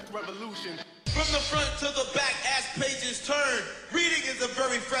revolution. From the front to the back as pages turn, reading is a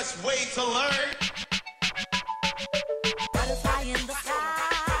very fresh way to learn. Butterfly in the sky,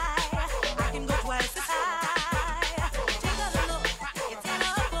 I can go twice as high. Take a look, it's in a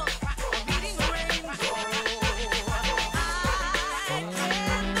book, reading a rainbow.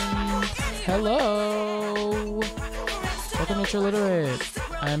 Hello. Welcome to Triliterate.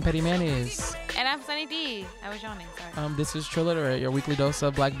 I'm Petty Mayonnaise. And I'm Sunny D. I was yawning, sorry. This is Triliterate, your weekly dose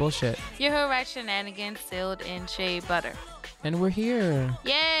of black bullshit. Your whole right shenanigans sealed in shea butter. And we're here.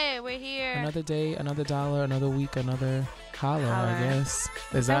 Yay, we're here. Another day, another dollar, another week, another holler, I guess.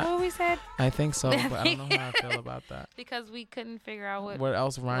 Is that what we said? I think so, but I don't know how I feel about that. Because we couldn't figure out what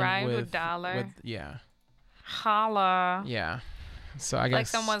else rhymed with dollar. Yeah. Holla. Yeah. So I guess. Like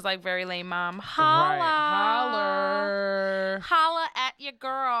someone's like very lame mom. Holla. Right. Holler. Holla at your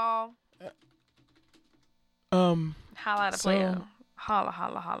girl. Holla at a player. Holla,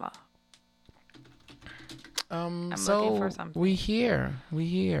 holla, holla. I'm looking for something. We here. We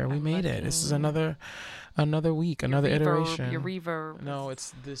made it. This is another week, another iteration. Your reverb. No,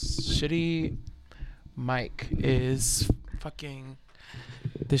 it's this shitty mic is fucking.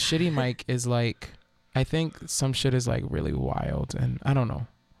 The shitty mic is like, I think some shit is like really wild, and I don't know.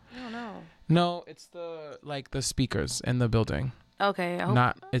 I don't know. No, it's the speakers in the building. Okay, I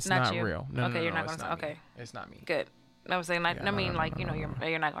hope it's not you. real. No, okay, no, you're no, not gonna. Okay, it's not me. Good. I was saying, you're not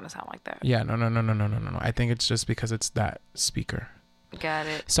gonna sound like that. Yeah, no. I think it's just because it's that speaker. Got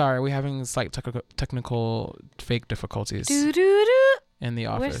it. Sorry, we're having slight technical fake difficulties in the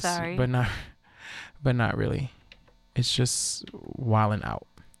office. We're sorry, but not really. It's just wilding out.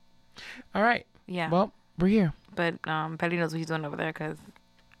 All right. Yeah. Well, we're here. But Petty knows what he's doing over there because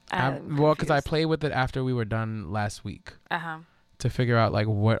I played with it after we were done last week. To figure out like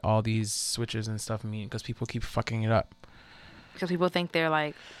what all these switches and stuff mean, because people keep fucking it up. Because people think they're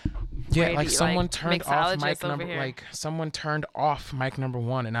like, like someone turned off mic number, like someone turned off mic number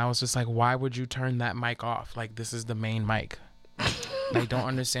 1, and I was just like, why would you turn that mic off? Like, this is the main mic. I don't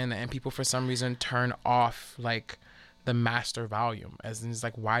understand that, and people for some reason turn off like the master volume, as in it's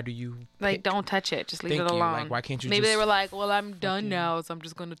like, why do you don't touch it, just leave it alone? Like, why can't you? Maybe they were like, well, I'm done now, so I'm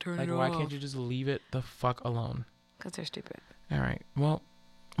just gonna turn it off. Why can't you just leave it the fuck alone? Because they're stupid. All right. Well,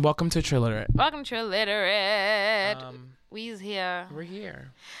 welcome to Triliterate. Welcome to Triliterate. We's here. We're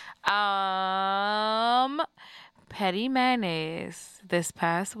here. Petty Mayonnaise this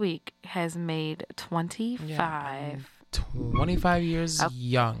past week has made 25. Yeah, 25 years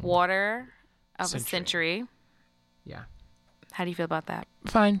young. Quarter of a century. Yeah. How do you feel about that?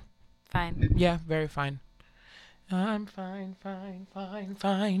 Fine. Fine. Yeah, very fine. I'm fine. Ooh.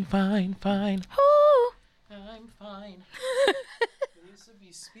 I'm fine. There used to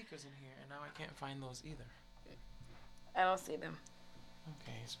be speakers in here, and now I can't find those either. I don't see them.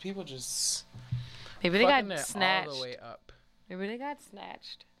 Okay, so people just maybe they got snatched all the way up. Maybe they got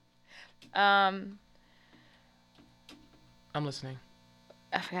snatched. I'm listening.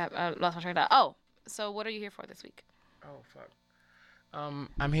 I forgot. I lost my train of thought. Oh, so what are you here for this week? Oh fuck.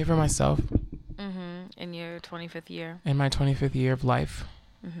 I'm here for myself. In your 25th year. In my 25th year of life.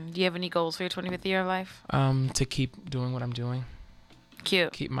 Do you have any goals for your 25th year of life? To keep doing what I'm doing.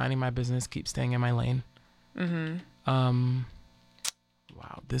 Cute. Keep minding my business. Keep staying in my lane. Wow,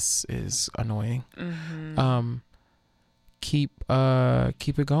 this is annoying. Keep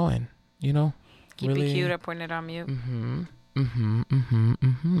it going. You know. Keep really, it cute or putting it on mute.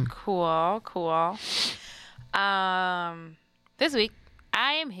 Cool. This week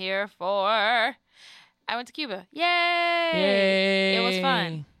I am here for. I went to Cuba. Yay! It was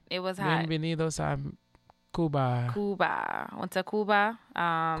fun. It was hot. Bienvenidos a Cuba. Went to Cuba.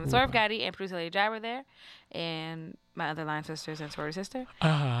 Swerve Gotti and producer Lady Jai were there, and my other line sisters and sorority sister.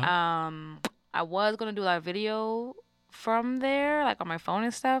 I was gonna do a lot of video from there, like on my phone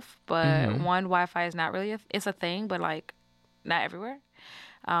and stuff, but one, Wi-Fi is not really it's a thing, but like not everywhere.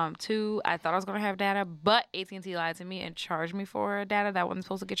 2, I thought I was gonna have data, but AT&T lied to me and charged me for data that I wasn't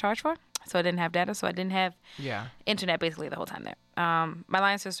supposed to get charged for. So I didn't have data, so I didn't have internet basically the whole time there. My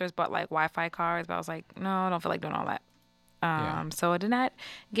line sisters bought like Wi-Fi cards, but I was like, no, I don't feel like doing all that. So I did not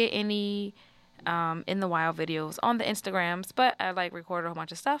get any in the wild videos on the Instagrams, but I like recorded a whole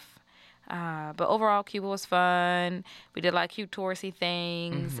bunch of stuff. But overall, Cuba was fun. We did a lot of cute touristy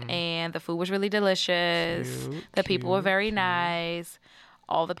things, and the food was really delicious. The people were very nice.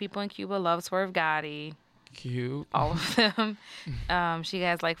 All the people in Cuba love Swerve Gotti. Cute. All of them. She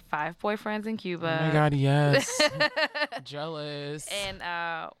has like 5 boyfriends in Cuba. Oh my God, yes. Jealous. And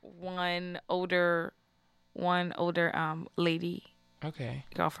one older lady. Okay.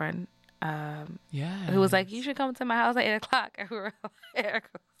 Girlfriend. Yeah. Who was like, you should come to my house at 8:00. And we were like,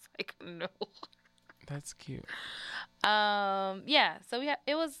 like, no. That's cute. Yeah, so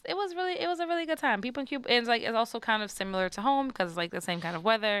it was a really good time. People in Cuba, and it's also kind of similar to home because it's like the same kind of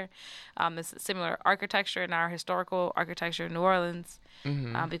weather, it's similar architecture and our historical architecture in New Orleans,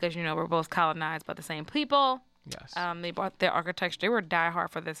 because we're both colonized by the same people. Yes. They bought their architecture. They were diehard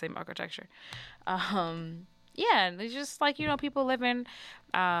for the same architecture. Yeah, and it's just like people living.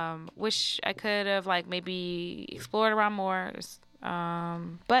 Wish I could have like maybe explored around more,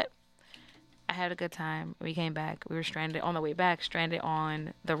 but. I had a good time. We came back. We were stranded on the way back, stranded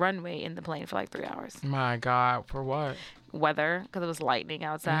on the runway in the plane for like 3 hours. My God, for what? Weather, because it was lightning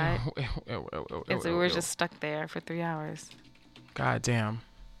outside. And so we were just stuck there for 3 hours. God damn.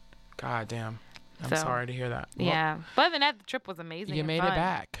 I'm sorry to hear that. Well, yeah. But other than that, the trip was amazing. You made it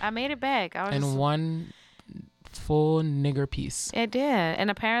back. I made it back. I was in one full nigger piece. It did.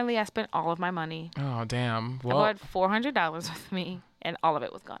 And apparently I spent all of my money. Oh, damn. Well, I bought $400 with me, and all of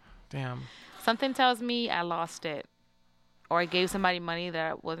it was gone. Damn. Something tells me I lost it, or I gave somebody money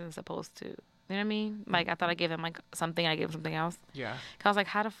that I wasn't supposed to. You know what I mean? Like, I thought I gave them like something, I gave them something else. Yeah. I was like,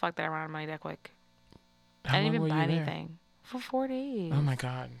 how the fuck did I run out of money that quick? I didn't even buy anything for 4 days. Oh my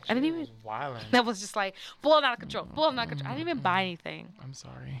God. I didn't even. Wildin'. That was just like pulling out of control. I didn't even buy anything. I'm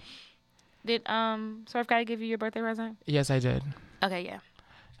sorry. Did Surf Guy give you your birthday present? Yes, I did. Okay, yeah.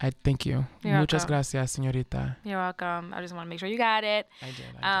 I thank you. You're Muchas welcome. gracias, señorita. You're welcome. I just want to make sure you got it. I did.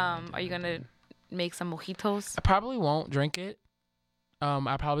 Are you gonna make some mojitos? I probably won't drink it.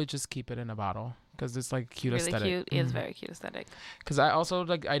 I probably just keep it in a bottle because it's like cute really aesthetic. Cute. It's very cute aesthetic. Because I also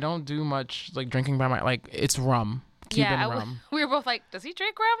I don't do much drinking by my it's rum. Cuban rum. We were both like, does he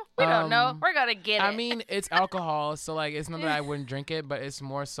drink rum? We don't know. We're gonna get it. I mean, it's alcohol, so it's not that I wouldn't drink it, but it's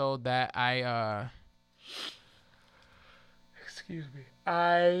more so that I excuse me.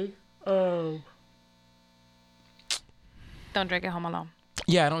 Don't drink at home alone.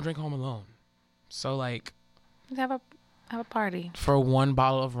 Yeah, I don't drink home alone. So have a party for one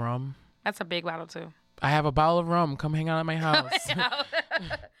bottle of rum. That's a big bottle too. I have a bottle of rum. Come hang out at my house.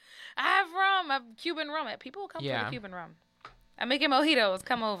 I have rum. I have Cuban rum. People come for the Cuban rum. I'm making mojitos.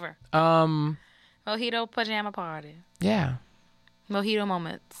 Come over. Mojito pajama party. Yeah. Mojito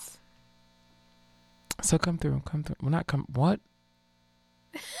moments. So come through. Well, not come. What?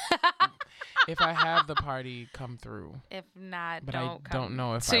 If I have the party, come through. If not, but don't I don't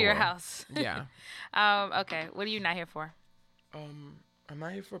know if to I your will. house. Yeah. Okay. What are you not here for? I'm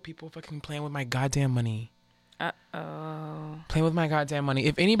not here for people fucking playing with my goddamn money. Playing with my goddamn money.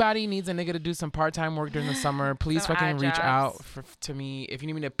 If anybody needs a nigga to do some part-time work during the summer, please fucking reach out to me. If you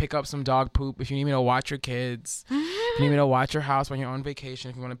need me to pick up some dog poop, if you need me to watch your kids, if you need me to watch your house when you're on vacation,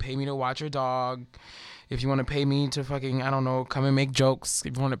 if you want to pay me to watch your dog, if you want to pay me to fucking, I don't know, come and make jokes,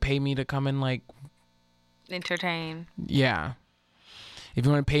 if you want to pay me to come and entertain. Yeah. If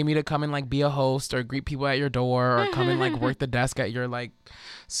you want to pay me to come and be a host or greet people at your door or come and work the desk at your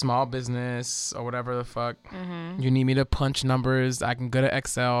small business or whatever the fuck. You need me to punch numbers. I can go to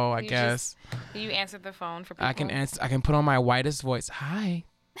Excel, I guess. You answer the phone for people? I can put on my whitest voice. Hi.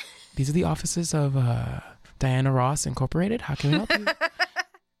 These are the offices of Diana Ross Incorporated. How can we help you?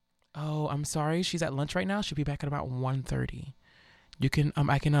 Oh, I'm sorry. She's at lunch right now. She'll be back at about 1:30. You can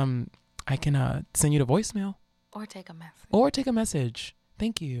I can send you the voicemail. Or take a message.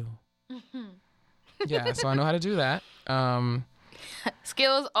 Thank you. Yeah, so I know how to do that.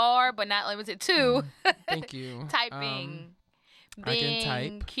 Skills are, but not limited to. Thank you. Typing. I can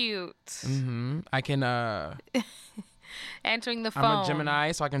type. Cute. I can answering the phone. I'm a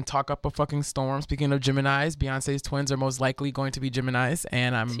Gemini, so I can talk up a fucking storm. Speaking of Geminis, Beyonce's twins are most likely going to be Geminis,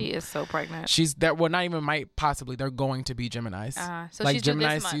 and she is so pregnant. She's that. Well, not even might possibly. They're going to be Geminis. So she's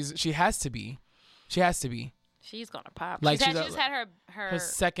Geminis. She has to be. She has to be. She's gonna pop. She just had her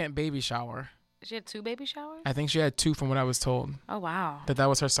second baby shower. She had 2 baby showers? I think she had 2 from what I was told. Oh wow. That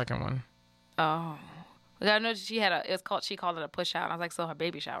was her second one. Oh. I know she called it a push out. And I was like, so her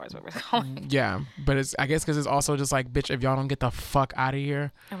baby shower is what we're calling. Yeah, but I guess because it's also just bitch, if y'all don't get the fuck out of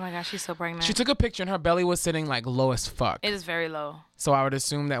here. Oh my gosh, she's so pregnant. She took a picture and her belly was sitting low as fuck. It is very low. So I would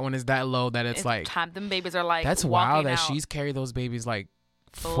assume that when it's that low, that it's time them babies are that's wild that she's carried those babies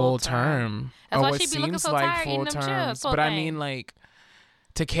full term. That's why she be looking so tired eating them chips. But I mean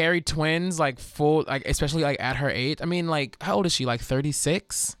to carry twins full especially at her age. I mean how old is she?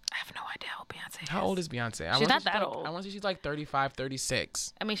 36? I have no idea how Beyonce is. How old is Beyonce? She's not that old. I want to say she's 35,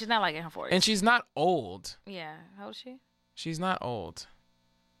 36. I mean, she's not in her 40s. And she's not old. Yeah. How old is she? She's not old.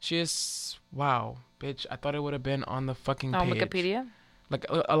 She is, wow, bitch. I thought it would have been on the fucking page. On Wikipedia?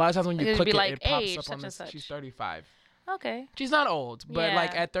 A lot of times when you click it pops age, up on this. She's 35. Okay. She's not old, but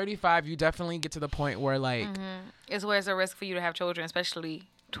at 35, you definitely get to the point where it's where it's a risk for you to have children, especially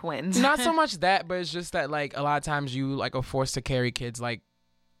twins. Not so much that, but it's just that like a lot of times you like are forced to carry kids like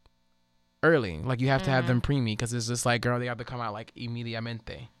early. Like you have to have them preemie because it's just like, girl, they have to come out like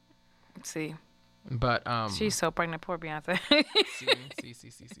inmediatamente. See. But she's so pregnant, poor Beyonce.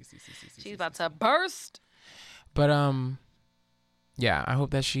 She's about to burst. But yeah, I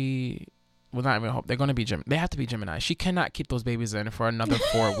hope that she. Well, not even hope. They're gonna be They have to be Gemini. She cannot keep those babies in for another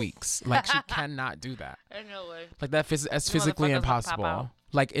 4 weeks. Like she cannot do that. There's no way. Like that's physically impossible.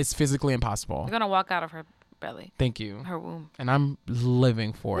 Like it's physically impossiple. They're gonna walk out of her belly. Thank you. Her womb. And I'm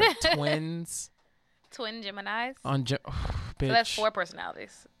living for it. Twins. Twin Geminis. Bitch. So that's 4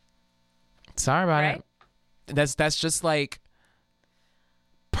 personalities. Sorry about right? it. That's just like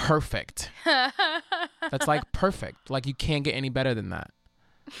perfect. That's like perfect. Like you can't get any better than that.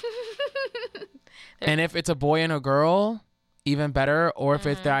 And if it's a boy and a girl, even better. Or if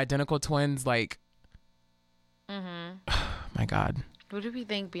it's they're identical twins, like, my God. What do we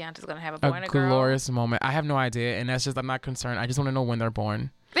think Beyonce's gonna have, a boy and a girl? A glorious moment. I have no idea, and that's just I'm not concerned. I just want to know when they're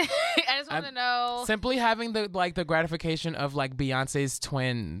born. I just want to know. Simply having the gratification of like Beyonce's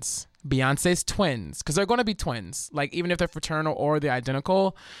twins, because they're going to be twins. Like even if they're fraternal or they're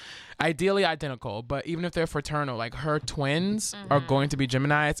identical. Ideally identical, but even if they're fraternal, like her twins are going to be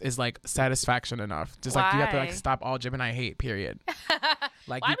Geminis is like satisfaction enough. Just like you have to like stop all Gemini hate, period.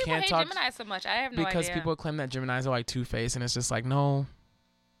 Like Why you do can't people hate talk Gemini so much? I have no idea. Because people claim that Geminis are like two-faced, and it's just like no,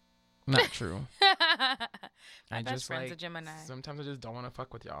 not true. My best friend's a Gemini. Sometimes I just don't want to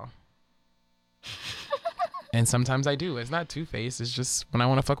fuck with y'all. And sometimes I do. It's not two-faced. It's just when I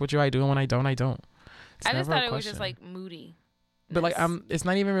want to fuck with you, I do, and when I don't, I don't. I just thought it was just like moody. But like it's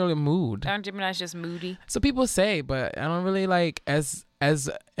not even really a mood. Aren't Geminis just moody? So people say, but I don't really like as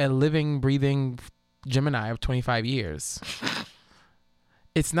a living, breathing Gemini of 25 years.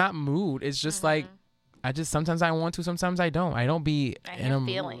 It's not mood. It's just like sometimes I want to, sometimes I don't. I don't be in a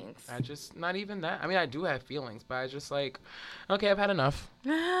feelings. mood. I just not even that. I mean, I do have feelings, but I just like, okay, I've had enough.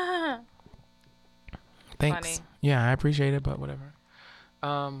 Thanks. Funny. Yeah, I appreciate it, but whatever.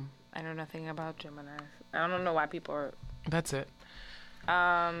 I know nothing about Geminis. I don't know why people are. That's it.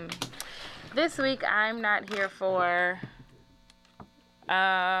 This week I'm not here for. What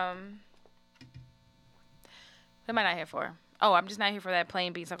am I not here for? Oh, I'm just not here for that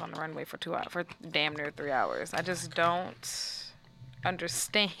plane being stuck on the runway for 2 hours, for damn near 3 hours. I just don't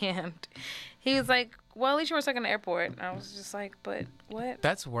understand. He was like, "Well, at least you were stuck in the airport." And I was just like, "But what?"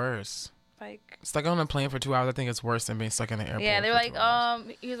 That's worse. Like stuck on a plane for 2 hours. I think it's worse than being stuck in the airport. Yeah, they're like,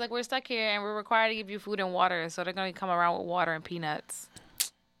 he was like, "We're stuck here and we're required to give you food and water, so they're gonna come around with water and peanuts."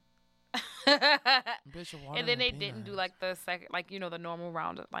 Bitch, water and then they peanuts. didn't do like the second, like the normal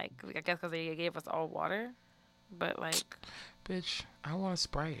round, like I guess because they gave us all water, but like, bitch, I want a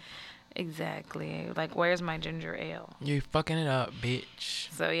Sprite. Exactly. Like, where's my ginger ale? You fucking it up,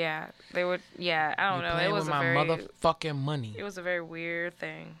 bitch. So yeah, they would. Yeah, I don't know. It was with my motherfucking money. It was a very weird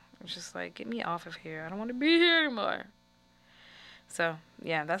thing. It was just like, get me off of here. I don't want to be here anymore. So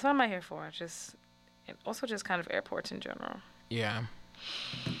yeah, that's what I'm not here for. And also just kind of airports in general. Yeah.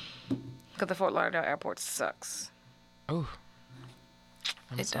 Because the Fort Lauderdale airport sucks. Oh.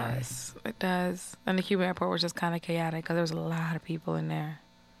 It does. It does. And the Cuban airport was just kind of chaotic because there was a lot of people in there.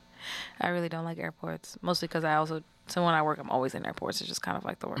 I really don't like airports. Mostly because so when I work, I'm always in airports. It's just kind of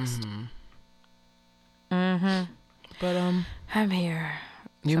like the worst. But I'm here.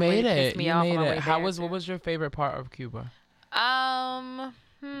 You made it. You made it. What was your favorite part of Cuba? I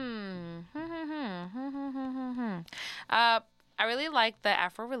really liked the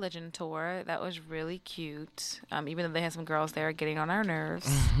Afro Religion tour. That was really cute. Even though they had some girls there getting on our nerves.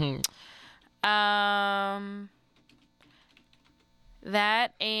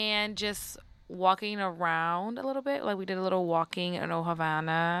 That and just walking around a little bit. Like we did a little walking in Old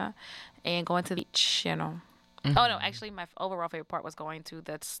Havana and going to the beach, Oh no, actually my overall favorite part was going to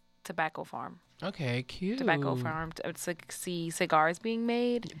the tobacco farm. Okay, cute. Tobacco farm. It's like see cigars being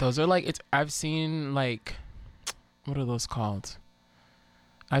made. Those are like I've seen like, what are those called?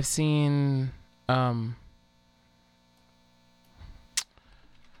 I've seen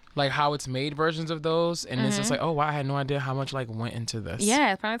like how it's made versions of those, and it's just like, oh wow, I had no idea how much like went into this.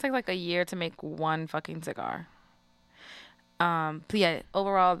 Yeah, it probably takes like a year to make one fucking cigar. But yeah,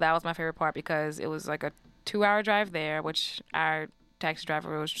 overall that was my favorite part because it was like a 2-hour drive there, which our taxi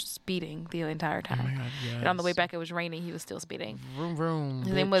driver was speeding the entire time. Oh my God, yes. And on the way back it was raining, he was still speeding. Vroom, vroom,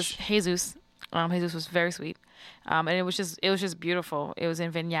 His name was Jesus. Jesus was very sweet. And it was just beautiful. It was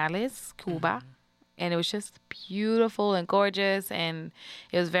in Vinales, Cuba. And it was just beautiful and gorgeous, and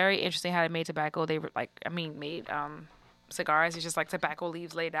it was very interesting how they made tobacco. They were made cigars. It's just like tobacco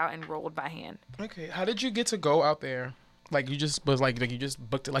leaves laid out and rolled by hand. Okay, how did you get to go out there Like you just was like you just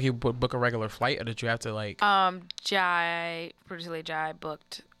booked it like you would book a regular flight, or did you have to like? Producer Lady Jai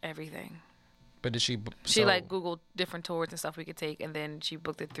booked everything. But did she? She like Googled different tours and stuff we could take, and then she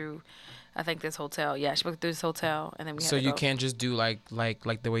booked it through, I think this hotel. Yeah, she booked it through this hotel, and then we. So you can't just do like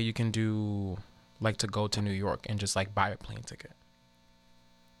the way you can do, like to go to New York and just like buy a plane ticket.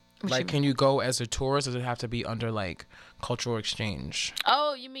 Like, can you go as a tourist, or does it have to be under like cultural exchange?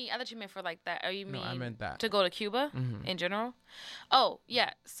 Oh, you mean? I thought you meant for like that. Or you mean? No, I meant that to go to Cuba in general. Oh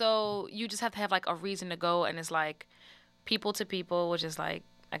yeah, so you just have to have like a reason to go, and it's like people to people, which is like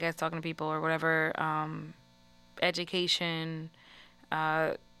I guess talking to people or whatever, education,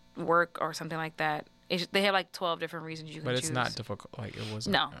 work or something like that. They have like 12 different reasons you can choose. But it's not difficult. Like it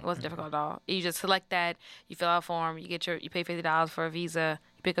wasn't. No, it wasn't difficult at all. You just select that. You fill out a form. You pay $50 for a visa.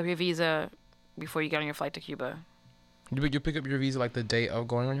 You pick up your visa before you get on your flight to Cuba. You pick up your visa like the day of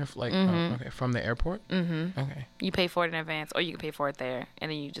going on your flight. Okay, from the airport. Okay. You pay for it in advance, or you can pay for it there,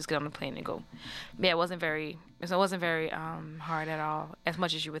 and then you just get on the plane and go. Yeah, it wasn't very hard at all, as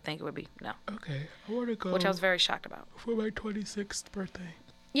much as you would think it would be. No. Okay, I want to go. Which I was very shocked about. For my 26th birthday.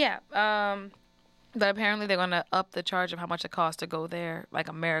 Yeah. But apparently they're gonna up the charge of how much it costs to go there. Like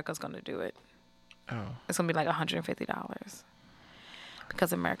America's gonna do it. Oh. It's gonna be like $150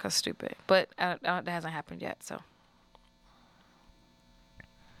 because America's stupid. But that hasn't happened yet, so.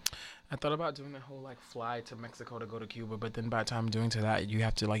 I thought about doing the whole like fly to Mexico to go to Cuba, but then by the time doing to that, you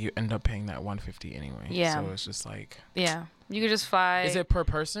have to like you end up paying that $150 anyway. Yeah. So it's just like. Yeah, you could just fly. Is it per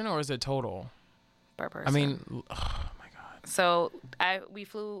person or is it total? Per person. I mean, oh my God. So we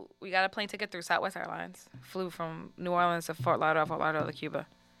got a plane ticket through Southwest Airlines. Flew from New Orleans to Fort Lauderdale to Cuba.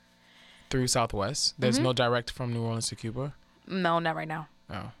 Through Southwest? There's no direct from New Orleans to Cuba? No, not right now.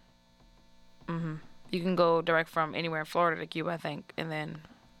 Oh. You can go direct from anywhere in Florida to Cuba, I think, and then.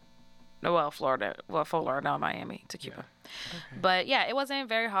 Fort Lauderdale, Miami to Cuba. Yeah. Okay. But yeah, it wasn't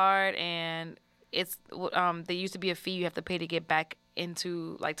very hard, and it's there used to be a fee you have to pay to get back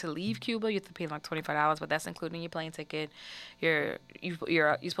into like to leave Cuba. You have to pay like $25, but that's including your plane ticket. You're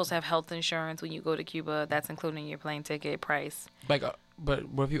supposed to have health insurance when you go to Cuba. That's including your plane ticket price. Like, but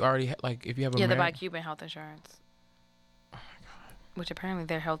what if you already like if you have a they buy Cuban health insurance. Oh my God. Which apparently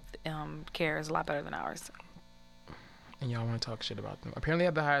their health care is a lot better than ours. And y'all want to talk shit about them. Apparently they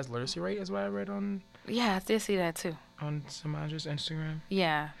have the highest literacy rate is what I read on... Yeah, I did see that too. On Samaja's Instagram.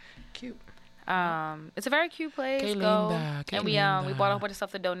 Yeah. Cute. It's a very cute place. And we bought a whole bunch of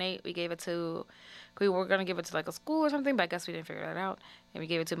stuff to donate. We gave it to... We were going to give it to like a school or something, but I guess we didn't figure that out. And we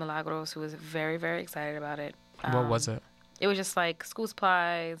gave it to Milagros, who was very, very excited about it. What was it? It was just like school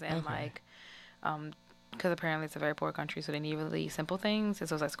supplies and like... because apparently it's a very poor country, so they need really simple things. And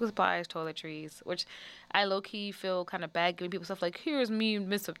so it's like school supplies, toiletries, which I low-key feel kind of bad giving people stuff like, here's me,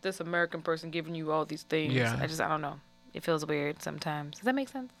 this American person giving you all these things. Yeah. I don't know. It feels weird sometimes. Does that make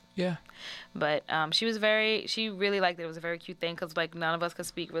sense? Yeah. But she really liked it. It was a very cute thing because like none of us could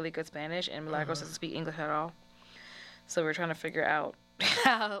speak really good Spanish, and Milagros doesn't speak English at all. So we're trying to figure out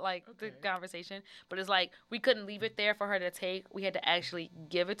how the conversation. But it's like we couldn't leave it there for her to take. We had to actually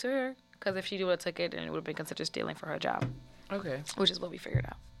give it to her. Because if she would have took it, then it would have been considered stealing for her job. Okay. Which is what we figured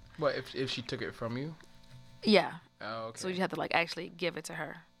out. What, if she took it from you? Yeah. Oh, okay. So you have to, like, actually give it to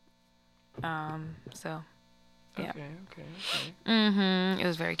her. So, yeah. Okay. It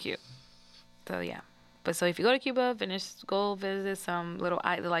was very cute. So, yeah. But so if you go to Cuba, go visit some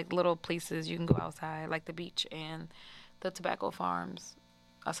little places you can go outside, like the beach and the tobacco farms.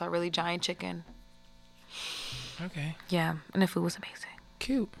 I saw a really giant chicken. Okay. Yeah. And the food was amazing.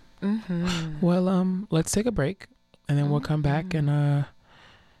 Cute. Well, let's take a break, and then we'll come back and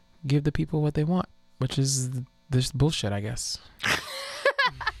give the people what they want, which is this bullshit, I guess.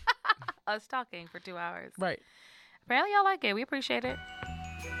 Us talking for 2 hours. Right. Apparently y'all like it. We appreciate it.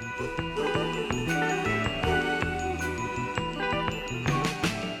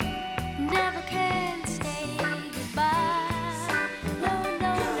 Never can say goodbye.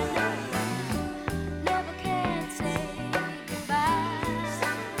 Never can say goodbye.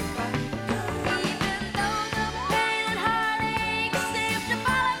 Even though the pain and heartache seem to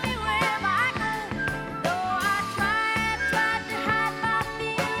follow me wherever I go. Though I tried to hide my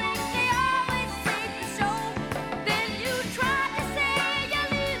feelings, they always seem to show. Then you tried to say you're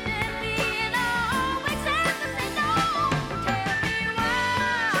leaving me.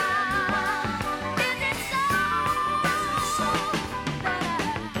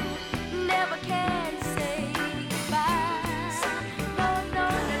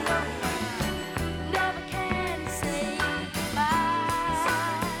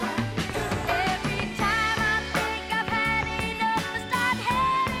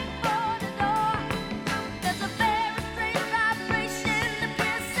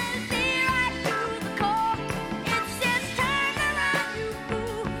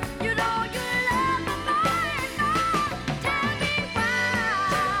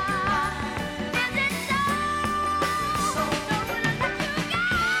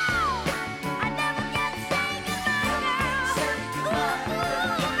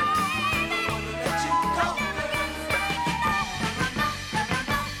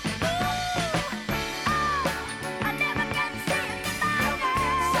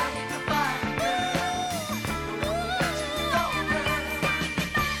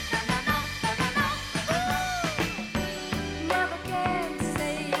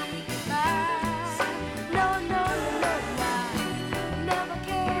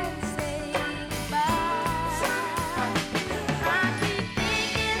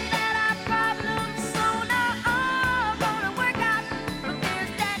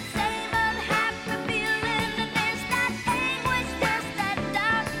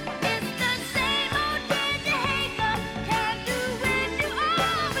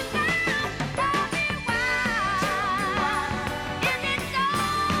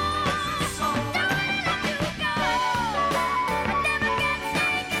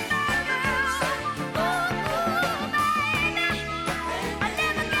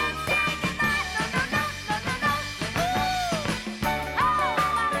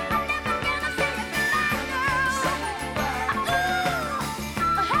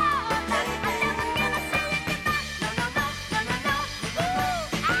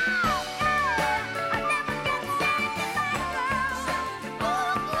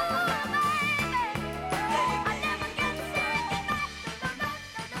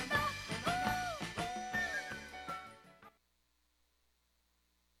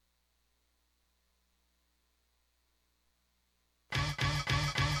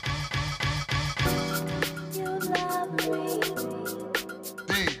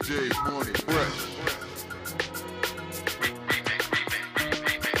 DJ Money Fresh.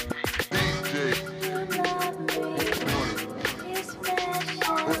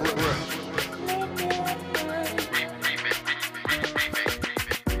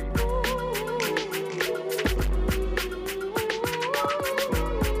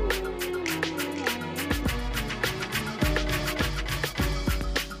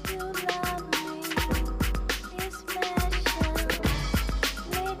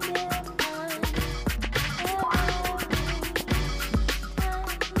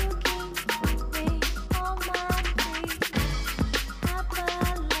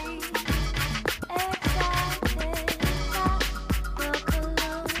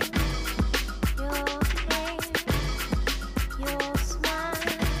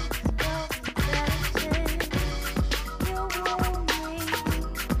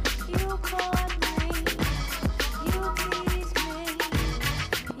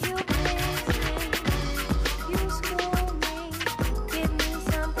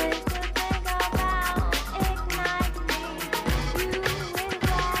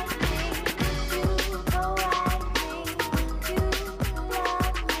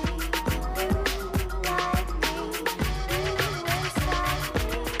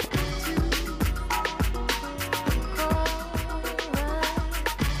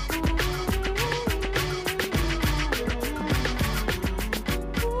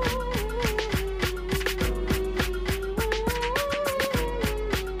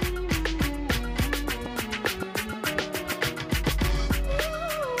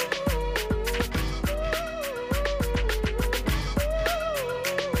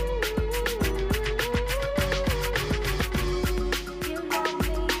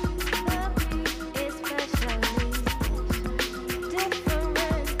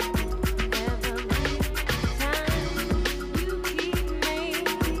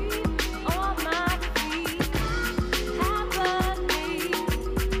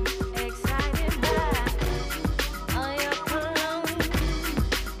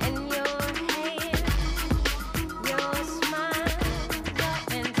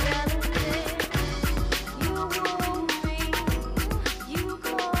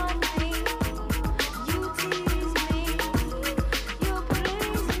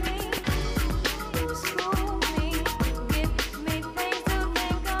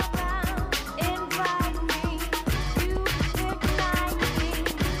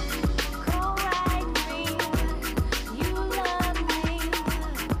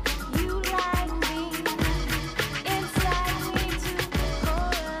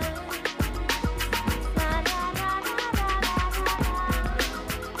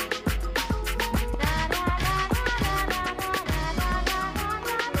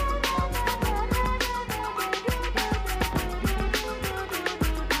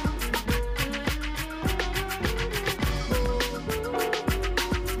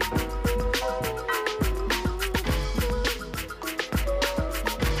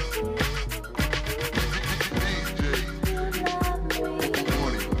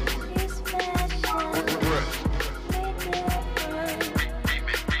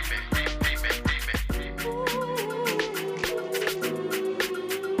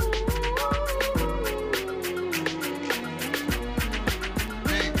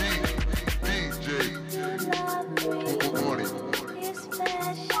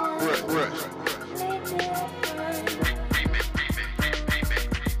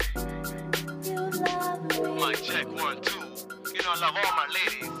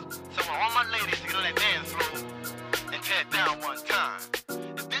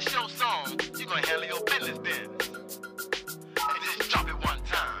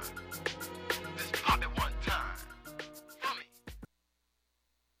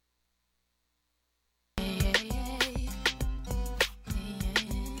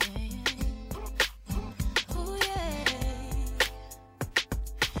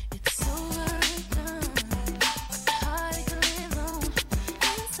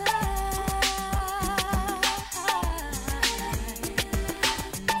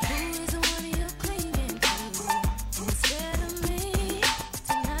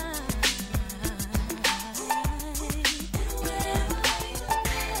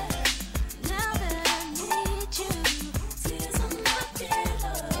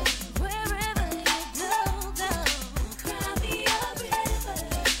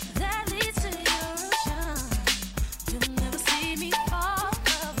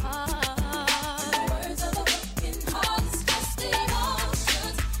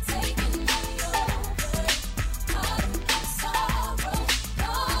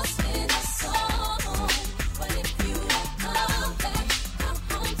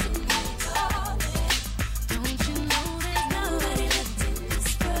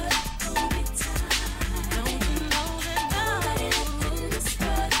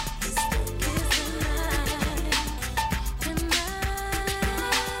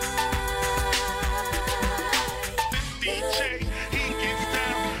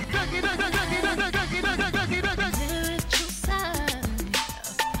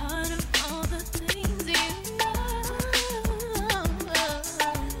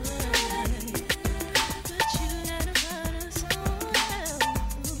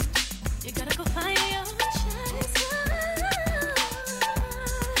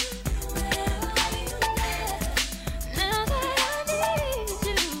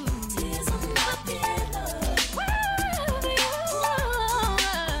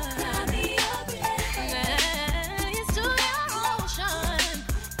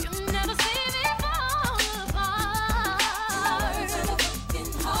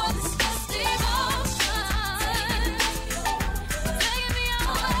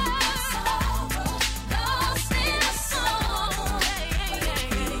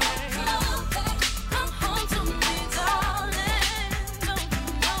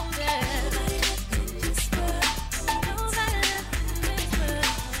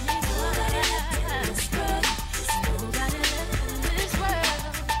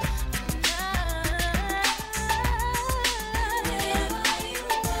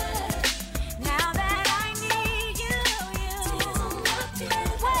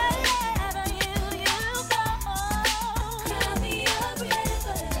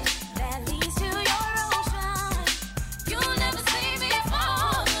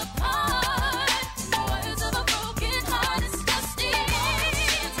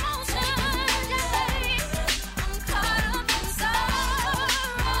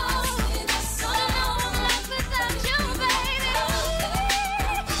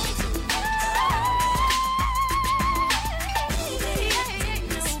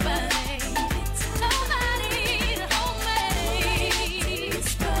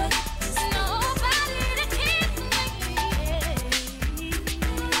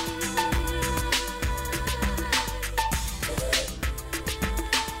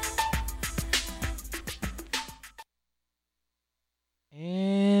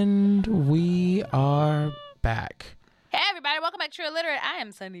 Trilliterate. I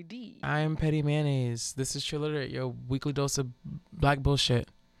am Sunny D. I am Petty Mayonnaise. This is Trilliterate, your weekly dose of black bullshit.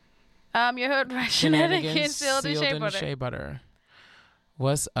 Your hood rat shenanigans sealed in shea butter.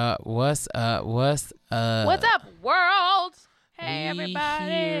 What's up? What's up? What's up? What's up, world? Hey, we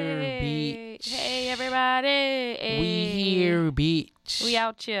everybody. Here, beach. Hey, everybody. We here, beach. We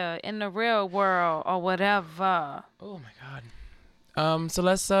out here in the real world or whatever. Oh, my God. So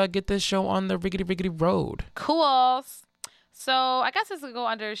let's get this show on the riggedy road. Cool. So I guess this will go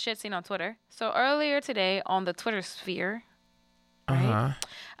under shit seen on Twitter. So earlier today on the Twitter sphere, right?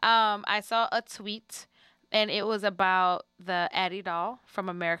 I saw a tweet, and it was about the Addie doll from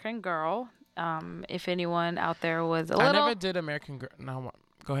American Girl. If anyone out there was I never did American Girl. No,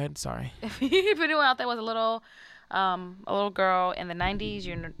 go ahead. Sorry. If anyone out there was a little girl in the 90s,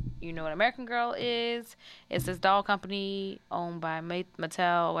 you know what American Girl is. It's this doll company owned by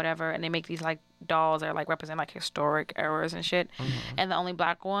Mattel or whatever, and they make these like dolls that like represent like historic eras and shit. And the only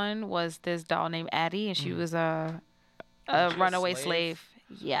black one was this doll named Addie, and she was a runaway slave.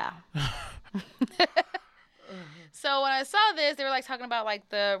 Yeah. So when I saw this, they were like talking about like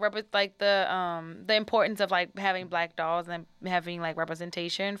the importance of like having black dolls and having like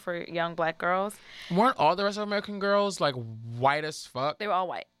representation for young black girls. Weren't all the rest of American Girls like white as fuck? They were all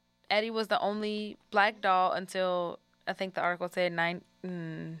white. Addie was the only black doll until I think the article said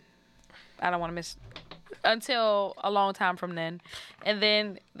until a long time from then. And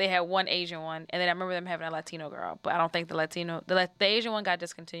then they had one Asian one, and then I remember them having a Latino girl, but I don't think the Asian one got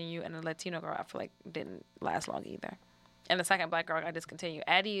discontinued, and the Latino girl I feel like didn't last long either. And the second black girl got discontinued.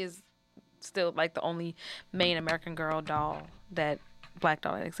 Addie is still like the only main American Girl doll black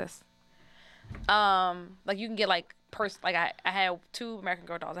doll that exists. Like you can get like I had two American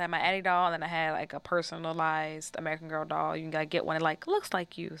Girl dolls. I had my Addie doll, and then I had like a personalized American Girl doll. You can get one that like looks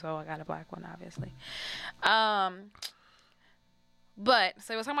like you, so I got a black one, obviously. But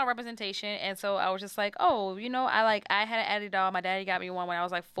so it was talking about representation, and so I was just like, oh, I had an Addie doll. My daddy got me one when I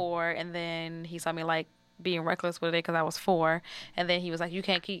was like 4, and then he saw me like being reckless with it because I was 4, and then he was like, you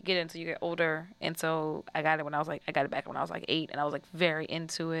can't get it until you get older, and so I got it back when I was like 8, and I was like very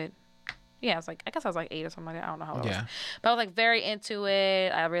into it. Yeah, I guess I was like 8 or something like that. I don't know how old I was. But I was like very into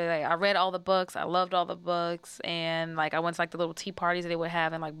it. I read all the books. I loved all the books. And like I went to like the little tea parties that they would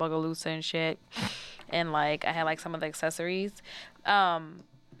have in like Bogalusa and shit. And like I had like some of the accessories. But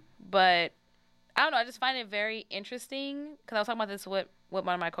I don't know. I just find it very interesting because I was talking about this with one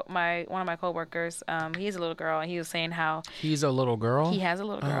of my coworkers. He's a little girl, and he was saying how he's a little girl. He has a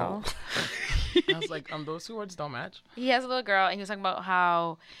little girl. Oh. I was like, those two words don't match. He has a little girl, and he was talking about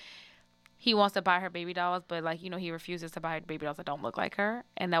how he wants to buy her baby dolls, but like he refuses to buy baby dolls that don't look like her,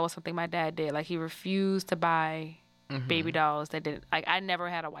 and that was something my dad did. Like he refused to buy baby dolls that didn't. Like I never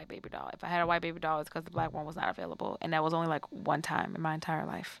had a white baby doll. If I had a white baby doll, it's because the black one was not available, and that was only like one time in my entire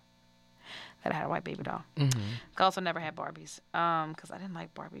life that I had a white baby doll. I also never had Barbies, because I didn't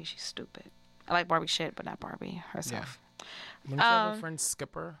like Barbie. She's stupid. I like Barbie shit, but not Barbie herself. Yeah. Didn't you have a friend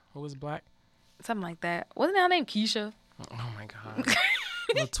Skipper who was black? Something like that. Wasn't her name Keisha? Oh my God.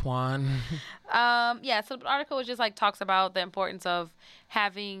 Latwan. So the article was just like talks about the importance of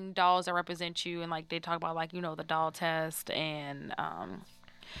having dolls that represent you, and like they talk about like the doll test and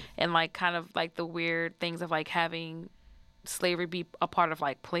like kind of like the weird things of like having slavery be a part of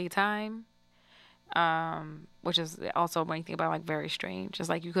like playtime, which is also when you think about like very strange. It's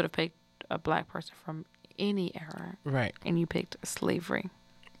like you could have picked a black person from any era, right? And you picked slavery,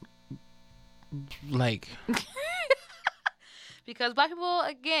 like. Because black people,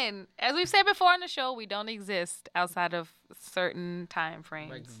 again, as we've said before on the show, we don't exist outside of certain time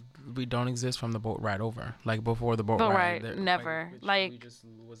frames. Like, we don't exist from the boat ride over. Like, before the boat ride. There, never. We just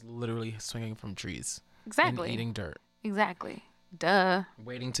was literally swinging from trees. Exactly. And eating dirt. Exactly. Duh.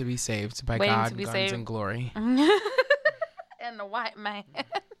 Waiting to be saved by God, guns, and glory. And the white man.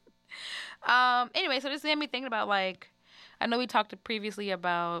 Anyway, so this made me thinking about, like, I know we talked previously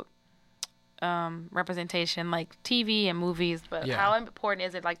about representation like TV and movies, but how important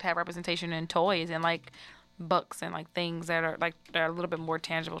is it like to have representation in toys and like books and like things that are a little bit more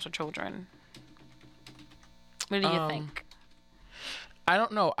tangible to children? What do you think? I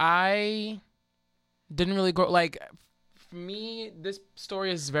don't know. I didn't really grow like for me this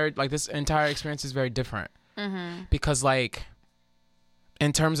story is very like this entire experience is very different because like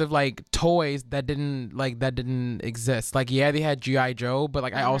in terms of like toys that didn't exist. Like they had G.I. Joe, but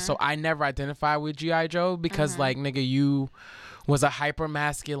like I never identified with G.I. Joe because like nigga you was a hyper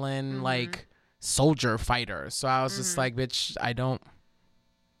masculine like soldier fighter. So I was just like, bitch, I don't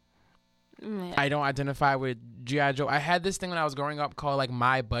I don't identify with G.I. Joe. I had this thing when I was growing up called like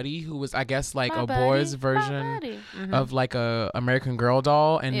My Buddy, who was I guess like a boy's version of like a American Girl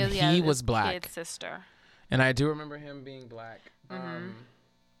doll, and he was black. Kid sister. And I do remember him being black.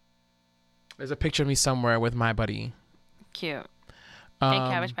 There's a picture of me somewhere with My Buddy. Cute.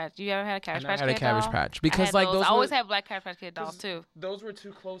 And Cabbage Patch. You ever had a Cabbage Patch Kid doll? I had a Cabbage Patch because like those I always had black Cabbage Patch Kid dolls too. Those were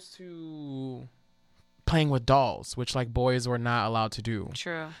too close to playing with dolls, which like boys were not allowed to do.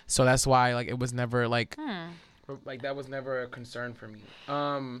 True. So that's why like it was never like like that was never a concern for me.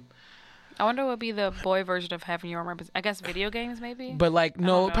 I wonder what would be the boy version of having your own I guess video games maybe. But like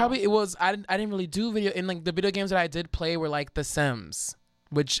no, probably it was I didn't really do video, and like the video games that I did play were like The Sims,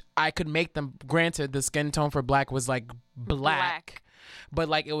 which I could make them. Granted, the skin tone for black was like black. But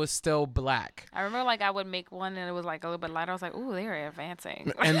like it was still black. I remember like I would make one and it was like a little bit lighter. I was like, ooh, they are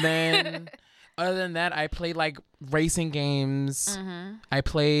advancing. And then other than that, I played like racing games. I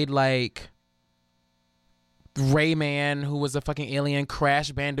played like Rayman, who was a fucking alien.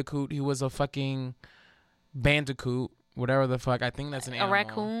 Crash Bandicoot, who was a fucking bandicoot. Whatever the fuck. I think that's an animal. A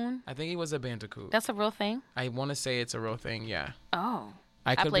raccoon? I think he was a bandicoot. That's a real thing? I want to say it's a real thing, yeah. Oh.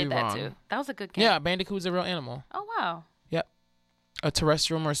 I played that wrong. too. That was a good game. Yeah, Bandicoot's a real animal. Oh, wow. Yep. A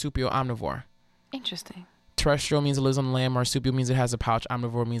terrestrial marsupial omnivore. Interesting. Terrestrial means it lives on the land. Marsupial means it has a pouch.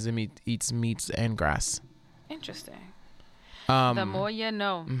 Omnivore means it eats meats and grass. Interesting. The more you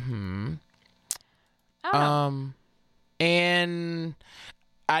know. And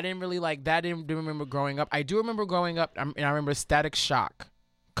I didn't really like that. Didn't remember growing up. I do remember growing up, and I remember Static Shock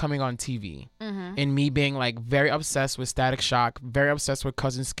coming on TV, and me being like very obsessed with Static Shock, very obsessed with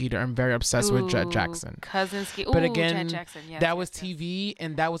Cousin Skeeter, and very obsessed with Jet Jackson. Cousin Skeeter. But again, Jet Jackson. Yes, that was TV,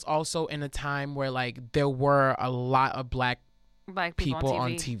 and that was also in a time where like there were a lot of black people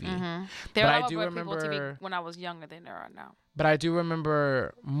on TV. There were a lot of black people on TV when I was younger than there are now. But I do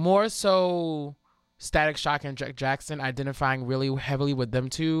remember more so Static Shock and Jet Jackson identifying really heavily with them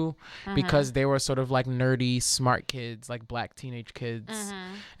too, because they were sort of like nerdy, smart kids, like black teenage kids.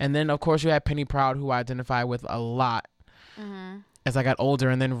 And then of course you had Penny Proud, who I identify with a lot as I got older,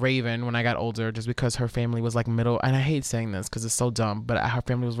 and then Raven when I got older, just because her family was like middle, and I hate saying this because it's so dumb, but her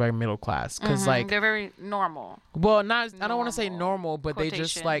family was very middle class, because like they're very normal. Well, not I don't want to say normal, but they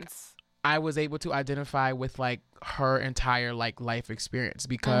just like, I was able to identify with like her entire like life experience,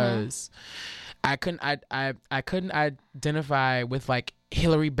 because I couldn't identify with like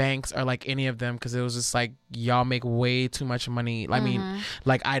Hillary Banks or like any of them, because it was just like, y'all make way too much money. I mean,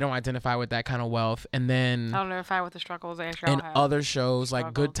 like I don't identify with that kind of wealth. And then I don't identify with the struggles they actually and other shows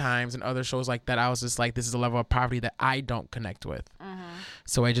like Good Times and other shows like that, I was just like, this is a level of poverty that I don't connect with.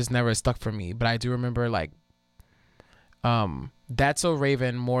 So it just never stuck for me. But I do remember like That's So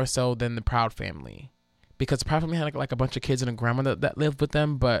Raven more so than the Proud family, because the Proud family had like a bunch of kids and a grandmother that lived with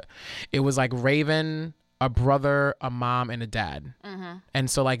them, but it was like Raven, a brother, a mom, and a dad. And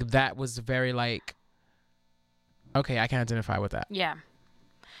so like that was very like, okay, I can identify with that. Yeah.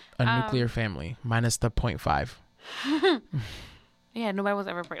 A nuclear family minus the 0.5. Yeah, nobody was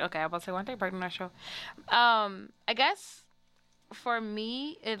ever pregnant. Okay, I was about to say one day pregnant on that show. I guess for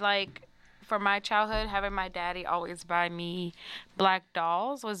me, it like, for my childhood, having my daddy always buy me black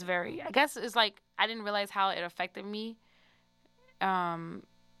dolls was very, I guess it's like, I didn't realize how it affected me as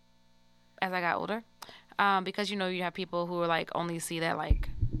I got older. Because, you know, you have people who are like only see that like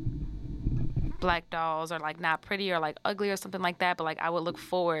black dolls are like not pretty or like ugly or something like that. But like I would look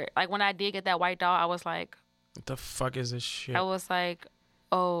forward. Like when I did get that white doll, I was like, what the fuck is this shit? I was like,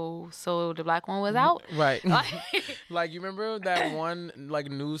 oh, so the black one was out? Right. Like, you remember that one like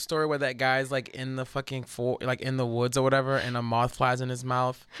news story where that guy's like in the fucking like in the woods or whatever, and a moth flies in his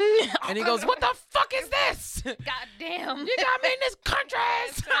mouth, and he goes, "What the fuck is this? God damn! You got me in this country."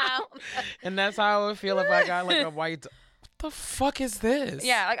 And that's how I would feel if I got like a white. What the fuck is this?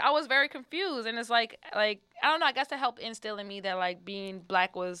 Yeah, like I was very confused, and it's like I don't know. I guess to help instill in me that like being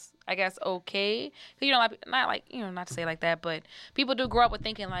black was, I guess, okay. 'Cause, you know, like, not like, you know, not to say like that, but people do grow up with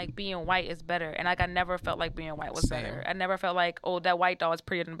thinking like being white is better, and like I never felt like being white was better. I never felt like, oh, that white doll is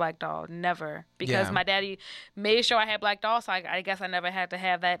prettier than the black doll. Never, because my daddy made sure I had black dolls, so I guess I never had to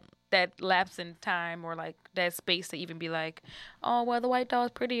have that lapse in time or like that space to even be like, oh, well, the white doll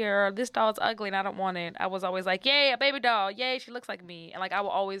is prettier, or this doll is ugly and I don't want it. I was always like, yay, a baby doll, yay, she looks like me. And like I would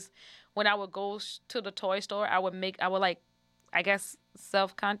always, when I would go to the toy store, I would like, I guess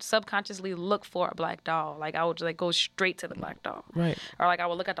subconsciously look for a black doll. Like I would like go straight to the black doll, right? Or like I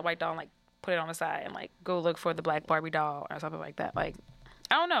would look at the white doll and like put it on the side and like go look for the black Barbie doll or something like that. Like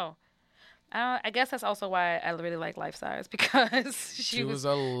I don't know. I guess that's also why I really like Life Size, because she was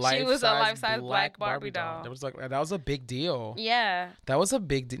a life-size black Barbie doll. That was a big deal. Yeah. That was a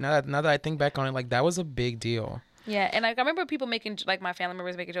big deal. Now that I think back on it, like that was a big deal. Yeah, and like I remember people making, like my family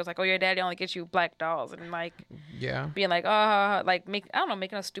members making jokes like, "Oh, your daddy only gets you black dolls," and like, being like, "Oh," like making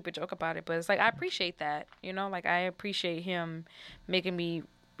a stupid joke about it. But it's like I appreciate that, like I appreciate him making me,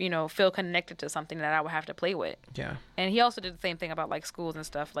 feel connected to something that I would have to play with. Yeah. And he also did the same thing about like schools and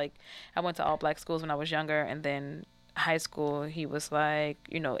stuff. Like I went to all black schools when I was younger, and then high school he was like,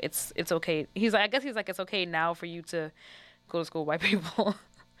 it's okay. He's like, I guess he's like, it's okay now for you to go to school with white people.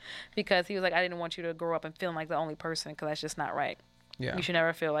 Because he was like, I didn't want you to grow up and feeling like the only person, because that's just not right. Yeah. You should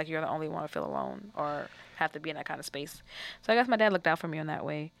never feel like you're the only one to feel alone or have to be in that kind of space. So I guess my dad looked out for me in that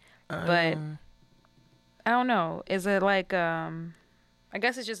way. But I don't know. Is it like, I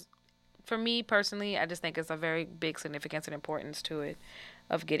guess it's just, for me personally, I just think it's a very big significance and importance to it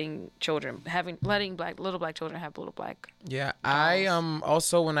of getting children, letting little black children have little black Yeah. dolls. I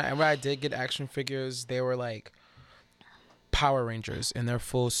also, whenever I did get action figures, they were like Power Rangers in their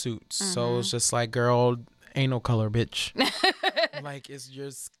full suits. So it's just like, girl, ain't no color, bitch. Like, it's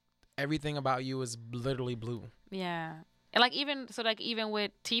just everything about you is literally blue. Yeah. And like even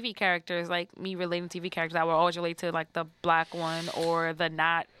with TV characters, like me relating to TV characters, I would always relate to like the black one or the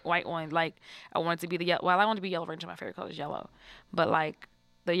not white one. Like I wanted to be I wanted to be Yellow Ranger. My favorite color is yellow, but like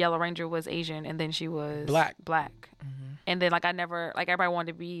the Yellow Ranger was Asian, and then she was black. And then like I never, like everybody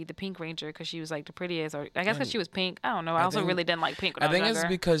wanted to be the Pink Ranger because she was like the prettiest, or I guess because she was pink. I don't know. I also really didn't like pink when I was younger. It's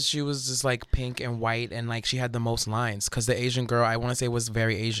because she was just like pink and white, and like she had the most lines. Because the Asian girl, I want to say, was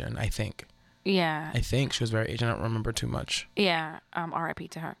very Asian. I think. Yeah. I think she was very Asian. I don't remember too much. Yeah. R.I.P.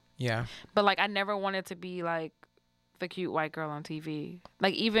 to her. Yeah. But like I never wanted to be like the cute white girl on TV.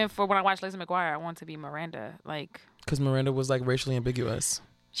 Like even for when I watched Lizzie McGuire, I wanted to be Miranda. Like. Because Miranda was like racially ambiguous.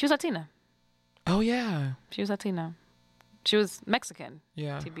 She was Latina. Oh yeah. She was Latina. She was Mexican.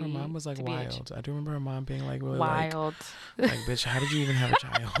 Yeah, her mom was like wild. I do remember her mom being like really wild. Like, bitch, how did you even have a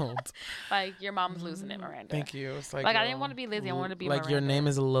child? Like your mom's losing it, Miranda. Thank you. It's like I didn't want to be Lizzie. I wanted to be like Miranda. your name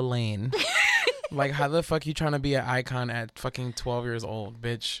is Lelaine. Like how the fuck you trying to be an icon at fucking 12 years old,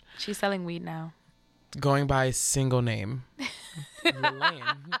 bitch? She's selling weed now. Going by a single name. Lelaine.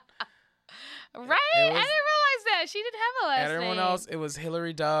 Right? I didn't realize that. She didn't have a last name. Everyone else, it was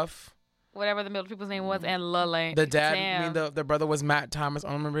Hillary Duff. Whatever the middle people's name was, and Lelaine. The dad, I mean, the brother was Matt Thomas. I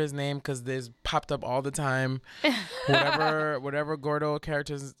don't remember his name because this popped up all the time. whatever Gordo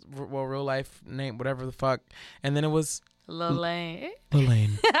character's real life name, whatever the fuck. And then it was Lelaine.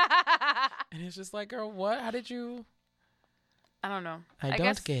 And it's just like, girl, what? How did you? I don't know. I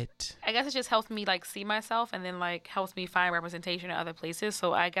guess it just helps me like see myself, and then like helps me find representation in other places.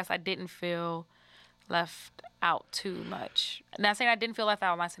 So I guess I didn't feel left out too much. Not saying I didn't feel left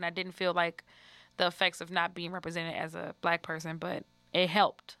out. I'm not saying I didn't feel like the effects of not being represented as a black person, but it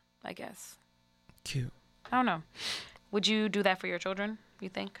helped, I guess. Cute. I don't know. Would you do that for your children, you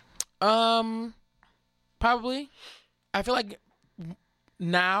think? Probably. I feel like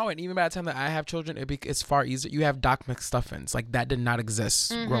now, and even by the time that I have children, it's far easier. You have Doc McStuffins. Like, that did not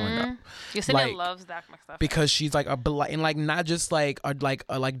exist growing up. Yesenia loves Doc McStuffins. Because she's like and like not just like a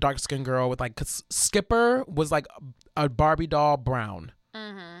dark skinned girl with like, cause Skipper was like a Barbie doll brown.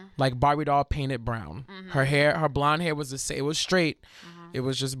 Like Barbie doll painted brown. Her blonde hair was the same. It was straight. It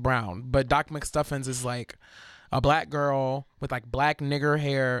was just brown. But Doc McStuffins is like a black girl with like black nigger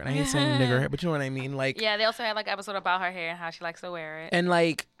hair. And I hate saying nigger hair, but you know what I mean? Like, yeah, they also had like an episode about her hair and how she likes to wear it. And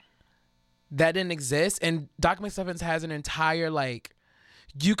like that didn't exist. And Doc McStuffins has an entire like,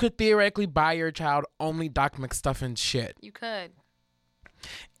 you could theoretically buy your child only Doc McStuffins shit. You could.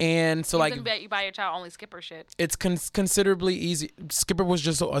 And so like you buy your child only Skipper shit. It's considerably easy. Skipper was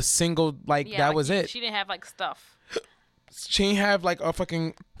just a single that was it. She didn't have like stuff. She didn't have like a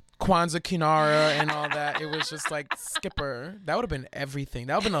fucking Kwanzaa Kinara and all that. It was just like Skipper. That would have been everything.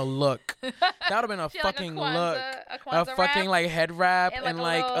 That would have been a look. That would have been a fucking like look. A fucking like head wrap and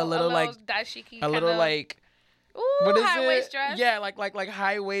like a little dashiki a little like. Ooh, what is high it? Waist dress. Yeah, like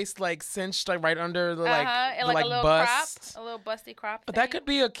high waist, like cinched, like right under the and the, like a little bust. crop, a little busty crop. But that could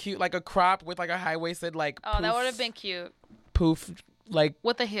be a cute, like a crop with like a high waisted like. Oh, that would have been cute. Poof, like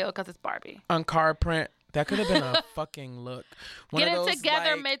with a heel because it's Barbie. On card print, that could have been a fucking look. Get it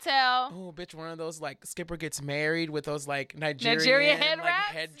together, Mattel. Oh, bitch, one of those like Skipper gets married with those like Nigerian head like,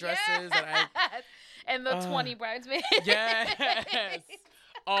 wraps? headdresses, and the 20 bridesmaids. Yes,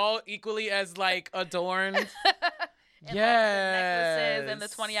 all equally as like adorned. And yes. like the necklaces and the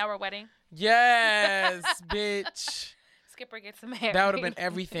 20-hour wedding. Yes, bitch. Skipper gets married. That would have been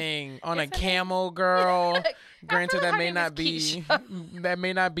everything on a camel, girl. Granted, that may not be that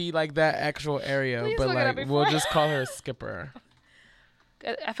may not be like that actual area, Please but look it up like we'll before. just call her Skipper.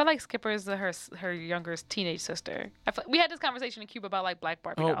 I feel like Skipper is her younger teenage sister. We had this conversation in Cuba about like black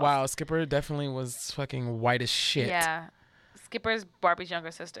Barbie dolls. Oh wow, Skipper definitely was fucking white as shit. Yeah. Skipper's Barbie's younger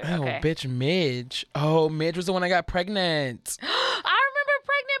sister. Oh, Okay. bitch, Midge. Oh, Midge was the one that got pregnant. I remember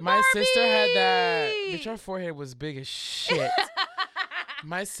pregnant My Barbie. sister had that. Bitch, her forehead was big as shit.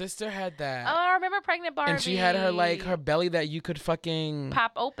 My sister had that. Oh, I remember pregnant Barbie. And she had her belly that you could fucking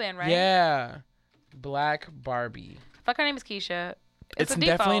pop open, right? Yeah. Black Barbie. Fuck, her name is Keisha. It's a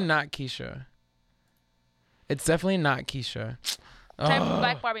definitely default. not Keisha. It's definitely not Keisha. Type Oh,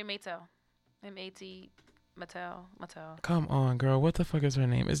 Black Barbie Mattel. M-A-T Mattel. come on, girl. What the fuck is her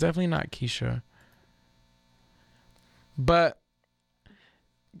name? It's definitely not Keisha. But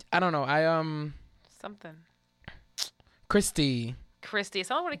I don't know. Something. Christy. Christy.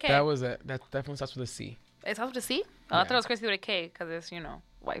 Someone with a K. That was it. That definitely starts with a C. It's supposed to C? Oh, I thought it was Christy with a K because it's,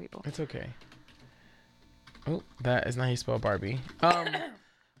 white people. It's okay. Oh, that is not how you spell Barbie.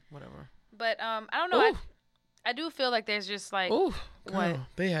 Whatever. But I don't know. I do feel like there's just like Ooh, what? girl,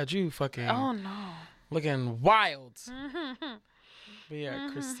 they had you fucking Oh no. looking wild. But yeah,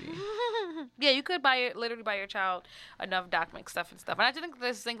 Christy. Yeah, you could literally buy your child enough document stuff and stuff. And I think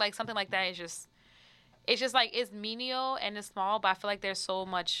this thing like something like that is just it's just like it's menial and it's small, but I feel like there's so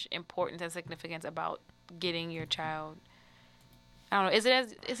much importance and significance about getting your child. I don't know. Is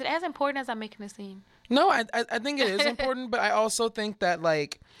it as important as I'm making it seem? No, I think it is important, but I also think that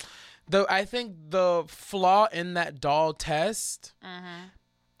like I think the flaw in that doll test,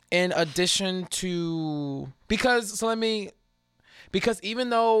 in addition to because even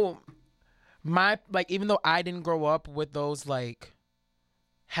though I didn't grow up with those like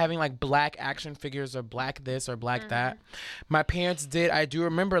having like black action figures or black this or black that, my parents did. I do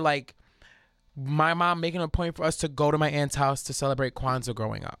remember like my mom making a point for us to go to my aunt's house to celebrate Kwanzaa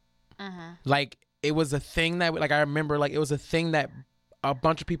growing up. Like it was a thing that like I remember like it was a thing that a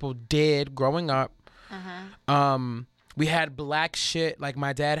bunch of people did growing up. We had black shit. Like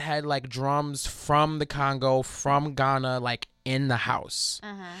my dad had like drums from the Congo, from Ghana, like in the house.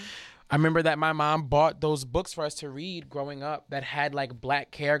 I remember that my mom bought those books for us to read growing up that had like black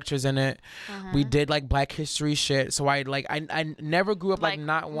characters in it. We did like black history shit. So I never grew up like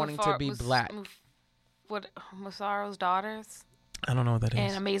not wanting to be black. What Musaro's Daughters? I don't know what that is.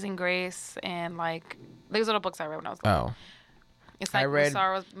 And Amazing Grace and like those are the books I read when I was little. Oh. It's like I read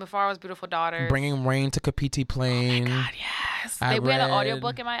Mufaro's Beautiful Daughters. Bringing Rain to Kapiti Plain. Oh my God, yes. I we had an read-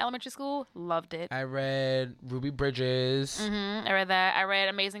 audiobook in my elementary school. Loved it. I read Ruby Bridges. I read that. I read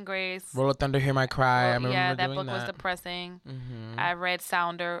Amazing Grace. Roll of Thunder, Hear My Cry. I remember that doing book that. was depressing. I read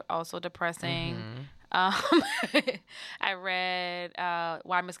Sounder, also depressing. Mm-hmm. I read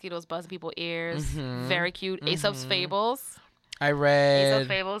Why Mosquitoes Buzz in People's Ears. Very cute. Aesop's Fables. I read. Aesop's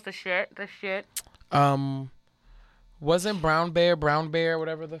Fables, the shit. Wasn't Brown Bear,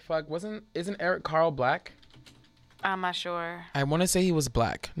 whatever the fuck. Isn't Eric Carl black? I'm not sure. I want to say he was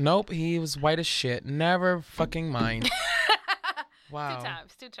black. Nope, he was white as shit. Never fucking mind. Wow.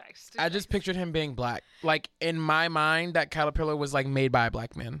 Two times. I just pictured him being black. Like in my mind, that caterpillar was like made by a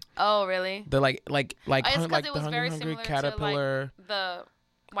black man. Oh, really? The like Oh, it's because it was the very hungry similar caterpillar. to like the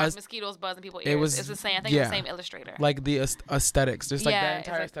Why Mosquitoes Buzz in People's Ears. It was It's the same. I think it's the same illustrator. Like the aesthetics, just like Yeah, that it's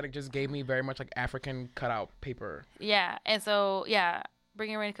entire like- aesthetic just gave me very much like African cutout paper. Yeah, and so yeah,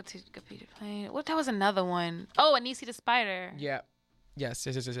 Bringing Rain to Kapiti Plain. What? That was another one. Oh, Anisi the Spider. Yeah. Yes.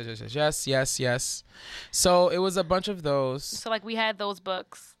 So it was a bunch of those. So like we had those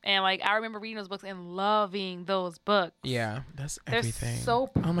books, and like I remember reading those books and loving those books. Yeah, that's They're everything. so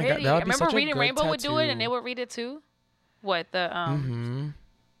pretty. Oh my god, that would I be remember such a reading good Rainbow would do it, and tattoo. they would read it too. What the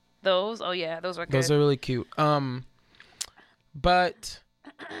Those? Oh yeah, those were good. Those are really cute. But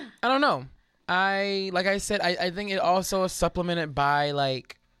I don't know. Like I said, I think it also is supplemented by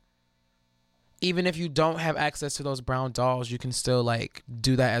like, even if you don't have access to those brown dolls, you can still like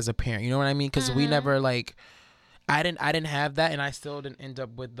do that as a parent. You know what I mean? Because we never like, I didn't have that, and I still didn't end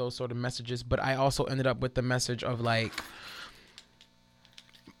up with those sort of messages. But I also ended up with the message of like,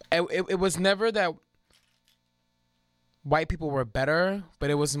 it was never that white people were better, but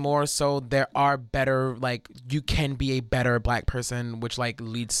it was more so there are better, like you can be a better black person, which like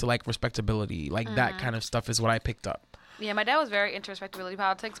leads to like respectability, like that kind of stuff is what I picked up. Yeah, my dad was very into respectability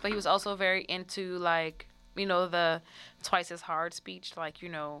politics, but he was also very into like, the twice as hard speech, like,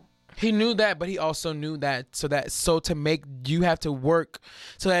 He knew that, but he also knew that so to make you have to work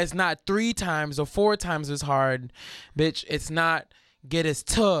so that it's not 3 times or 4 times as hard, bitch. It's not get as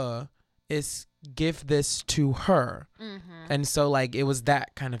tough. It's give this to her. And so like it was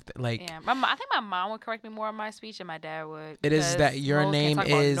that kind of like yeah. I think my mom would correct me more on my speech than my dad would. It is that your name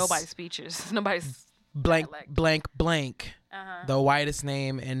is nobody's speeches. Nobody's blank dialect. blank the whitest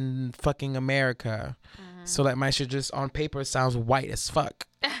name in fucking America. So that my shit just on paper sounds white as fuck.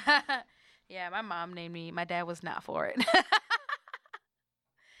 Yeah, my mom named me. My dad was not for it.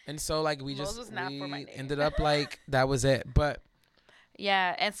 And so like we ended up like that was it. But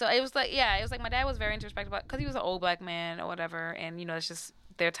yeah, and so it was like my dad was very introspective because he was an old black man or whatever, and it's just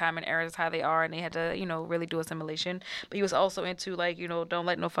their time and era is how they are, and they had to really do assimilation. But he was also into like don't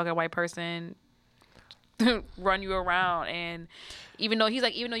let no fucking white person run you around, and even though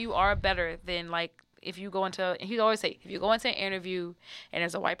you are better than like. If you go into, he always say, if you go into an interview and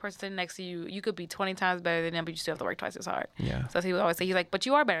there's a white person sitting next to you, you could be 20 times better than them, but you still have to work twice as hard. Yeah. So he would always say, he's like, but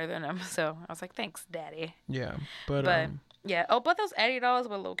you are better than them. So I was like, thanks, daddy. Yeah. But yeah. Oh, but those Eddie dolls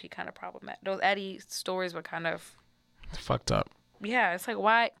were low key kind of problematic. Those Eddie stories were kind of fucked up. Yeah. It's like,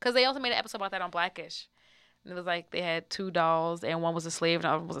 why? Because they also made an episode about that on Blackish. And it was like they had two dolls and one was a slave and the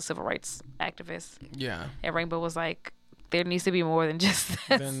other one was a civil rights activist. Yeah. And Rainbow was like, there needs to be more than just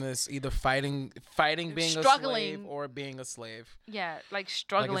this. Than this, either fighting being a slave or being a slave. Yeah, like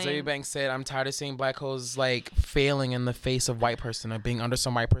struggling. Like Azealia Banks said, I'm tired of seeing black hoes like failing in the face of white person or being under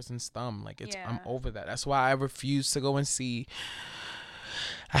some white person's thumb. Like I'm over that. That's why I refuse to go and see.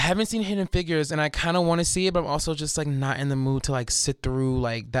 I haven't seen Hidden Figures and I kind of want to see it, but I'm also just like not in the mood to like sit through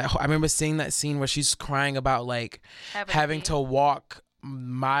like that. I remember seeing that scene where she's crying about like having to walk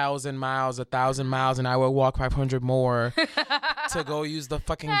miles and miles, 1,000 miles, and I would walk 500 more to go use the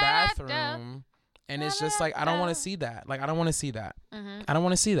fucking bathroom. And it's just like I don't want to see that. Like I don't want to see that. I don't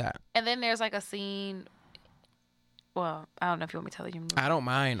want to see that. And then there's like a scene. Well, I don't know if you want me to tell you. I don't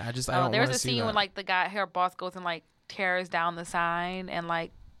mind. I don't want to see that. There's a scene when like the guy, her boss goes and like tears down the sign and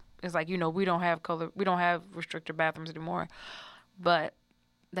like it's like we don't have restricted bathrooms anymore. But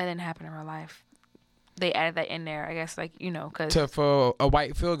that didn't happen in real life. They added that in there, I guess, like because for a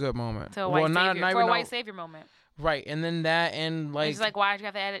white feel good moment, for a white savior moment, right? And then that and like it's like why did you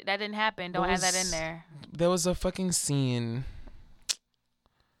have to add it? That didn't happen. Don't add that in there. There was a fucking scene.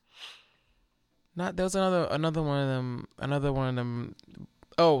 There was another one of them.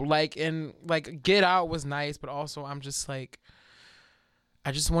 Oh, like in like Get Out was nice, but also I'm just like,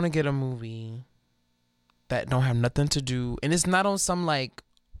 I just want to get a movie that don't have nothing to do, and it's not on some like.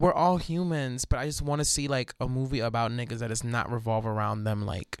 We're all humans, but I just want to see like a movie about niggas that does not revolve around them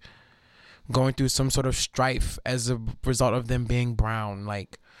like going through some sort of strife as a result of them being brown.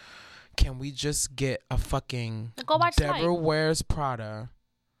 Like, can we just get a fucking Deborah Wears Prada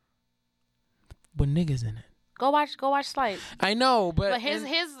with niggas in it? Go watch Slight. I know, but his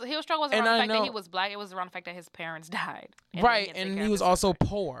struggle wasn't around the fact that he was black. It was around the fact that his parents died. Right, and he was also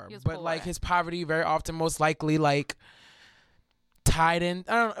poor. But like his poverty very often most likely like tied in.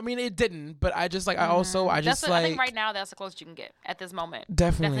 I mean it didn't, but I just like I think right now that's the closest you can get at this moment.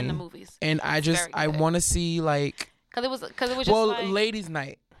 Definitely. That's in the movies. And I want to see like because it was just like, Ladies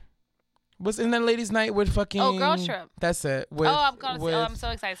Night. Wasn't that Ladies Night with fucking Girl Trip? That's it. I'm so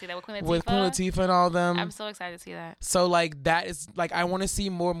excited to see that with Queen Latifah. With Queen Latifah and all them. I'm so excited to see that. So like that is like I want to see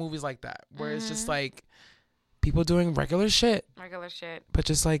more movies like that where it's just like people doing regular shit, but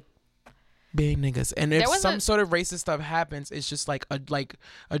just like being niggas. And if some sort of racist stuff happens, it's just like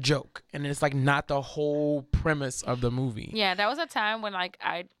a joke, and it's like not the whole premise of the movie. Yeah, that was a time when like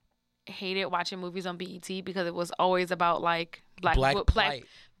I hated watching movies on BET because it was always about like black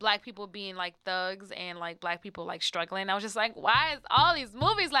people being like thugs and like black people like struggling. I was just like, why is all these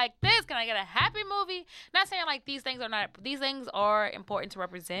movies like this? Can I get a happy movie? Not saying like these things are important to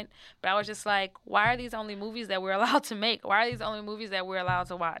represent, but I was just like, why are these only movies that we're allowed to make? Why are these only movies that we're allowed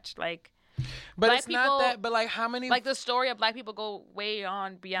to watch? Like, but black it's people, not that. But like, how many? Like the story of black people go way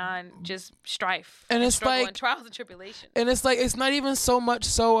beyond just strife and it's struggle like and trials and tribulations. And it's like it's not even so much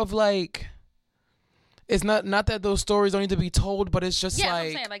so of like. It's not that those stories don't need to be told, but it's just like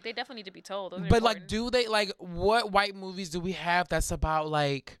I'm saying like they definitely need to be told. Those are but important. Like, do they like what white movies do we have that's about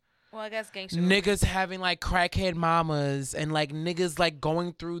like? Well, I guess gangster niggas movies. having like crackhead mamas and like niggas like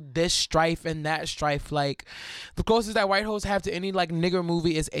going through this strife and that strife. Like the closest that white hoes have to any like nigger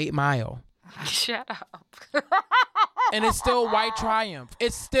movie is 8 Mile. Shut up. And it's still white triumph.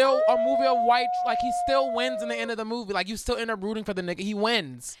 It's still a movie of white. Like he still wins in the end of the movie. Like you still end up rooting for the nigga. He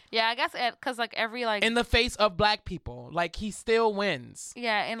wins. Yeah, I guess because like every like in the face of black people, like he still wins.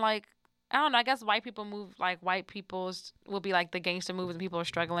 Yeah, and like I don't know. I guess white people move like white people's will be like the gangster movies and people are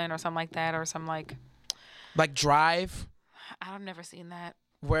struggling or something like that or some like Drive. I've never seen that.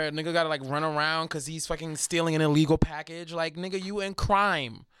 Where a nigga gotta like run around because he's fucking stealing an illegal package. Like nigga, you in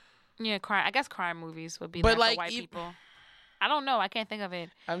crime. Yeah, crime. I guess crime movies would be But, for like, white people. I don't know. I can't think of it.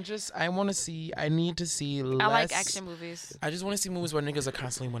 I need to see less. I like action movies. I just want to see movies where niggas are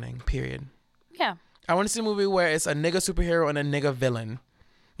constantly winning, period. Yeah. I want to see a movie where it's a nigga superhero and a nigga villain.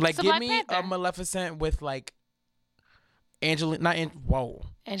 Like, So give Black me Panther. a Maleficent with, like, Angela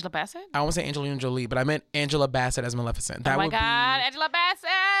Bassett? I won't say Angelina Jolie, but I meant Angela Bassett as Maleficent. That oh my would God, be, Angela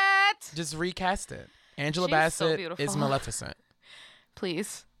Bassett! just recast it. Angela She's so Bassett beautiful. is Maleficent.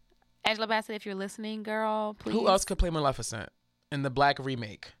 Please. Angela Bassett, if you're listening, girl, please. Who else could play Maleficent in the black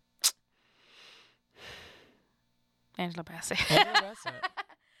remake? Angela Bassett. Angela Bassett.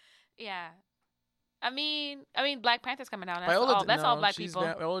 Yeah. I mean, Black Panther's coming out. That's no, all black people.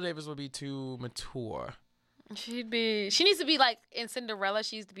 Viola Davis would be too mature. She needs to be like in Cinderella.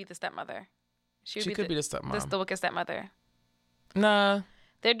 She needs to be the stepmother. She could be the stepmom. The wicked stepmother. Nah.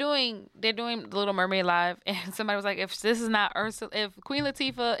 They're doing Little Mermaid live, and somebody was like, if this is not Ursula, if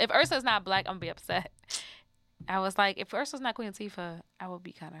Ursula's not black, I'm gonna be upset. I was like, if Ursula's not Queen Latifah, I would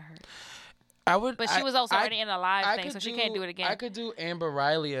be kind of hurt. I would, but she was also already in a live thing, so she can't do it again. I could do Amber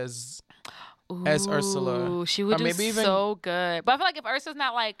Riley as Ursula. She would do so good. But I feel like if Ursula's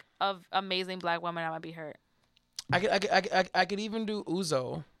not like an amazing black woman, I might be hurt. I could even do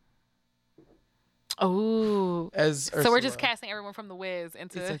Uzo. Oh, as Ursula. So we're just casting everyone from The Wiz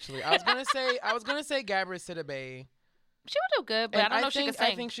into. Essentially, I was gonna say Gabrielle Sidibe. She would do good, but I don't know if she could sing.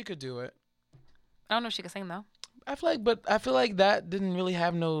 I think she could do it. I don't know if she could sing though. I feel like that didn't really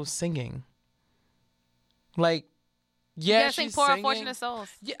have no singing. Like, yeah, she's sing Poor singing. Unfortunate Souls.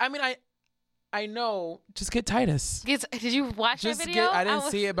 Yeah, I mean, I know. Just get Titus. Did you watch that video? I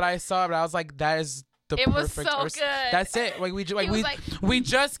didn't see it, but I saw it. But I was like, that is the perfect. It was so good. That's it. Like we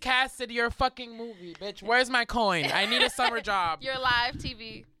just casted your fucking movie, bitch. Where's my coin? I need a summer job. Your live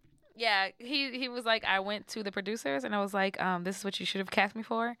TV. Yeah, he was like, I went to the producers and I was like, this is what you should have cast me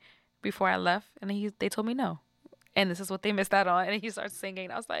for before I left, and they told me no. And this is what they missed out on. And he starts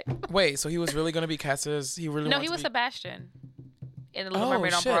singing. I was like, wait, so he was really going to be cast as he was Sebastian in The Little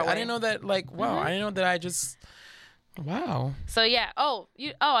Mermaid on shit. Broadway. I didn't know that. Like, wow, I didn't know that. I just, wow. So yeah. I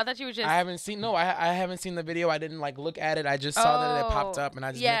thought you were just. I haven't seen the video. I didn't like look at it. I just saw that it popped up, and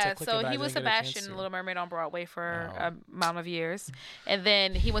I just meant to click it. So he was Sebastian in Little Mermaid on Broadway for a amount of years, and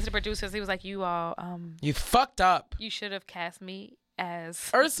then he went to the producers. He was like, "You all, you fucked up. You should have cast me as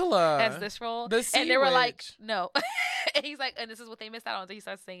Ursula as this role." And they were like, "No." And he's like, and this is what they missed out on. So he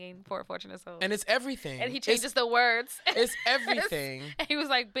starts singing Poor Unfortunate Souls. And it's everything. And he changes the words. It's everything. And he was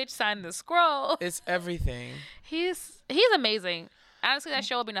like, bitch, sign the scroll. It's everything. He's amazing. Honestly, that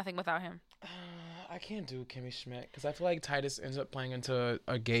show will be nothing without him. I can't do Kimmy Schmidt because I feel like Titus ends up playing into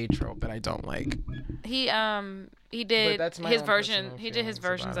a gay trope that I don't like. He did his version. He did his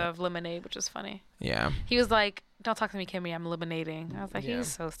versions of Lemonade, which was funny. Yeah. He was like, "Don't talk to me, Kimmy. I'm lemonading." I was like,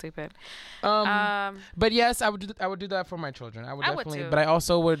 he's so stupid. But yes, I would do that for my children. I would definitely. But I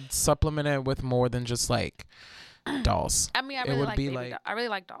also would supplement it with more than just like dolls. I mean, I really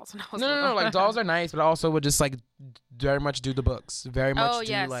like dolls. When I was no. Like dolls are nice, but I also would just like very much do the books. Very much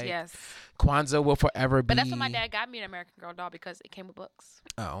yes. Kwanzaa will forever be. But that's what my dad got me, an American Girl doll, because it came with books.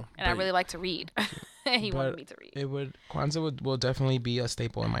 Oh. And I really like to read. And he wanted me to read. Kwanzaa will definitely be a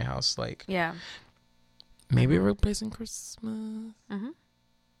staple in my house. Like, yeah. Maybe replacing Christmas. Mm-hmm.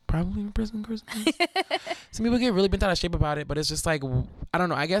 Probably replacing Christmas. Some people get really bent out of shape about it, but it's just like, I don't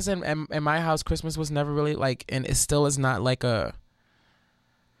know. I guess in my house, Christmas was never really like, and it still is not like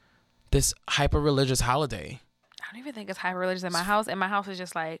this hyper religious holiday. I don't even think it's hyper religious in my house. In my house, is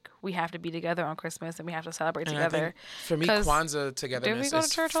just like, we have to be together on Christmas and we have to celebrate together. For me, Kwanzaa togetherness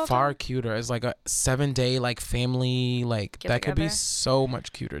is far cuter. It's like a 7-day like family, like get that together. Could be so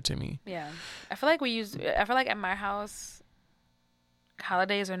much cuter to me. Yeah, I feel like at my house,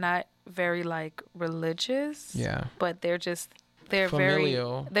 holidays are not very like religious. Yeah, but they're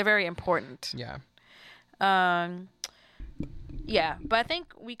familial. They're very important. Yeah. Yeah, but I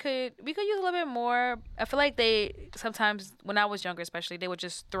think we could use a little bit more. I feel like they sometimes, when I was younger especially, they would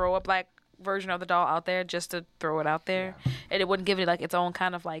just throw a black version of the doll out there just to throw it out there, and it wouldn't give it like its own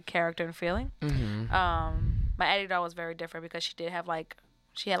kind of like character and feeling. Mm-hmm. My Addie doll was very different because she had like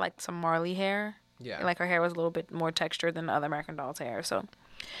some Marley hair. Yeah, and, like her hair was a little bit more textured than the other American Doll's hair. So,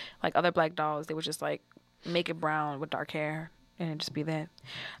 like other black dolls, they would just like make it brown with dark hair. And it'd just be that.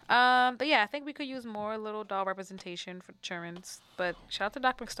 But yeah, I think we could use more little doll representation for the children's. But shout out to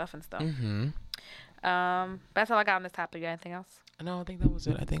Doc McStuff and stuff. Mm-hmm. That's all I got on this topic. You got anything else? No, I think that was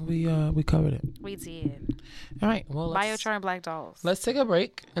it. I think we covered it. We did. All right. Well, Biochar and black dolls. Let's take a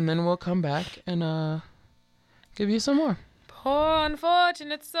break and then we'll come back and give you some more. Poor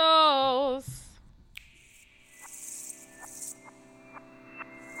unfortunate souls.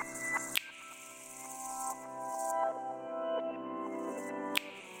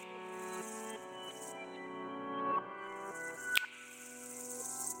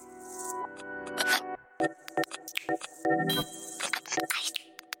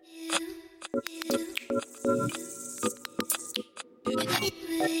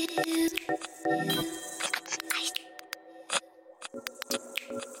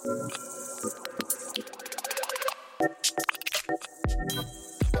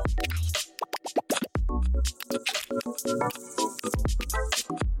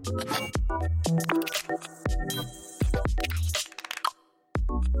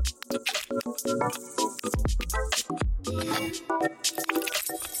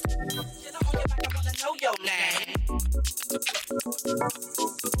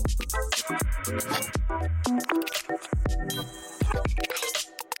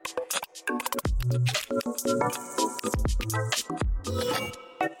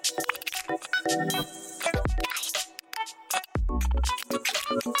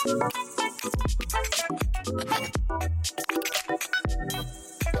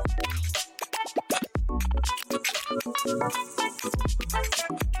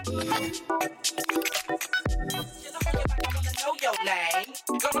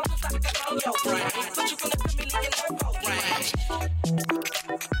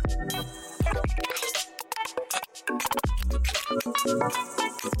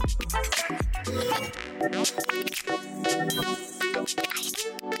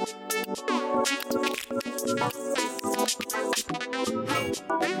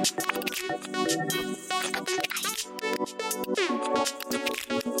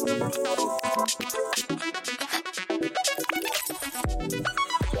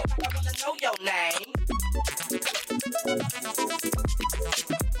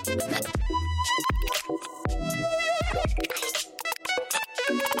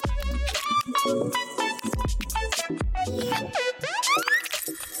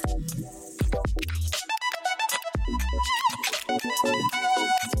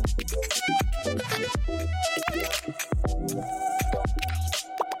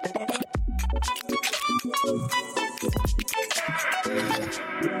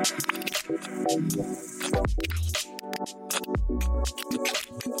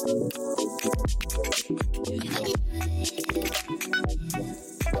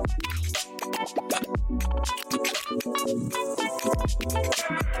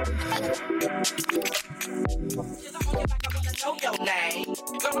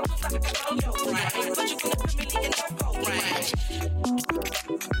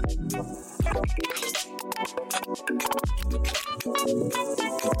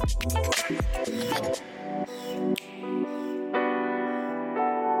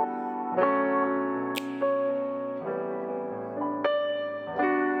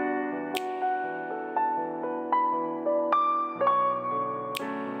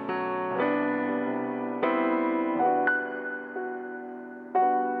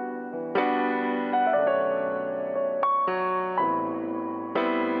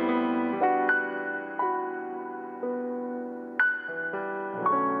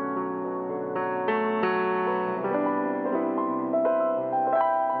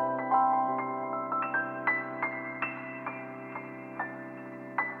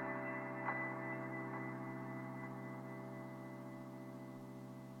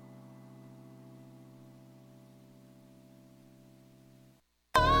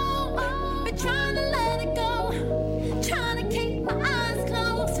 Trying to let it go, trying to keep my eyes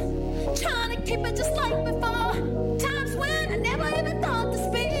closed, trying to keep it just like before. Times when I never even thought to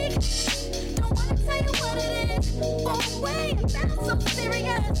speak. Don't wanna tell you what it is, walk away and sound so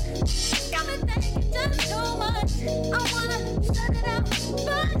serious. Got me thinking just too much. I wanna shut it out,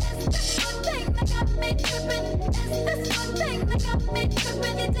 but it's this one thing that got me tripping. It's this one thing that got me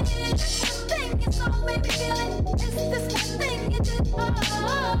tripping. You did this one thing, it's all made me feeling. It's this one thing you did.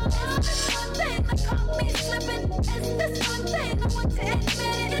 It's this one thing that caught me slipping. It's this one thing I want to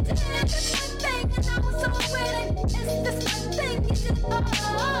admit it. You did this one thing and I was so with it. It's this one thing you did.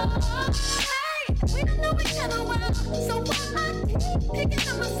 Hey, we don't know each other well, so why I keep picking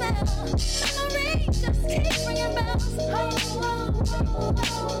on myself. Memories just keep ringing bells. Hey,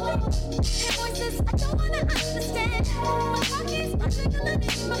 voices I don't wanna understand. My heart keeps jiggling in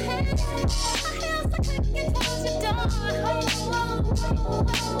my head. My heels are clicking towards your door.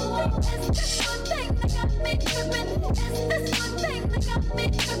 It's this one thing that got me tripping. It's this one thing that got me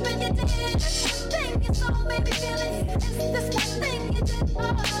tripping. You did this one thing, it's all made me feeling. It's this one thing you did.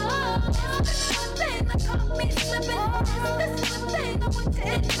 It's this one thing that caught me slipping. It's this one thing I want to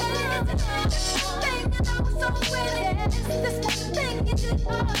admit. It's this one thing and I was so with it. It's this one thing you did.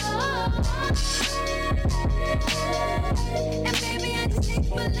 And baby, I just can't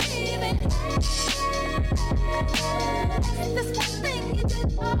believe it. It's this one thing you did.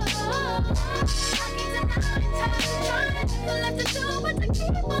 I can't deny it. Trying to left to do, but I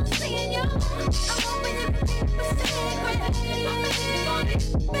keep on seeing you. I'm hoping you can keep a secret.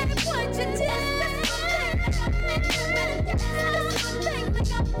 Baby, what you did. This one thing that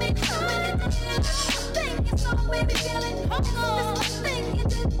got me tripping. This one thing you saw made me feeling. This one thing you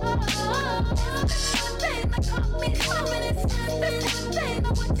did. This one thing that caught me slipping.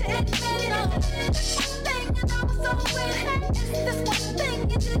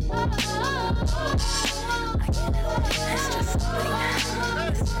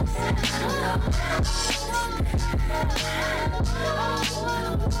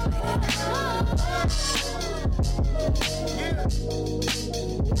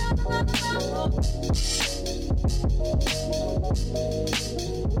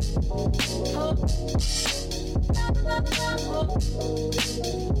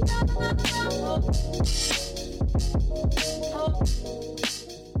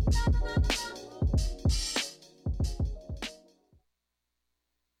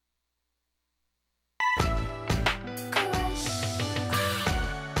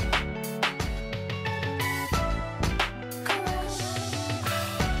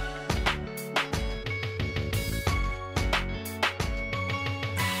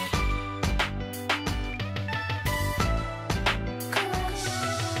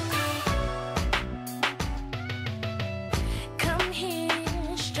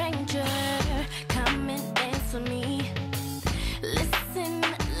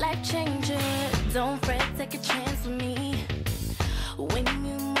 Don't fret, take a chance with me. When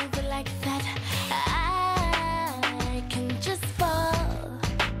you move it like that, I can just fall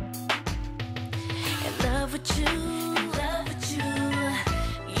in love with you, in love with you.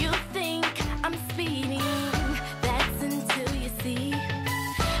 You think I'm speeding, that's until you see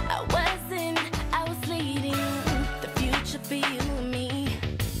I wasn't, I was leading the future for you and me.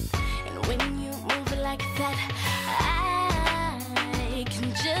 And when you move it like that, I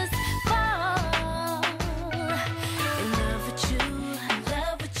can just fall.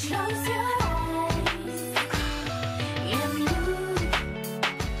 Close your eyes and move.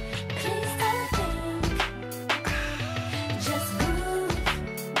 Please don't think, just move.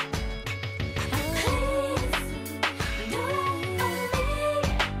 Please do it for me.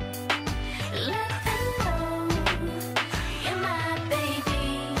 Let them know you're my baby.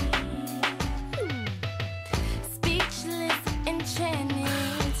 Speechless,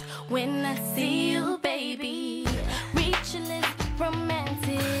 enchanted when I see you, baby. Reachless,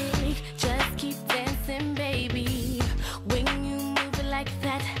 romantic, just keep dancing, baby. When you move it like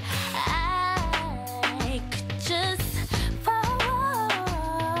that, I could just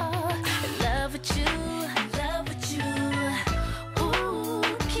fall in love with you, in love with you. Ooh,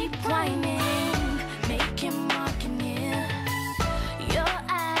 keep whining, making marking here. Your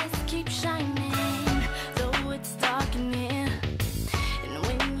eyes keep shining, though it's dark in here. And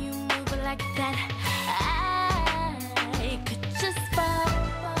when you move it like that, just fall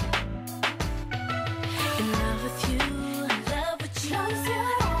in love with you, in love with you. Close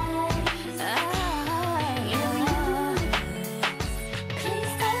your eyes,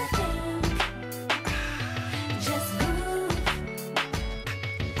 please don't think, just move.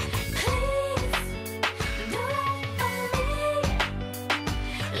 Please do it for me.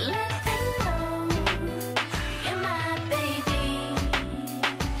 Let them know you're my baby.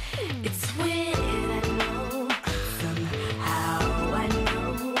 It's weird, I know. Somehow I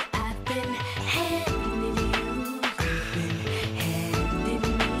know I've been handing you, you've been handing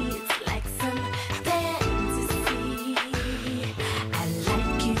me. It's like some fantasy. I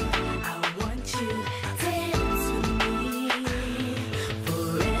like you, I want you, dance with me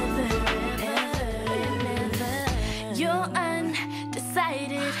forever and ever. You're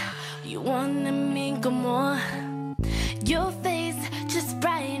undecided, you wanna mingle more. Your face just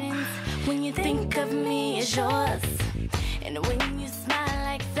brightens when you think of me as yours. And when you smile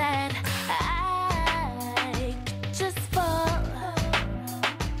like that, I could just fall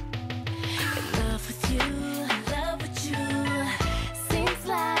in love with you, in love with you. Seems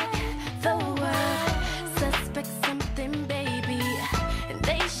like the world suspects something, baby, and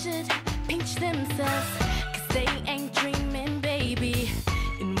they should pinch themselves, 'cause they ain't dreaming, baby.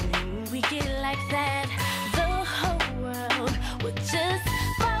 And when we get like that, the whole world will just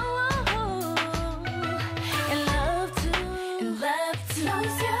fall.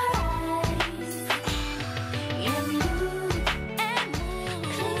 Close your eyes and move,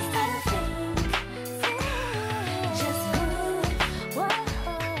 please don't think, just move. Whoa.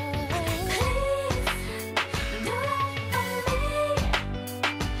 Please do it for me.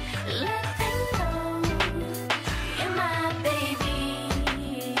 Let them know you're my baby.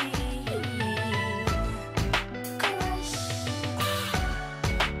 Crush.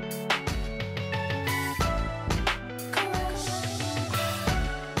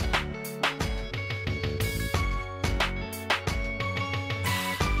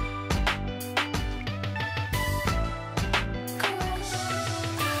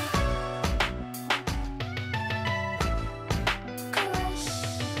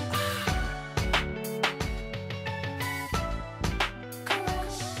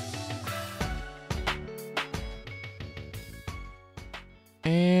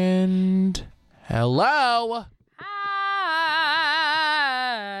 And hello. Hi.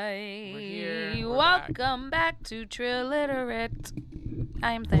 We're here. Welcome back to Trilliterate.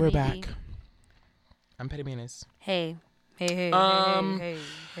 I am Themmy. We're back. I'm Petty Venus. Hey Hey.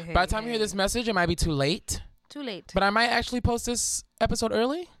 By the time you hear this message, it might be too late. Too late. But I might actually post this episode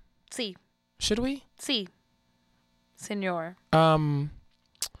early. Sí. Should we? Sí. Señor. I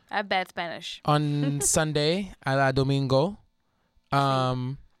have bad Spanish. On Sunday, a la domingo,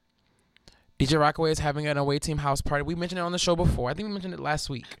 DJ Rockaway is having an away team house party. We mentioned it on the show before. I think we mentioned it last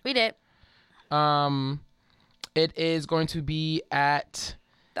week. We did. It is going to be at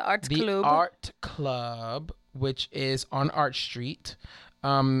the Art Club, which is on Arch Street.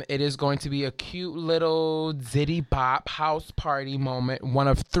 It is going to be a cute little zitty bop house party moment, one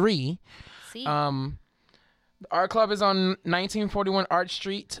of 3. See? The Art Club is on 1941 Arch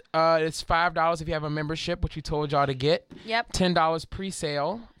Street. It's $5 if you have a membership, which we told y'all to get. Yep. $10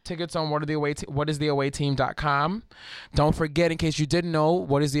 pre-sale. Tickets on whatistheawayteam.com. Don't forget, in case you didn't know,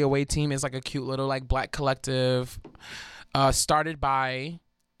 What Is the Away Team is like a cute little like black collective started by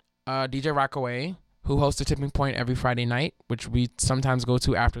DJ Rockaway, who hosts the Tipping Point every Friday night, which we sometimes go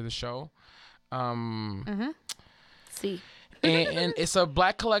to after the show. See. And it's a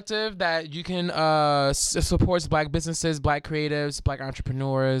black collective that you can supports black businesses, black creatives, black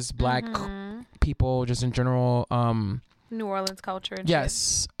entrepreneurs, black people, just in general. New Orleans culture. And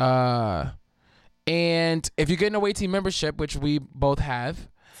yes. And if you get an away team membership, which we both have,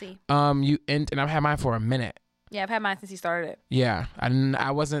 see. And I've had mine for a minute. Yeah, I've had mine since you started it. Yeah,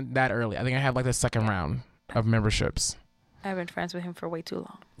 I wasn't that early. I think I had like the second round of memberships. I've been friends with him for way too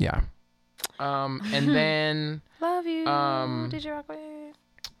long. Yeah. And then love you, DJ Rockaway.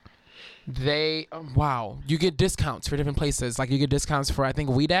 You get discounts for different places. Like you get discounts for, I think,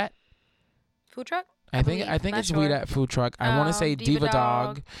 Weed At food truck. I think it's sure. Weed At food truck. I want to say Diva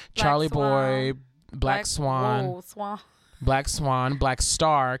Dog, Charlie Boy, Black Swan, Black Swan, Black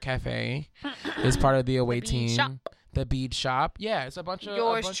Star Cafe is part of the away team. Shop. The Bead Shop. Yeah, it's a bunch of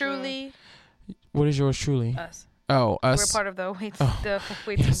yours truly. What is yours truly? Us. Oh, us. We're part of the away team.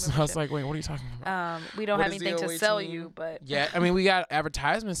 Yes, I was like, wait, what are you talking about? We don't have anything to sell you, but yeah, I mean, we got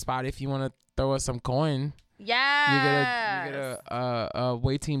advertisement spot if you want to throw us some coin. Yeah. You get a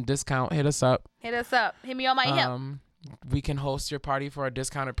away team discount. Hit us up. Hit me on my hip. We can host your party for a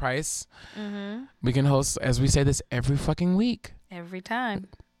discounted price. We can host, as we say this every fucking week. Every time.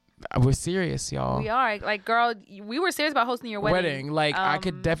 We're serious, y'all. We are. Like, girl, we were serious about hosting your wedding. Like,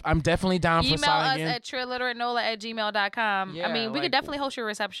 I'm definitely down for signing in. Email us at trilliterate@gmail.com. Yeah, I mean, we could definitely host your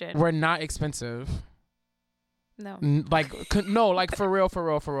reception. We're not expensive. No. Like, no, like for real. We're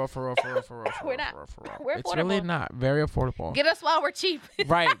not. We're It's affordable. really not. Very affordable. Get us while we're cheap.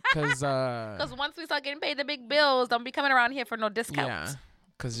 Right, because once we start getting paid the big bills, don't be coming around here for no discounts. Yeah,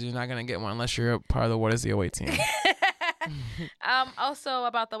 because you're not going to get one unless you're a part of the What Is the Away Team. Also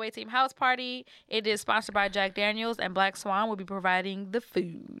about the away team house party, it is sponsored by Jack Daniels, and Black Swan will be providing the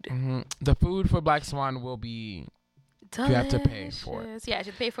food. The food for Black Swan will be delicious. You have to pay for it. Yeah, you have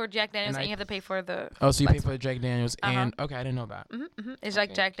to pay for Jack Daniels, and you have to pay for the so you pay for the Jack Daniels and okay, I didn't know that. It's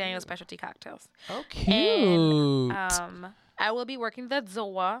like Jack Daniels specialty cocktails. Oh, cute. And, I will be working the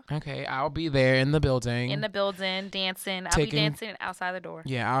Zoa. Okay, I'll be there in the building, dancing. I'll be dancing outside the door.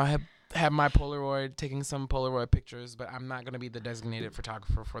 Yeah, I'll have my Polaroid, taking some Polaroid pictures, but I'm not going to be the designated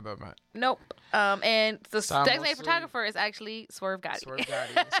photographer for the event. Nope. And the designated photographer is actually Swerve Gotti.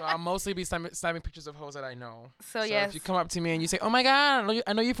 So I'll mostly be snapping pictures of hoes that I know. So yes. If you come up to me and you say, "Oh my God,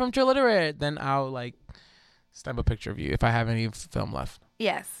 I know you from Trilliterate," then I'll like snap a picture of you if I have any film left.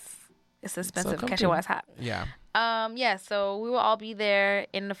 Yes. It's expensive. Catch it while it's hot. Yeah. Yeah, so we will all be there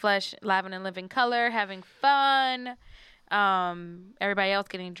in the flesh, live and in living color, having fun. Everybody else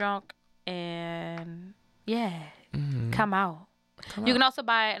getting drunk. And yeah, come out. You can also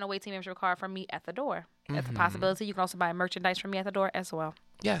buy an away team membership card from me at the door. That's a possibility. You can also buy merchandise from me at the door as well.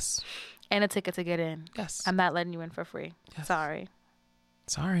 Yes. And a ticket to get in. Yes. I'm not letting you in for free. Yes. Sorry.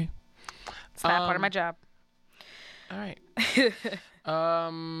 It's not part of my job. All right.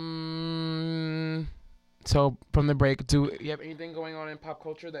 So from the break, do you have anything going on in pop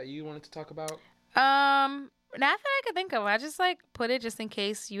culture that you wanted to talk about? Not that I could think of. I just like put it just in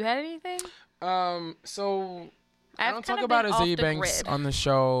case you had anything. So I don't talk about Azealia Banks on the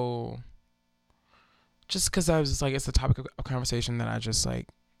show just because I was just like, it's a topic of conversation that I just like,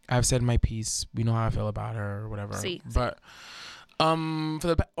 I've said my piece. We know how I feel about her or whatever. But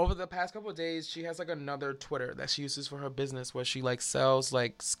over the past couple of days, she has like another Twitter that she uses for her business where she like sells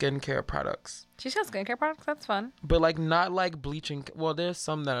like skincare products. She sells skincare products? That's fun. But like not like bleaching. Well, there's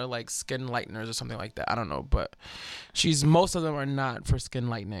some that are like skin lighteners or something like that. I don't know, but most of them are not for skin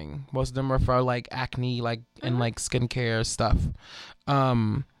lightening. Most of them are for like acne, like and like skincare stuff.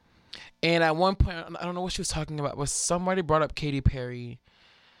 And at one point, I don't know what she was talking about, but somebody brought up Katy Perry,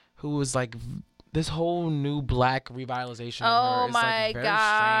 who was like this whole new black revitalization Oh of her is my like very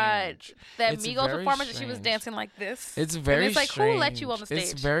God. strange. That It's Migos very performance that she was strange. dancing like this. It's very and it's like, strange. who let you on the stage?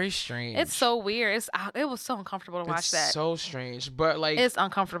 It's very strange. It's so weird. It was so uncomfortable to watch It's that. so strange. But like, It's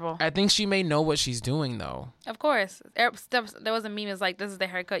uncomfortable. I think she may know what she's doing though. Of course. There was a meme that's like, this is the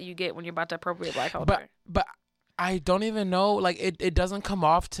haircut you get when you're about to appropriate black culture. But I don't even know. Like it doesn't come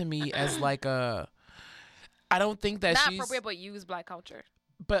off to me as like a. I don't think that Not she's appropriate, but use black culture.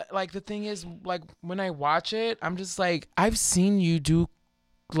 But like the thing is, like when I watch it, I'm just like, I've seen you do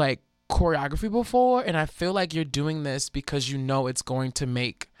like choreography before, and I feel like you're doing this because you know it's going to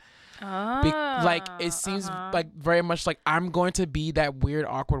make. Like it seems like very much like I'm going to be that weird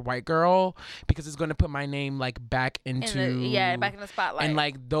awkward white girl because it's going to put my name like back into back in the spotlight. And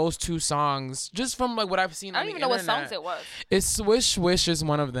like those two songs, just from like what I've seen, I don't even know what songs it was. It's Swish Swish is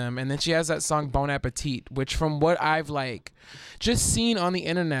one of them, and then she has that song Bon Appetit, which from what I've like just seen on the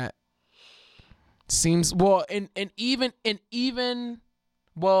internet seems well, and even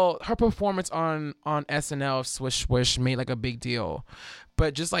well, her performance on SNL of Swish Swish made like a big deal.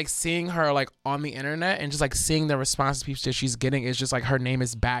 But just like seeing her like on the internet and just like seeing the responses that she's getting is just like her name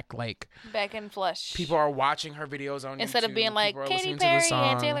is back in flesh. People are watching her videos on instead YouTube. of being like Katy Perry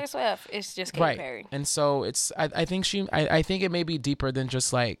and Taylor Swift. It's just Katy Perry. And so it's I think it may be deeper than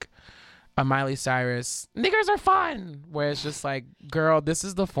just like a Miley Cyrus. Niggers are fun. Where it's just like, girl, this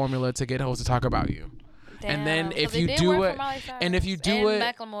is the formula to get hoes to talk about you. Damn, and then if you do it,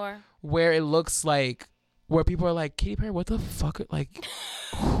 Macklemore, where it looks like. Where people are like, Katy Perry, what the fuck? Like,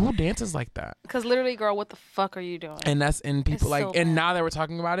 who dances like that? Because literally, girl, what the fuck are you doing? And people it's like, so and bad. now that we're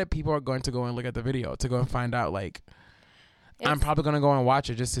talking about it, people are going to go and look at the video to go and find out. Like, I'm probably gonna go and watch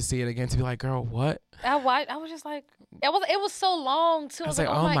it just to see it again to be like, girl, what? I was just like, it was so long too. I was like,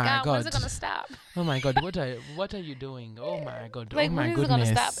 oh my god, when is it gonna stop? Oh my god, what are you doing? Oh my god, like, oh my when is goodness.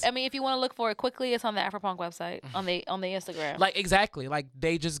 it gonna stop? I mean, if you want to look for it quickly, it's on the Afropunk website on the Instagram. Like exactly, like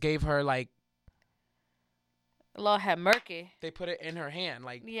they just gave her like. Lord have mercy. They put it in her hand,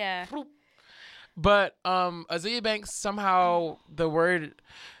 like yeah. But Azealia Banks somehow the word,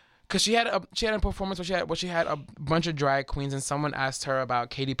 because she had a performance where she had a bunch of drag queens and someone asked her about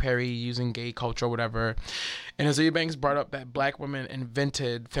Katy Perry using gay culture or whatever, and Azealia Banks brought up that black women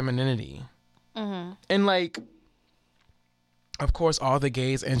invented femininity, and like. Of course, all the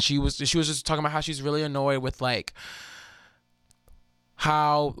gays, and she was just talking about how she's really annoyed with like.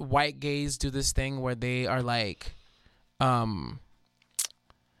 How white gays do this thing where they are like,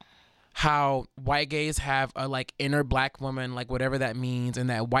 how white gays have a like inner black woman, like whatever that means, and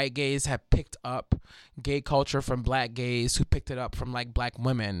that white gays have picked up gay culture from black gays who picked it up from like black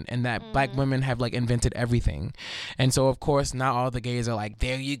women, and that black women have like invented everything. And so of course now all the gays are like,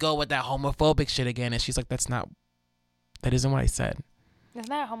 there you go with that homophobic shit again. And she's like, that isn't what I said. It's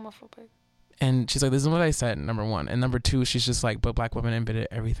not homophobic. And she's like, this is what I said, number one. And number two, she's just like, but black women invented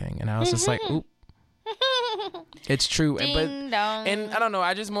everything. And I was just like, oop. It's true. Ding dong. And I don't know.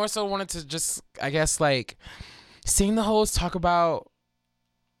 I just more so wanted to just, I guess, like, seeing the hoes talk about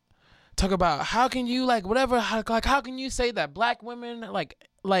how can you, like, whatever, how can you say that black women,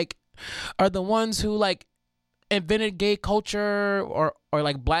 like are the ones who, like, invented gay culture or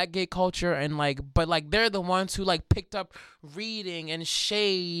like black gay culture, and like, but like they're the ones who like picked up reading and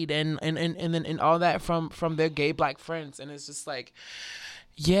shade and all that from their gay black friends. And it's just like,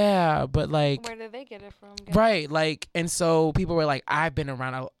 yeah, but like, where did they get it from, guys? Right, like, and so people were like, I've been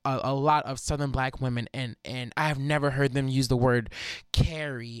around a lot of Southern black women, and I have never heard them use the word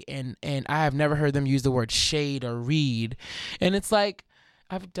carry, and I have never heard them use the word shade or read. And it's like,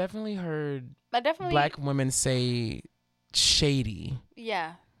 I've definitely heard black women say shady.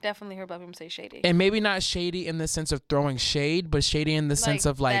 Yeah, definitely heard black women say shady. And maybe not shady in the sense of throwing shade, but shady in the sense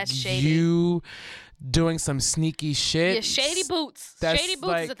of like you doing some sneaky shit. Yeah, shady boots. Shady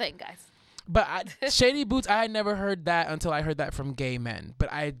boots is a thing, guys. But shady boots, I had never heard that until I heard that from gay men.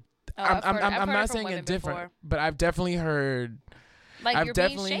 But I'm not saying it's different, before. But I've definitely heard. Like, I've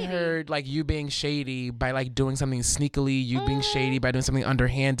definitely heard like you being shady by like doing something sneakily, you being shady by doing something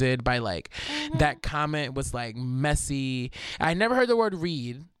underhanded, by like that comment was like messy. I never heard the word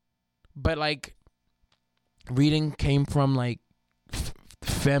read, but like reading came from like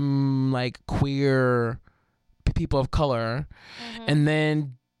femme, like queer people of color. And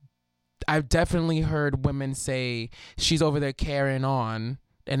then I've definitely heard women say she's over there carrying on,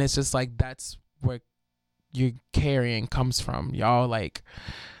 and it's just like that's where your carrying comes from, y'all. Like,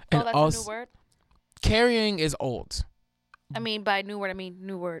 and that's also, a new word? Carrying is old. I mean, by new word, I mean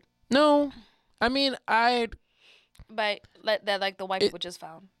new word. No, I mean by that, like the white people just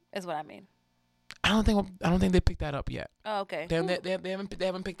found is what I mean. I don't think they picked that up yet. Oh, okay. They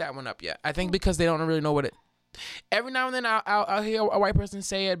haven't picked that one up yet. I think because they don't really know what it. Every now and then I'll hear a white person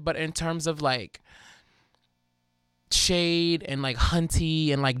say it, but in terms of like shade and like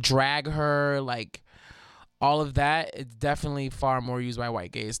hunty and like drag her, like all of that, it's definitely far more used by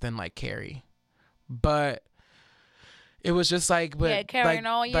white gays than like Carrie. But it was just like, but carrying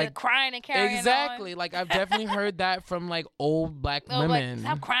like, on, like, crying and carrying exactly. on. Like I've definitely heard that from like old black women. Like,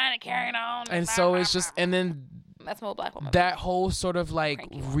 stop crying and carrying on. And so it's just, and then that's more black women. That whole sort of like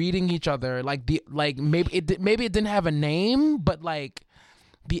reading each other, like the like maybe it didn't have a name, but like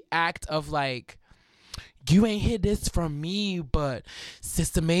the act of like, you ain't hear this from me, but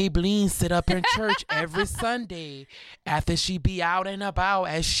Sister Maybelline sit up in church every Sunday after she be out and about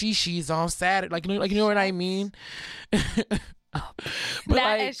as she's on Saturday. Like you know what I mean? But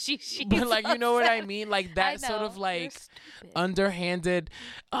like you know what I mean? Like that sort of like underhanded.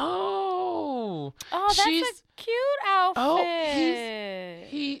 Oh, that's a cute outfit. Oh,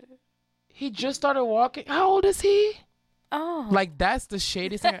 he just started walking. How old is he? Oh, like that's the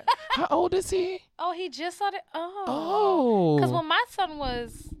shadiest thing. How old is he? Oh, he just started. Oh, because when my son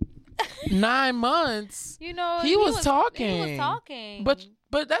was 9 months, you know, he was talking. He was talking. But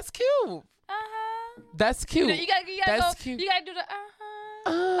that's cute. That's cute. You gotta cute. You gotta do the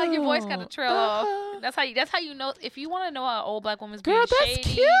like your voice gotta trail off. That's how you know if you want to know how an old black woman's being shady,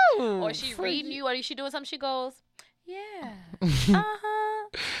 cute. Or she reading you, or she doing something. She goes, yeah,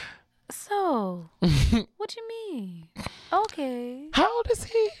 So, what you mean? Okay. How old is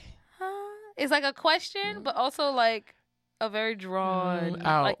he? It's like a question, but also like a very drawn,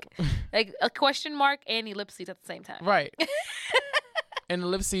 like a question mark and ellipses at the same time. Right. And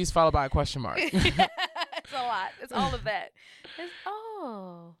ellipses followed by a question mark. It's a lot. It's all of that. It's,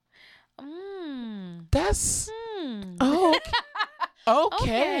 That's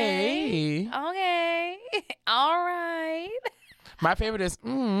okay. Okay. All right. My favorite is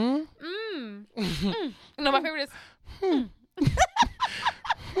No, my favorite is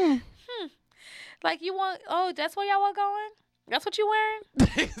Like you want? Oh, that's where y'all were going. That's what you wearing?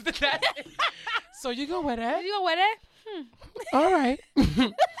 So you gonna wear that? You gonna wear that? All right.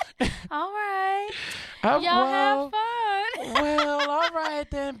 All right. Y'all have fun. Well, all right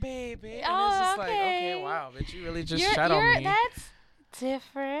then, baby. And it's just like, okay, wow, but you really just shut on me. That's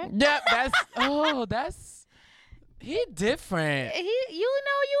different. Yeah, that's he different. You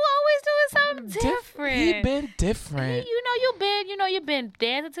always doing something different. He been different. You've been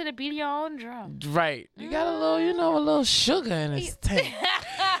dancing to the beat of your own drum. Right. You got a little sugar in his tank.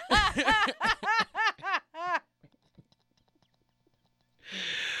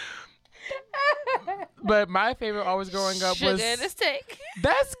 But my favorite always growing up sugar was in his tank.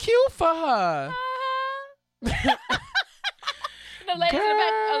 That's cute for her. The ladies in the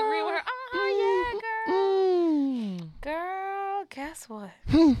back agree with her. Yeah, girl. Girl, guess what?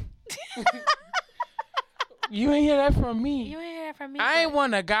 You ain't hear that from me. You ain't hear that from me. I ain't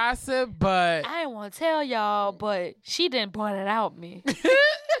want to gossip, but I ain't want to tell y'all, but she didn't point it out me.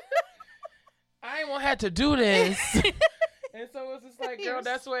 I ain't want to have to do this. And so it's just like, girl,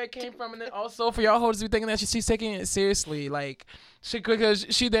 that's where it came from. And then also for y'all hoes to be thinking that she's taking it seriously, like because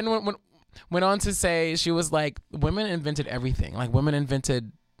she then went on to say, she was like, women invented everything. Like women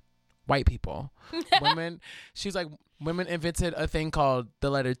invented white people. She's like, women invented a thing called the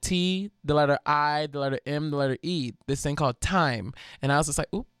letter T, the letter I, the letter M, the letter E. This thing called time. And I was just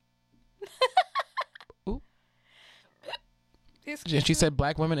like, ooh. Ooh. And she said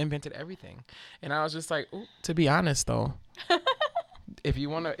black women invented everything. And I was just like, ooh, to be honest though. if you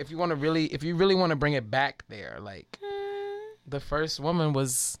really want to bring it back there, like the first woman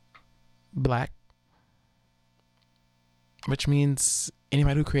was black, which means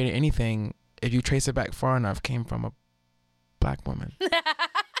anybody who created anything, if you trace it back far enough, came from a black woman.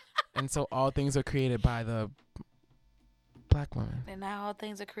 And so all things are created by the black woman. And now all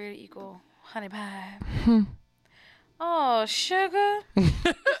things are created equal. Honey pie. Oh, sugar.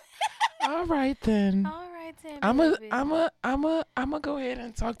 All right then. All right then, baby. I'm a go ahead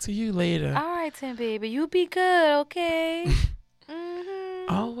and talk to you later. All right then, baby. You be good, okay?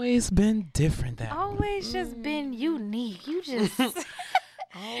 Always been different that. Always just been unique. You just. You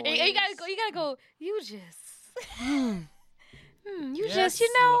gotta go. You just. You yes,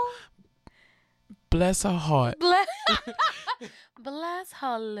 just, Bless her heart. Bless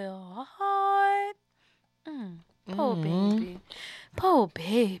her little heart. Poor baby. Poor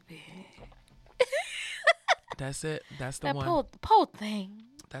baby. That's it. That's the one. Poor thing.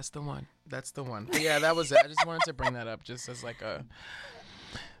 That's the one. But yeah, that was it. I just wanted to bring that up just as like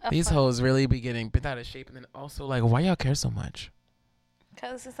these hoes really be getting bent out of shape. And then also like, why y'all care so much?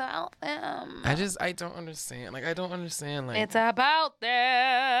 Because it's about them. I don't understand. Like, I don't understand. Like, it's about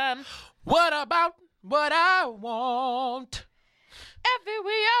them. What about what I want?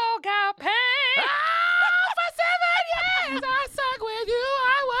 We all got pain. For 7 years I stuck with you.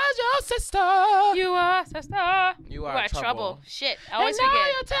 I was your sister. You are sister. You are trouble. Shit. I always and forget. Now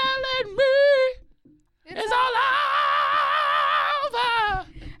you're telling me it's all over.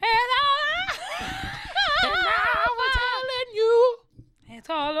 It's all over. And now we're telling you it's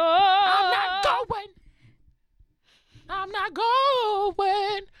all over. I'm not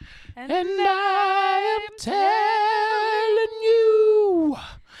going. And I am telling you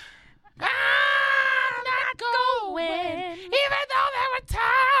I'm not going. Even though there were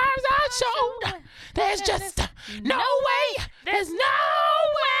times I showed there's just no way. There's no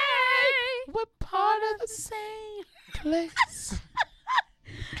way. We're part of the same place.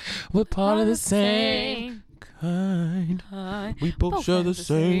 We're part of the same kind. We both share the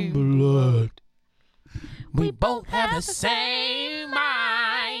same blood. We both have the same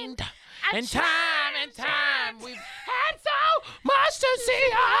mind. And time we've had so much to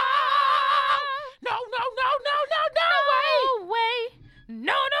see. No way.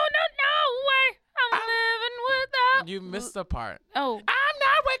 No way. I'm living without. You missed the part. Oh. I'm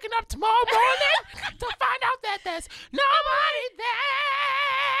not waking up tomorrow morning to find out that there's nobody there.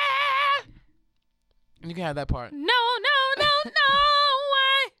 You can have that part. No way.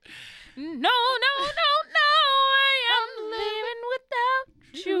 No way. I'm living without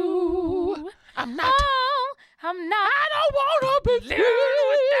you. I'm not. Oh, I'm not. I don't want to be living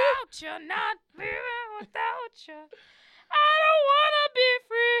without you. Not living without you. I don't want to be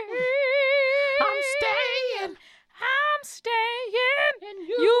free. I'm staying. And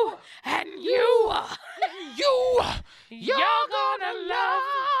you. You're gonna love.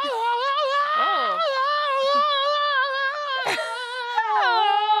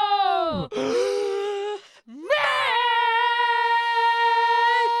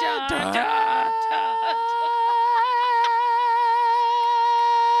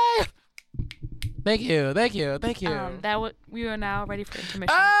 Thank you. We are now ready for intermission.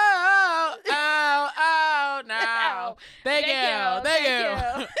 Oh, now. Thank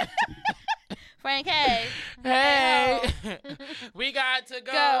you. Frank, hey. We got to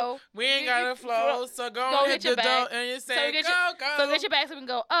go. We ain't got to flow, so go hit the door and you say, go. So get your back so we can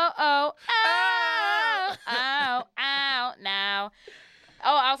go, now.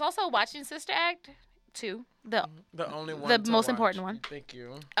 Oh, I was also watching Sister Act 2. The only one. The most important one. Thank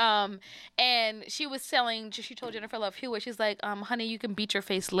you. And she told Jennifer Love Hewitt, she's like, honey, you can beat your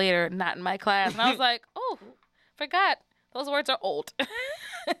face later, not in my class. And I was like, oh, forgot. Those words are old.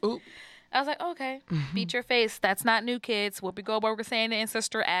 Oop. I was like, okay, beat your face. That's not new, kids. Whoopi Goldberg was saying it in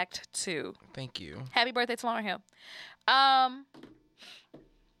Sister Act 2. Thank you. Happy birthday to Lauryn Hill.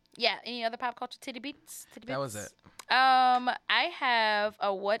 Yeah, any other pop culture titty beats? That was it. I have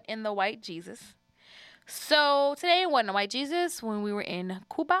a What in the White Jesus. So today, What in the White Jesus, when we were in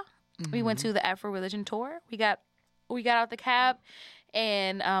Cuba, we went to the Afro Religion tour. We got out the cab,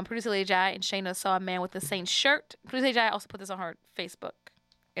 and producer Lady Jai and Shayna saw a man with the Saint shirt. Producer Lady Jai also put this on her Facebook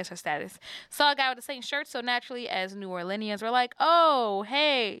as her status. Saw a guy with the Saint shirt, so naturally, as New Orleanians, we're like, oh,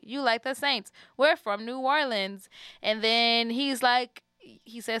 hey, you like the Saints. We're from New Orleans. And then he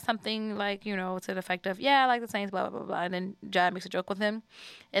says something like, to the effect of, yeah, I like the Saints, blah, blah, blah, blah. And then Jai makes a joke with him.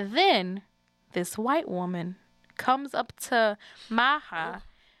 And then this white woman comes up to Maha,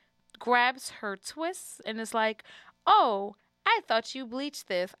 grabs her twists, and is like, oh, I thought you bleached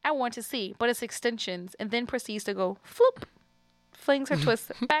this. I want to see, but it's extensions. And then proceeds to go, floop, flings her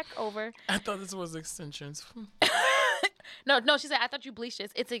twist back over. I thought this was extensions. No, she said, I thought you bleached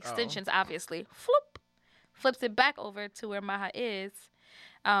this. It's extensions, obviously. Floop, flips it back over to where Maha is.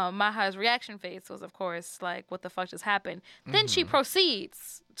 Maha's reaction face was, of course, like, what the fuck just happened? Then she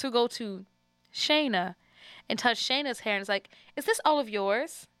proceeds to go to Shayna and touch Shayna's hair and is like, is this all of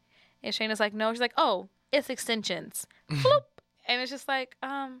yours? And Shayna's like, no. She's like, oh, it's extensions. Floop. And it's just like,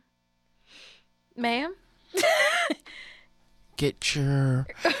 ma'am? Get your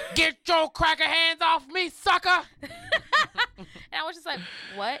cracker hands off me, sucker! And I was just like,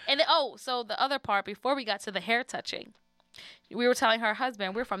 what? And then, so the other part, before we got to the hair touching, we were telling her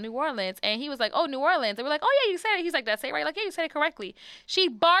husband, we're from New Orleans. And he was like, oh, New Orleans. And we're like, oh, yeah, you said it. He's like, that's it, right? Like, yeah, you said it correctly. She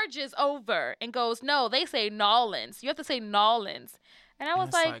barges over and goes, no, they say Nolans. You have to say Nolans. And I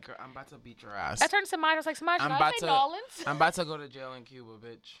was like, I'm about to beat your ass. I turned to Samaj. I was like, Samaj, I say Nolans? I'm about to go to jail in Cuba,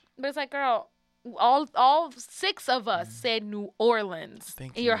 bitch. But it's like, girl, all 6 of us said New Orleans.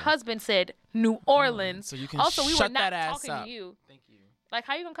 Thank you. And your husband said New Orleans. So you can also, we were shut not that ass talking up. to you. Thank you. Like,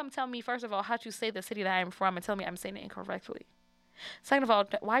 how you gonna come tell me, first of all, how to say the city that I'm from and tell me I'm saying it incorrectly? Second of all,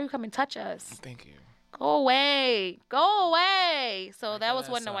 why are you coming to touch us? Thank you. Go away. Go away. So that was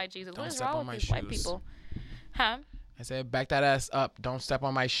Wonder White Jesus. What is wrong with these white people? Huh? I said, back that ass up. Don't step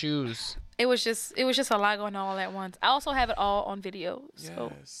on my shoes. It was just a lot going on all at once. I also have it all on video.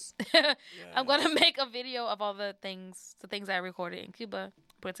 So Yes. I'm going to make a video of all the things I recorded in Cuba,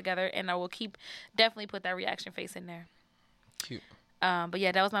 put it together, and I will definitely put that reaction face in there. Cute. But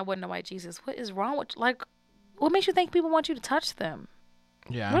yeah, that was my Wonder White Jesus. What is wrong with, like, what makes you think people want you to touch them?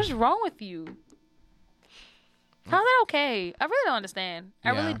 Yeah. What is wrong with you? How's that okay? I really don't understand. I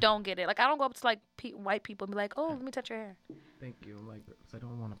really don't get it. Like, I don't go up to, like, white people and be like, oh, let me touch your hair. Thank you. Like, I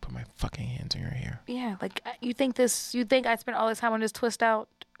don't want to put my fucking hands in your hair. Yeah, like, you think I spent all this time on this twist out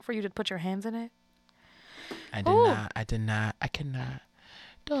for you to put your hands in it? I did not. I cannot.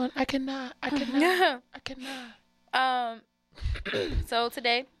 Don't. I cannot. So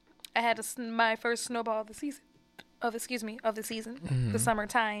today, I had my first snowball of the season. The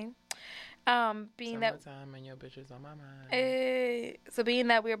summertime. Being summertime and your bitches on my mind. So being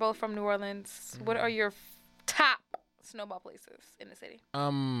that we are both from New Orleans, what are your top snowball places in the city?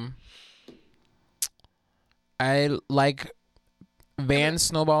 I like Van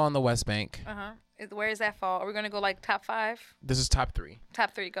Snowball on the West Bank. Where does that fall? Are we gonna go like top 5? This is top 3.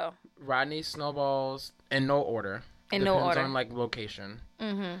 Top 3, go. Rodney Snowballs in no order. In no order. Depends on like location.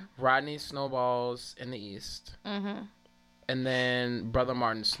 Rodney Snowballs in the east. And then Brother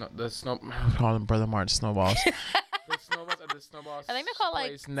Martin I call them Brother Martin Snowballs. The snowballs are the snowballs. I think they're called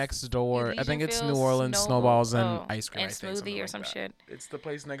like next door. Elysian I think it's Fields New Orleans Snowballs and ice cream. And smoothie or some shit. It's the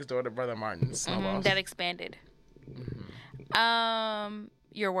place next door to Brother Martin's Snowballs. That expanded.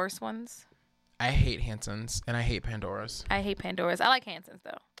 Your worst ones? I hate Hanson's and I hate Pandora's. I hate Pandora's. I like Hanson's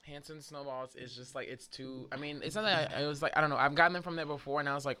though. Hanson's Snowballs is just like, it's too, I mean, it's not that it was like, I don't know, I've gotten them from there before and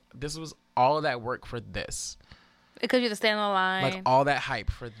I was like, this was all of that work for this. Because you have to stand on the line. Like all that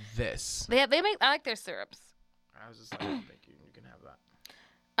hype for this. I like their syrups. I was just like, oh, thank you. You can have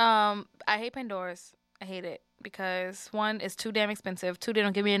that. I hate Pandora's. I hate it because 1, it's too damn expensive. 2, they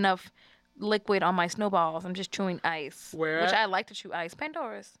don't give me enough liquid on my snowballs. I'm just chewing ice. Where? Which I like to chew ice.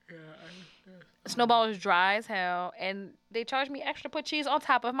 Pandora's. Yeah. Snowball is dry as hell, and they charge me extra to put cheese on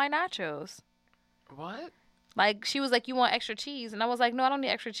top of my nachos. What? Like, she was like, you want extra cheese? And I was like, no, I don't need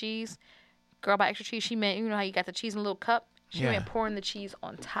extra cheese. Girl, by extra cheese, she meant, you know how you got the cheese in a little cup? She meant pouring the cheese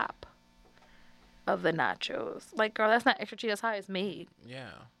on top of the nachos. Like, girl, that's not extra cheese. That's how it's made. Yeah.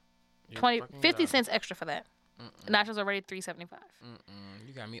 50 cents extra for that. Nachos are already $3.75.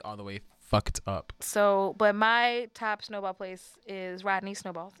 You got me all the way fucked up. So, but my top snowball place is Rodney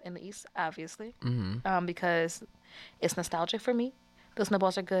Snowballs in the East, obviously. Because it's nostalgic for me. The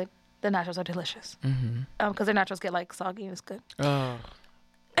snowballs are good. The nachos are delicious. Because their nachos get like soggy and it's good. Oh.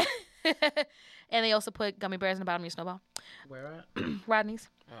 And they also put gummy bears in the bottom of your snowball. Where at? Rodney's.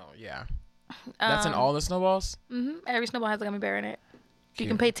 Oh, yeah. That's in all the snowballs? Every snowball has a gummy bear in it. You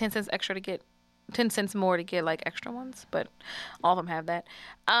can pay 10 cents extra to get 10 cents more to get like extra ones, but all of them have that.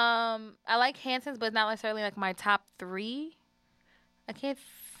 I like Hanson's, but not necessarily like my top 3.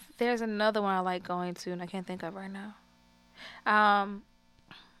 There's another one I like going to and I can't think of right now. I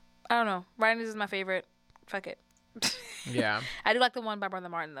don't know. Rodney's is my favorite. Fuck it. Yeah. I do like the one by Brother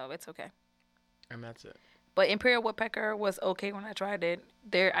Martin though. It's okay. And that's it. But Imperial Woodpecker was okay when I tried it.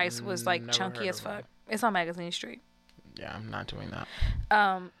 Their ice was like chunky as fuck. It's on Magazine Street. Yeah, I'm not doing that.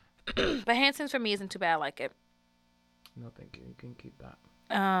 But Hanson's for me isn't too bad. I like it. No, thank you. You can keep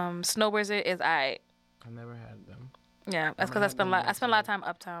that. Snow Wizard is I never had them. Yeah, that's because I spent a lot of time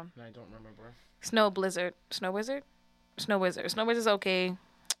uptown. I don't remember. Snow Wizard's okay.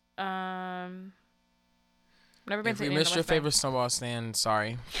 Never been if to. we missed your favorite snowball stand,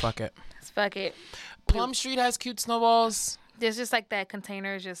 sorry. Fuck it. Fuck it. Plum Street has cute snowballs. There's just like that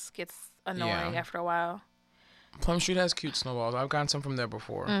container just gets annoying after a while. Plum Street has cute snowballs. I've gotten some from there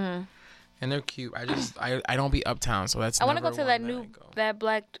before. And they're cute. I don't be uptown, so that's. I want to go to that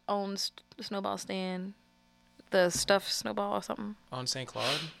black owned snowball stand, the stuffed snowball or something. On St.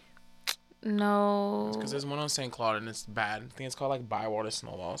 Claude. No. Because there's one on St. Claude and it's bad. I think it's called like Bywater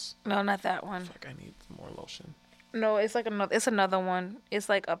Snowballs. No, not that one. Fuck, I need more lotion. No, it's like another one. It's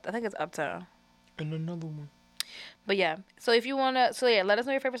like I think it's uptown. And another one. But yeah, so if you wanna, let us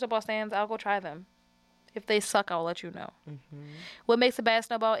know your favorite snowball stands. I'll go try them. If they suck, I'll let you know. What makes a bad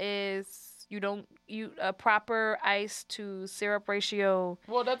snowball is a proper ice to syrup ratio.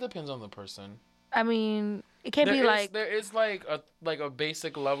 Well, that depends on the person. I mean, it can't be like there is like a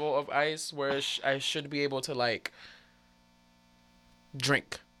basic level of ice where I should be able to like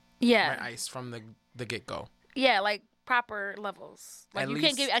drink. My ice from the get go. Yeah, like proper levels. Like you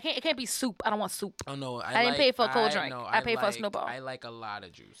can't give. It can't be soup. I don't want soup. Oh no, I didn't pay for a cold drink. I paid for a Snowball. I like a lot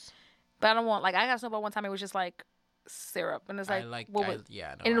of juice. But I don't want, like, I got a Snowball one time. It was just like syrup, and it's like,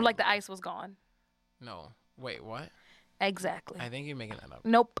 and like the ice was gone. No, wait, what? Exactly. I think you're making that up.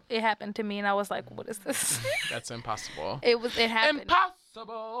 Nope, it happened to me, and I was like, "What is this?" That's impossible. It happened.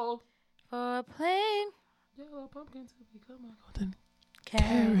 Impossible for a plain yellow pumpkin to become a golden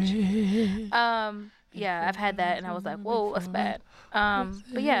carrot. Yeah, I've had that, and I was like, "Whoa, that's bad."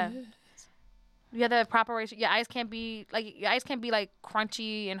 But yeah. You have to have proper ratio. Your ice can't be like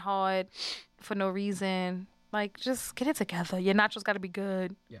crunchy and hard for no reason. Like, just get it together. Your nachos got to be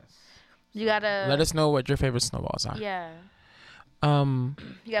good. Yes. You gotta let us know what your favorite Snowballs are. Yeah. You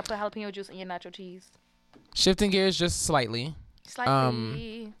gotta put jalapeno juice in your nacho cheese. Shifting gears just slightly.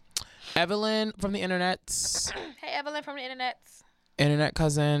 Evelyn from the internet. Hey, Evelyn from the internet. Internet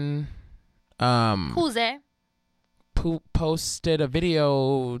cousin. Who's that? Posted a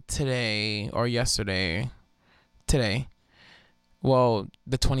video today or yesterday. Well,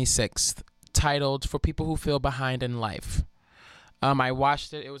 the 26th, titled "For People Who Feel Behind in Life." I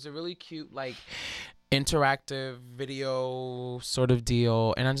watched it. It was a really cute, like, interactive video sort of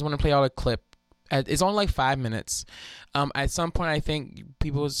deal, and I just want to play out a clip. It's only like 5 minutes. At some point, I think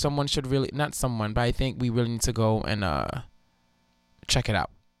someone should really, not someone, but I think we really need to go and check it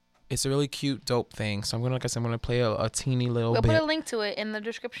out. It's a really cute, dope thing. So I'm gonna play a teeny little bit. We'll put a link to it in the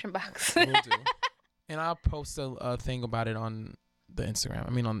description box. We'll do. And I'll post a thing about it on the Instagram.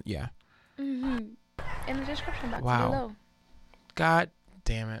 Mm-hmm. In the description box below. God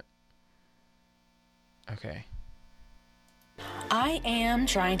damn it. Okay. I am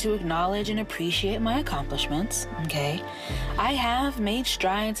trying to acknowledge and appreciate my accomplishments, okay? I have made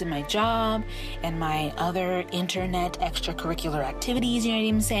strides in my job and my other internet extracurricular activities, you know what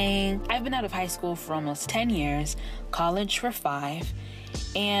I'm saying? I've been out of high school for almost 10 years, college for 5,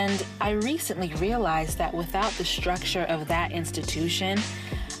 and I recently realized that without the structure of that institution,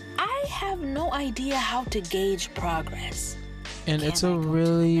 I have no idea how to gauge progress. And it's a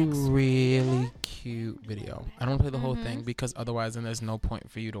really, really cute video. I don't play the whole thing because otherwise then there's no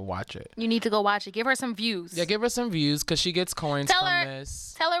point for you to watch it. You need to go watch it. Give her some views. Yeah, give her some views because she gets coins from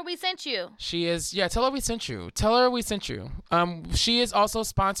this. Tell her we sent you. Tell her we sent you. Tell her we sent you. She is also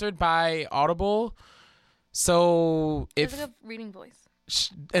sponsored by Audible. So if... It's a good reading voice.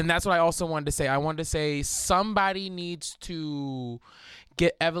 And that's what I also wanted to say. I wanted to say somebody needs to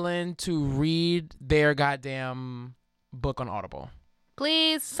get Evelyn to read their goddamn book on Audible.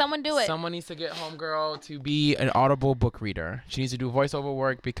 Please, someone do it. Someone needs to get homegirl to be an Audible book reader. She needs to do voiceover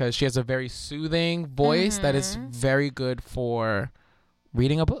work because she has a very soothing voice that is very good for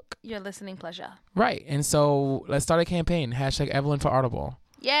reading a book. Your listening pleasure. Right. And so let's start a campaign. #Evelyn for Audible.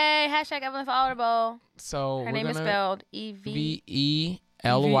 Yay. #Evelyn for Audible. So her name is spelled EVELYN.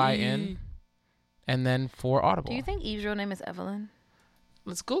 And then for Audible. Do you think Eve's real name is Evelyn?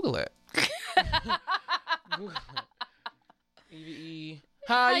 Let's Google it. Google it. Eve.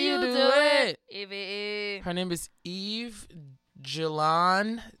 How you do it? Eve. Her name is Eve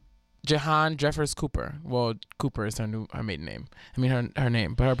Jahan Jeffers Cooper. Well, Cooper is her maiden name. Her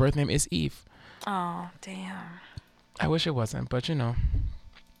name, but her birth name is Eve. Oh, damn. I wish it wasn't, but you know.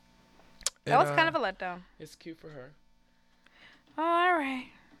 That was kind of a letdown. It's cute for her. Oh, all right.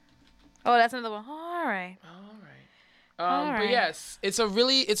 Oh, that's another one. Oh, all right. But yes, it's a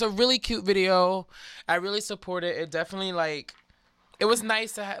really cute video. I really support it. It definitely it was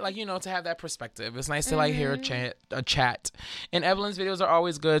nice to to have that perspective. It's nice to hear a chat. And Evelyn's videos are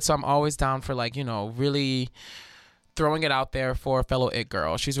always good, so I'm always down for really throwing it out there for a fellow it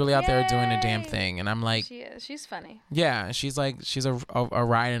girl. She's really out there doing a damn thing, and I'm like, she is. She's funny. Yeah, she's a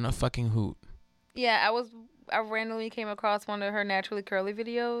ride in a fucking hoot. Yeah, I randomly came across one of her naturally curly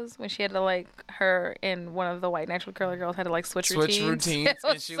videos when she had to her and one of the white naturally curly girls had to switch routines.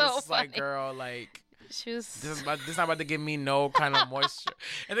 And she was funny. Girl, she was this not about to give me no kind of moisture.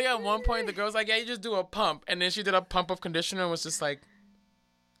 I think at one point the girl's like, yeah, you just do a pump, and then she did a pump of conditioner and was just like,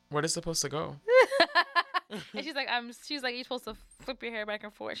 where is it supposed to go? And she's like, you're supposed to flip your hair back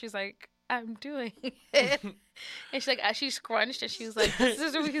and forth. She's like, I'm doing it. And she's like, she scrunched and she was like, this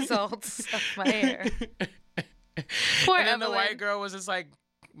is the results of my hair. Poor and then Evelyn. The white girl was just like,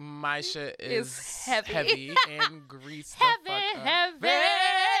 my shit is heavy and greased heavy.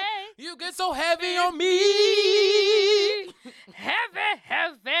 You get so heavy on me.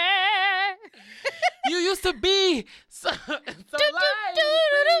 Heavy. You used to be so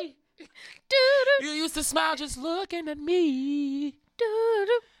light. You used to smile just looking at me.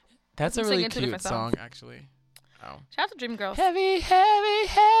 That's a really cute song, actually. Oh. Shout out to Dreamgirls. Heavy, heavy,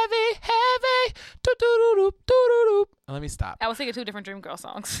 heavy, heavy. Do-do-do-doop, do-do-doop. Let me stop. I was singing 2 different Dreamgirl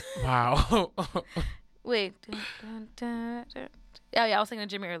songs. Wow. Wait. Yeah, I was singing a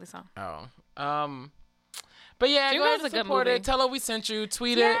Jimmy Early song. Oh. But yeah, go ahead and support it. Tell her we sent you.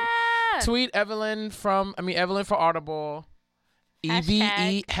 Tweet it. Tweet Evelyn for Audible.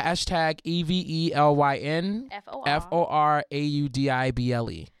 EVE hashtag EVELYN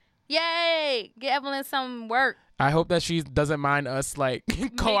FORAUDIBLE. Yay! Get Evelyn some work. I hope that she doesn't mind us like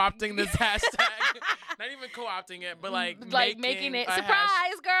co-opting this hashtag. Not even co-opting it, but like making it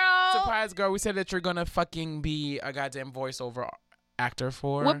surprise, girl. Surprise, girl. We said that you're gonna fucking be a goddamn voiceover actor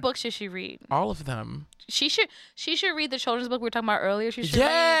for. What book should she read? All of them. She should read the children's book we were talking about earlier. She should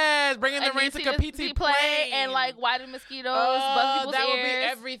bringing the rain to Kapiti play and like Why Do Mosquitoes buzz people's that ears. Would be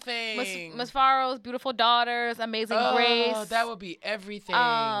everything. Miss Farrow's Beautiful Daughters, Amazing Grace. That would be everything.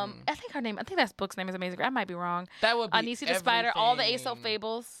 I think that book's name is Amazing Grace. I might be wrong. That would be Nisi the Spider, all the Aesop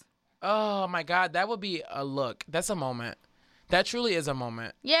fables. Oh my God, that would be a look. That's a moment. That truly is a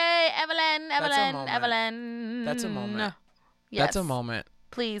moment. Yay, Evelyn. That's a moment. Yes. That's a moment.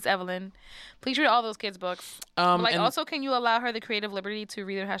 Please, Evelyn. Please read all those kids' books. Also, can you allow her the creative liberty to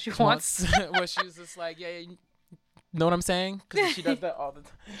read it how she wants? Where she's just like, yeah, you know what I'm saying? Because she does that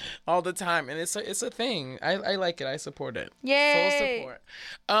all the time, and it's a thing. I like it. I support it. Yay! Full support.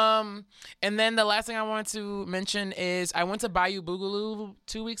 And then the last thing I wanted to mention is I went to Bayou Boogaloo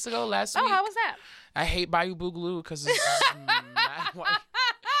 2 weeks ago. Last week. Oh, how was that? I hate Bayou Boogaloo because it's not white.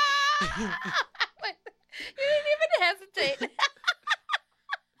 You didn't even hesitate.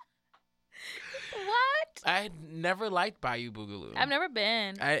 What? I never liked Bayou Boogaloo. I've never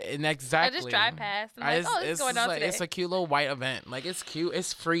been. Exactly. I just drive past. I'm like, this is going on today. It's a cute little white event. Like, it's cute.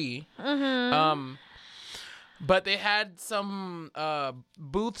 It's free. Mm-hmm. But they had some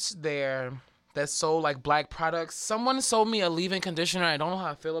booths there that sold like black products. Someone sold me a leave-in conditioner. I don't know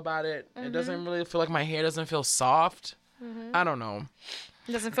how I feel about it. Mm-hmm. It doesn't really feel like my hair doesn't feel soft. Mm-hmm. I don't know.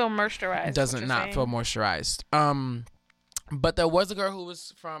 It doesn't feel moisturized. It doesn't not feel moisturized. But there was a girl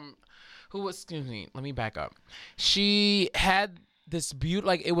excuse me, let me back up. She had this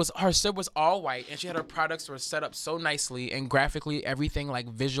her sip was all white, and she had her products were set up so nicely, and graphically everything like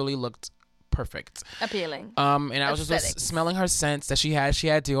visually looked perfect. Appealing. And I was just smelling her scents that she had. She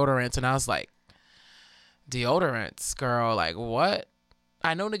had deodorants, and I was like, deodorants, girl, like what?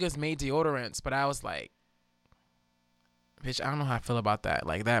 I know niggas made deodorants, but I was like, bitch, I don't know how I feel about that.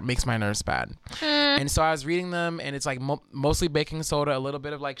 Like, that makes my nerves bad. And so I was reading them, and it's like mostly baking soda, a little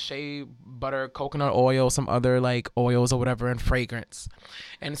bit of like shea butter, coconut oil, some other like oils or whatever, and fragrance.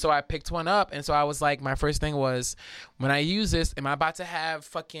 And so I picked one up, and so I was like, my first thing was, when I use this, am I about to have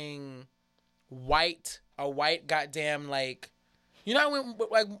fucking a white goddamn like, you know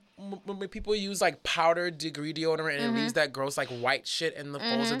when people use like powdered degree deodorant and it leaves that gross like white shit in the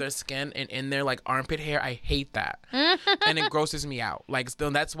folds of their skin and in their like armpit hair? I hate that. And it grosses me out. Like,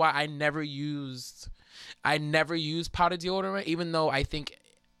 still, that's why I never used powdered deodorant, even though I think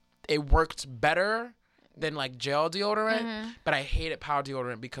it worked better than like gel deodorant, but I hated powder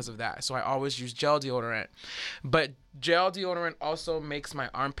deodorant because of that. So I always use gel deodorant. But gel deodorant also makes my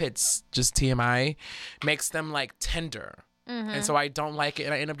armpits, just TMI, makes them like tender. And so I don't like it,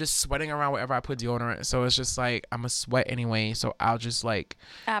 and I end up just sweating around wherever I put deodorant. So it's just like, I'm a sweat anyway, so I'll just like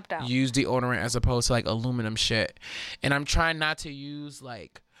use deodorant as opposed to like aluminum shit. And I'm trying not to use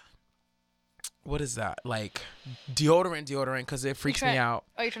like, what is that, like deodorant because it freaks me out.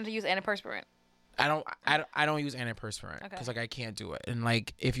 Oh, you're trying to use antiperspirant? I don't use antiperspirant because like I can't do it. And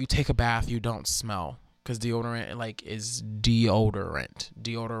like, if you take a bath, you don't smell, because deodorant like is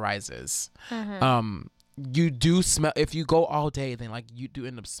deodorizes. You do smell if you go all day, then like you do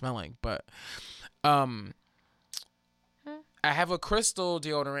end up smelling. But I have a Crystal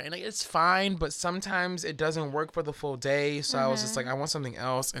deodorant, and like, it's fine, but sometimes it doesn't work for the full day. So I was just like, I want something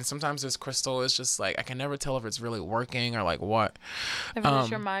else. And sometimes this Crystal is just like, I can never tell if it's really working or like what. Ever is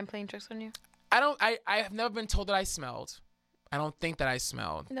your mind playing tricks on you? I have never been told that I smelled. I don't think that I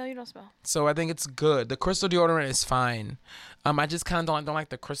smelled. No, you don't smell. So I think it's good. The Crystal deodorant is fine. I just kind of don't like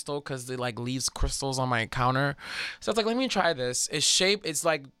the Crystal because it like leaves crystals on my counter. So it's like, let me try this. It's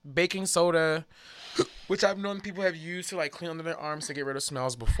like baking soda, which I've known people have used to like clean under their arms to get rid of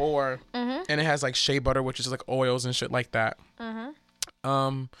smells before. And it has like shea butter, which is like oils and shit like that.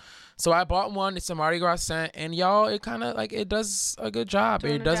 So I bought one. It's a Mardi Gras scent, and y'all, it kind of like, it does a good job.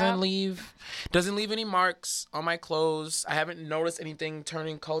 It doesn't leave any marks on my clothes. I haven't noticed anything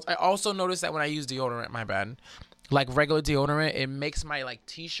turning cold. I also noticed that when I use deodorant, my bad, like regular deodorant, it makes my like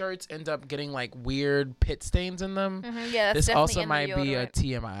t-shirts end up getting like weird pit stains in them. Yeah, that's this also might be a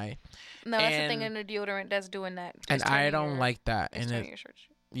TMI. No, that's the thing in the deodorant that's doing that. And I don't like that. And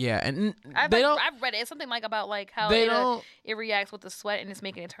and I've read it. It's something like about like how it reacts with the sweat and it's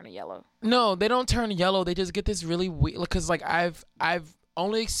making it turn yellow. No, they don't turn yellow. They just get this really weird, because like I've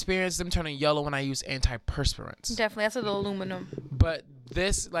only experienced them turning yellow when I use antiperspirants. Definitely, that's the aluminum. But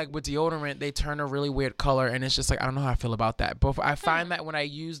this, like with deodorant, they turn a really weird color, and it's just like I don't know how I feel about that. But I find that when I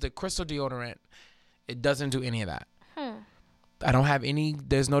use the crystal deodorant, it doesn't do any of that. I don't have any.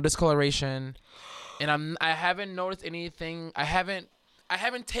 There's no discoloration, and I haven't noticed anything. I haven't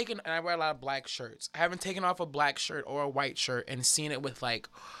taken. And I wear a lot of black shirts. I haven't taken off a black shirt or a white shirt and seen it with like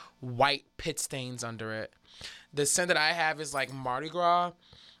white pit stains under it. The scent that I have is like Mardi Gras,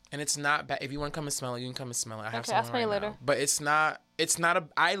 and it's not bad. If you want to come and smell it, you can come and smell it. I have some right later. Now. But it's not a.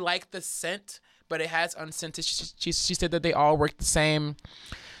 I like the scent, but it has unscented. She said that they all work the same.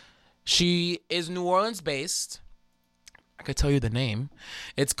 She is New Orleans based. I could tell you the name.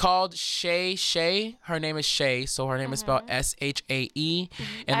 It's called Shea. Her name is Shea, so her name is spelled SHAE,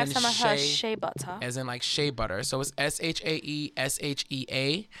 and I have then some of her shea butter, as in like shea butter. So it's SHAE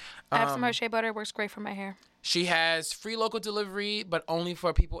SHEA. I have some of her shea butter. It works great for my hair. She has free local delivery, but only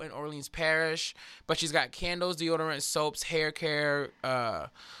for people in Orleans Parish. But she's got candles, deodorant, soaps, hair care,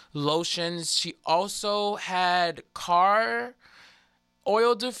 lotions. She also had car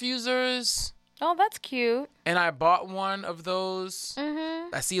oil diffusers. Oh, that's cute. And I bought one of those.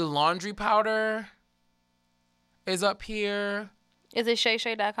 I see laundry powder is up here. Is it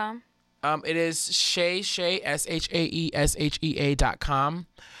ShaeShea.com? It is Shea, SHAESHEA.com.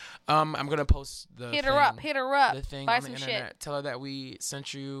 I'm gonna post the hit her up. The thing Buy on the some internet. shit. Tell her that we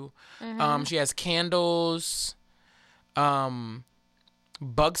sent you. She has candles, bug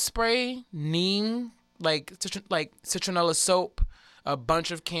spray, neem, like citronella soap, a bunch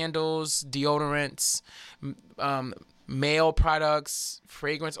of candles, deodorants, male products,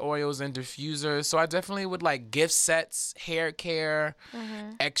 fragrance oils, and diffusers. So I definitely would like gift sets, hair care,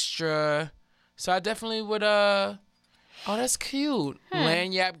 extra. So I definitely would oh, that's cute.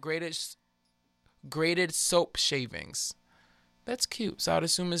 Lanyap grated soap shavings. That's cute. So I'd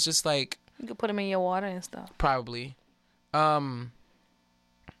assume it's just like you could put them in your water and stuff. Probably.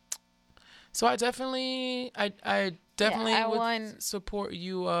 So I definitely would support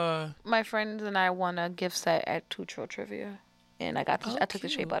you. My friends and I won a gift set at Two Tro Trivia, and I took the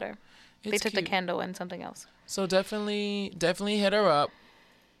shea butter. They took the candle and something else. So definitely hit her up.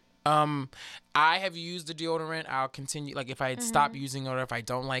 I have used the deodorant. I'll continue. Like if I stop using it or if I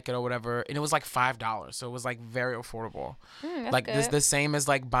don't like it or whatever, and it was like $5, so it was like very affordable. Like good. This the same as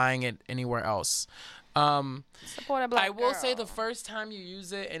like buying it anywhere else. Support a black I will girl. say the first time you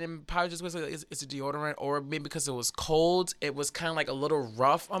use it, and then probably just because it's a deodorant, or maybe because it was cold, it was kind of like a little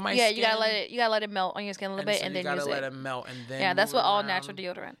rough on my skin. You gotta let it melt on your skin a little bit, so and then you gotta use let it. it melt, and then that's what all natural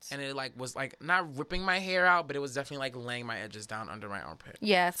deodorants. And it like was like not ripping my hair out, but it was definitely like laying my edges down under my armpit.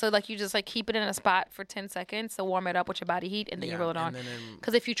 Yeah, so like you just like keep it in a spot for 10 seconds to warm it up with your body heat, and then you roll it on.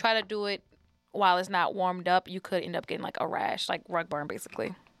 Because if you try to do it while it's not warmed up, you could end up getting like a rash, like rug burn,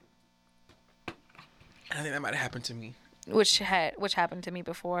 basically. I think that might have happened to me. Which happened to me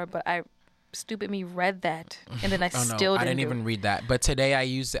before, but stupid me read that, and then I still didn't. I didn't even read that. But today I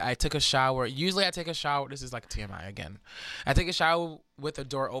used it. I took a shower. Usually I take a shower. This is like TMI again. I take a shower with the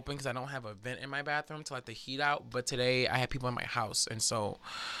door open because I don't have a vent in my bathroom to let the heat out. But today I had people in my house, and so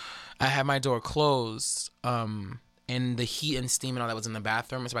I had my door closed. And the heat and steam and all that was in the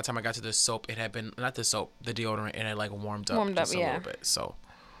bathroom. So by the time I got to the soap, it had been not the soap, the deodorant, and it had like warmed up a little bit. So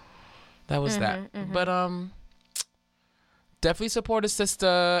that was that. But definitely support a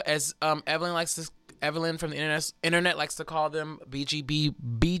sister, as Evelyn from the internet likes to call them,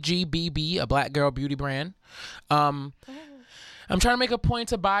 BGBB, a black girl beauty brand. I'm trying to make a point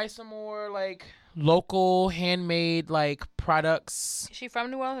to buy some more like local handmade like products. Is she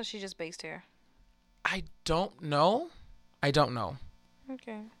from New Orleans or is she just based here? I don't know.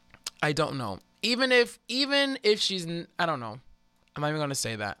 Okay. I don't know. Even if she's, I don't know. I'm not even gonna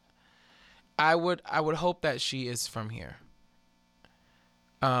say that. I would hope that she is from here.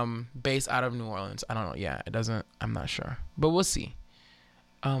 Based out of New Orleans. I don't know. Yeah, it doesn't. I'm not sure, but we'll see.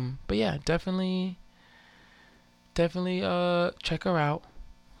 But yeah, definitely. Check her out.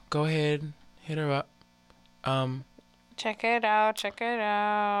 Go ahead, hit her up. Check it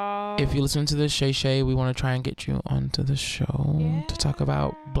out. If you listen to this, Shay, we want to try and get you onto the show to talk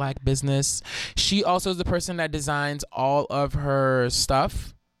about black business. She also is the person that designs all of her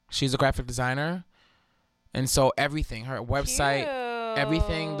stuff. She's a graphic designer. And so everything, her website,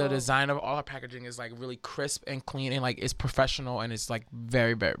 everything, the design of all her packaging is like really crisp and clean and like it's professional and it's like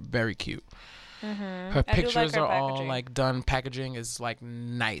very, very, very cute. Her pictures are all like done. Packaging is like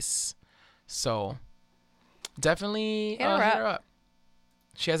nice. So definitely hit her up.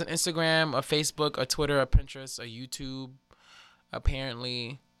 She has an Instagram, a Facebook, a Twitter, a Pinterest, a YouTube,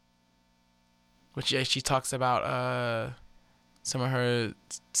 apparently. Which she talks about some of her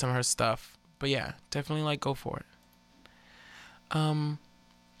stuff. But yeah, definitely like go for it. I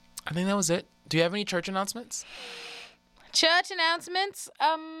think that was it. Do you have any church announcements? Church announcements.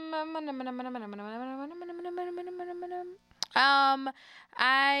 I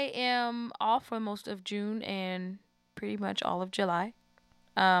am off for most of June and pretty much all of July.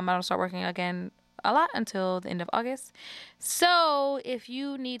 I don't start working again a lot until the end of August. So if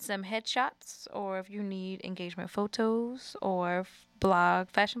you need some headshots or if you need engagement photos or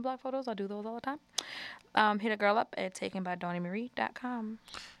fashion blog photos, I do those all the time. Hit a girl up at takenbydawniemarie.com.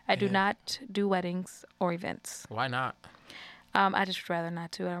 I do not do weddings or events. Why not? I just rather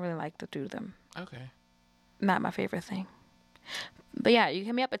not to. I don't really like to do them. Okay. Not my favorite thing. But yeah, you can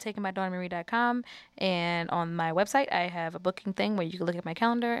hit me up at takenbydawniemarie.com. And on my website, I have a booking thing where you can look at my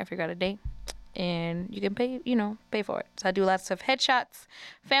calendar and figure out a date. And you can pay for it. So I do lots of headshots,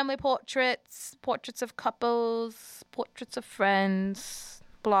 family portraits, portraits of couples, portraits of friends,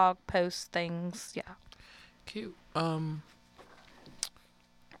 blog posts, things. Yeah. Cute.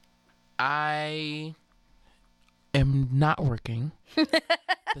 I am not working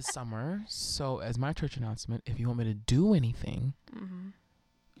this summer, so as my church announcement, if you want me to do anything,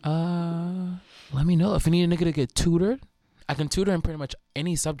 let me know. If you need a nigga to get tutored, I can tutor in pretty much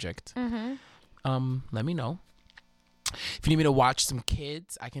any subject. Let me know. If you need me to watch some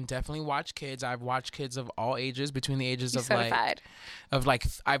kids, I can definitely watch kids. I've watched kids of all ages, between the ages of like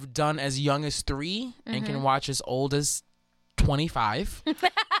I've done as young as 3 and can watch as old as 25.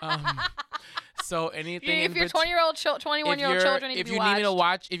 So anything. If you're 21-year-old children, if you need me to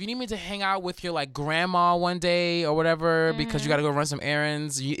watch, if you need me to hang out with your like grandma one day or whatever because you got to go run some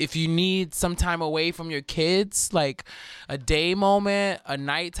errands. If you need some time away from your kids, like a day moment, a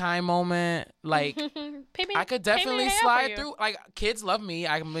nighttime moment, like I could definitely slide through. Like kids love me.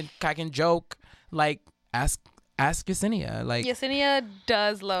 I can joke. Like ask Yesenia. Like Yesenia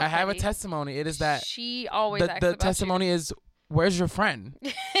does love. I have a testimony. It is that she always asks the about testimony you. is, where's your friend?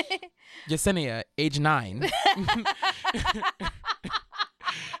 Yesenia, age 9. He's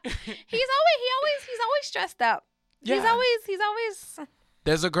always stressed out. Yeah. He's always.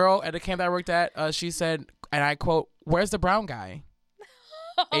 There's a girl at a camp that I worked at. She said, and I quote, "Where's the brown guy?"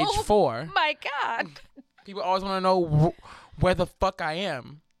 Age 4. My God. People always want to know where the fuck I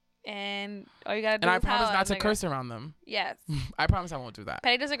am. And all you gotta do. And is I promise not to nigga. curse around them. Yes. I promise I won't do that.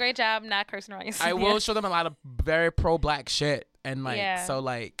 Patty does a great job not cursing around you. I will show them a lot of very pro-black shit, and like so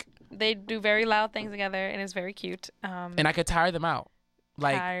like. They do very loud things together, and it's very cute. And I could tire them out.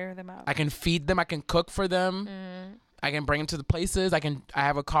 Like, I can feed them. I can cook for them. I can bring them to the places. I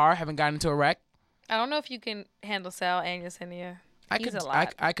have a car. Haven't gotten into a wreck. I don't know if you can handle Sal and Yesenia. He's a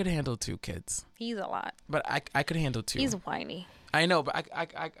lot. I could handle 2 kids. He's a lot. But I could handle 2. He's whiny. I know, but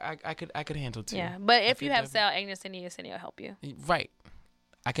I could handle 2. Yeah, but if you have Sal and Yesenia will help you. Right.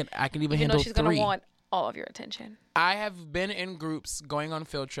 I can even Even handle 3. though she's gonna want all of your attention. I have been in groups going on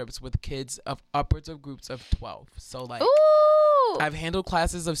field trips with kids of upwards of groups of 12. So like, ooh, I've handled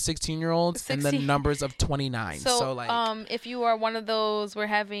classes of 16-year-olds and the numbers of 29. So like, if you are one of those, we're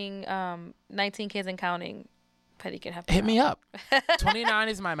having 19 kids and counting. Petty can have hit me up. 29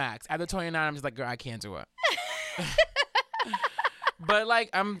 is my max. After 29, I'm just like, girl, I can't do it. But like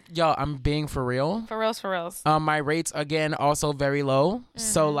I'm being for real. For reals. My rates again also very low.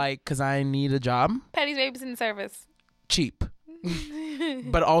 So like, cause I need a job. Patty's babysitting service. Cheap,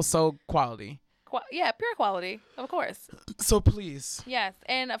 but also quality. Pure quality, of course. So please. Yes,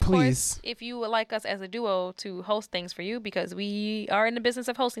 and of course, if you would like us as a duo to host things for you, because we are in the business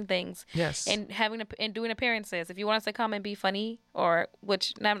of hosting things. Yes. And and doing appearances. If you want us to come and be funny, or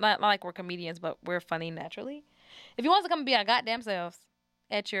which not like we're comedians, but we're funny naturally. If you want us to come and be our goddamn selves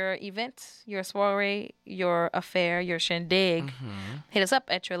at your event, your soiree, your affair, your shindig, hit us up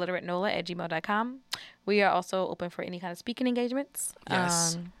at yourilliteratenola@gmail.com. We are also open for any kind of speaking engagements.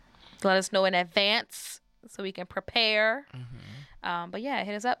 Yes. Let us know in advance so we can prepare. But yeah,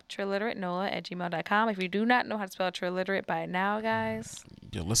 hit us up, yourilliteratenola@gmail.com. If you do not know how to spell Triliterate by now, guys,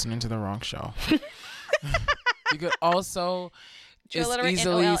 you're listening to the wrong show. You could also just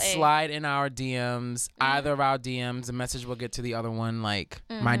easily slide in our DMs, either of our DMs. The message will get to the other one. Like,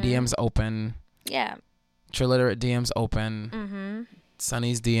 my DM's open. Yeah. Triliterate DM's open.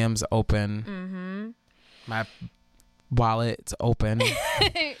 Sunny's DM's open. My wallet open.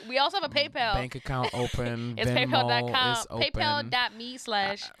 We also have a PayPal. Bank account open. It's Venmo PayPal.com. is open.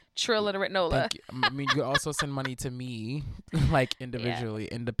 PayPal.me/Trilliterate Thank you. I mean, you can also send money to me, like individually,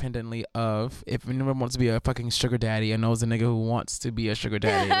 independently of if anyone wants to be a fucking sugar daddy and knows a nigga who wants to be a sugar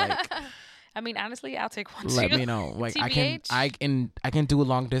daddy. Like, I mean, honestly, I'll take one. Let me know. Like, TBH? I can do a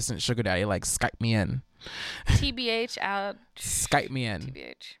long distance sugar daddy. Like, Skype me in. TBH, I'll Skype me in.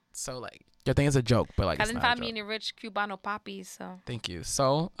 TBH. So like, your thing is a joke, but like, I it's didn't not find a me joke. any rich Cubano poppies, so. Thank you.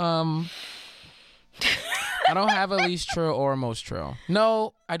 So I don't have a least trill or a most trill.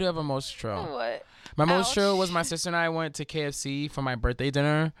 No, I do have a most trill. What? My most trill was my sister and I went to KFC for my birthday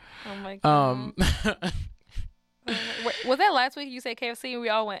dinner. Oh my god. Was that last week you said KFC and we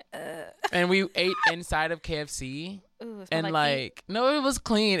all went, And we ate inside of KFC. Ooh, And like no, it was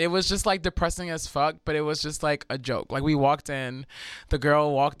clean. It was just like depressing as fuck, but it was just like a joke. Like we walked in, the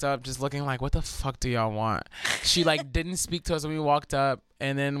girl walked up just looking like, what the fuck do y'all want? She like didn't speak to us when we walked up.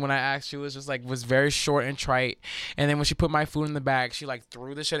 And then when I asked, she was just like, was very short and trite. And then when she put my food in the bag, she like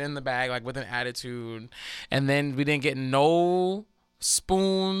threw the shit in the bag like with an attitude. And then we didn't get no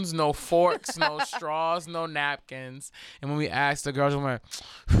spoons, no forks, no straws, no napkins. And when we asked, the girls went,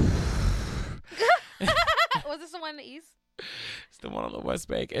 was this the one in the East? it's the one on the West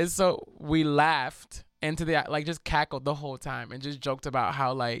Bank. And so we laughed into the, like, just cackled the whole time and just joked about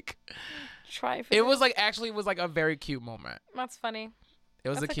how like it was like actually it was like a very cute moment. That's funny. It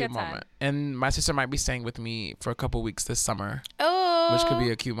was That's a cute good time. moment. And my sister might be staying with me for a couple weeks this summer. Oh, Which could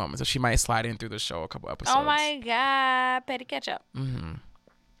be a cute moment. So she might slide in through the show a couple episodes. Oh my god, Petty Ketchup. Mm-hmm.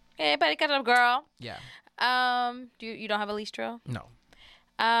 Hey, Petty Ketchup girl. Yeah. You don't have a leash drill? No.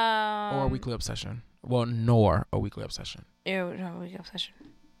 Or a weekly obsession. Well, nor a weekly obsession. You don't have a weekly obsession.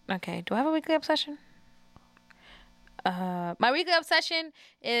 Okay. Do I have a weekly obsession? My weekly obsession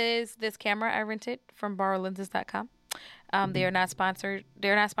is this camera I rented from borrowlenses.com. They are not sponsored.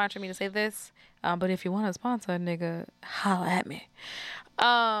 They're not sponsoring me to say this. But if you want to sponsor, nigga, holla at me.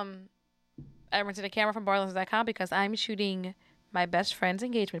 I rented a camera from borrowlenses.com because I'm shooting my best friend's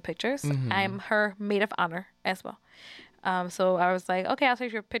engagement pictures. Mm-hmm. I'm her maid of honor as well. So I was like, okay, I'll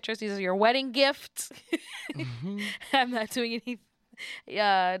take your pictures. These are your wedding gifts. Mm-hmm. I'm not doing anything.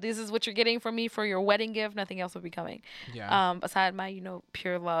 This is what you're getting from me for your wedding gift. Nothing else will be coming. Yeah. Aside my,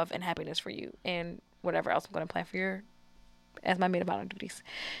 pure love and happiness for you and whatever else I'm going to plan for your, as my maid of honor duties.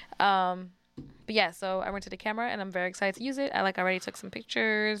 But yeah, so I rented a camera and I'm very excited to use it. I already took some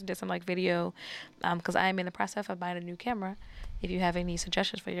pictures, did some video, because I am in the process of buying a new camera. If you have any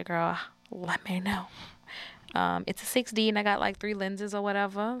suggestions for your girl, let me know. It's a 6D and I got 3 lenses or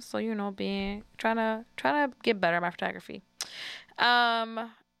whatever. So trying to get better at my photography. My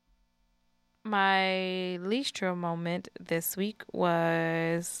least trill moment this week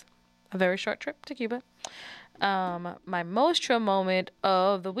was a very short trip to Cuba. My most trill moment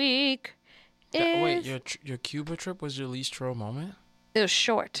of the week is... Wait, your Cuba trip was your least trill moment? It was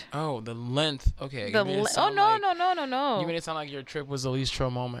short. Oh, the length. Okay. No. You made it sound like your trip was the least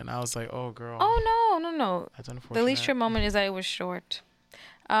trill moment. I was like, oh, girl. Oh, no. That's unfortunate. The least trill moment is that it was short.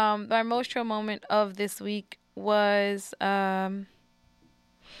 My most trill moment of this week was... hold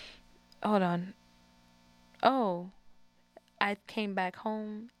on. Oh, I came back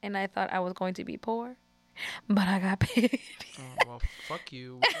home and I thought I was going to be poor, but I got paid. Oh, well, fuck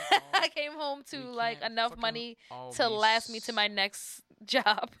you. I came home to enough money to last me to my next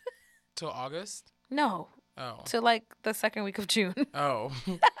job. Till August? No. Oh. To the second week of June. Oh.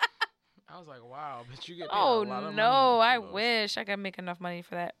 I was like, wow, but you get paid a Oh lot of no, money. I wish I could make enough money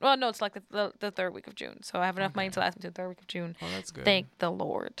for that. Well, no, it's the third week of June, so I have enough money to last me to the third week of June. Well, that's good. Thank the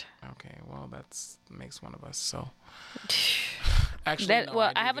Lord. Okay, well, that makes one of us. So actually, I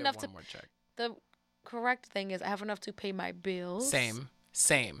have get enough one to. more check. The correct thing is I have enough to pay my bills.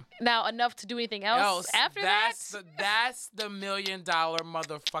 Same. Now enough to do anything else after that. That's the $1 million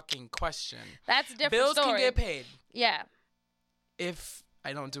motherfucking question. That's a different Bills story. can get paid. Yeah. If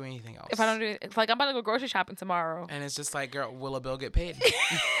I don't do anything else. If I don't do it, it's I'm about to go grocery shopping tomorrow. And it's just girl, will a bill get paid?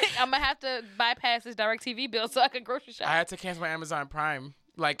 I'm gonna have to bypass this DirecTV bill so I can grocery shop. I had to cancel my Amazon Prime.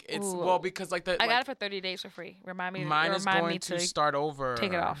 Because I got it for 30 days for free. Remind me. Mine is going to start over.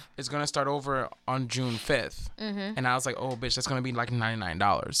 Take it off. It's going to start over on June 5th. Mm-hmm. And I was like, oh, bitch, that's going to be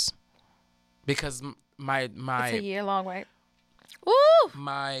 $99. Because my it's a year long, right? Woo!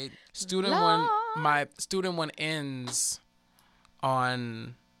 My student one ends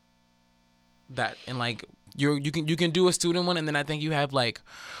on that, and you can do a student one, and then I think you have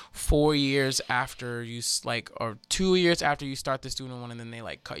 4 years after you or 2 years after you start the student one, and then they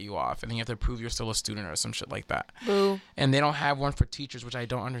cut you off, and then you have to prove you're still a student or some shit like that. Boo. And they don't have one for teachers, which I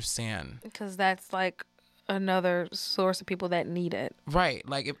don't understand. Because that's another source of people that need it. Right.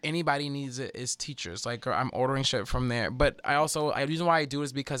 Like if anybody needs it, it's teachers. Like I'm ordering shit from there. But the reason why I do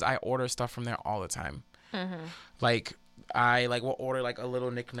is because I order stuff from there all the time. Mm-hmm. Like I will order like a little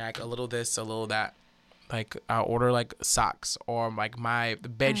knickknack, a little this, a little that. Like I'll order like socks or like my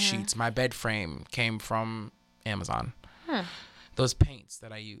bed sheets, my bed frame came from Amazon. Those paints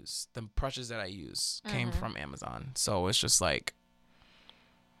that I use, the brushes that I use came from Amazon. So it's just like.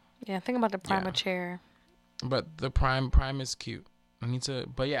 Yeah, think about the Prima chair. But the Prime is cute. I need to,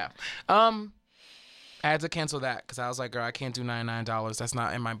 but yeah. I had to cancel that because I was like, girl, I can't do $99. That's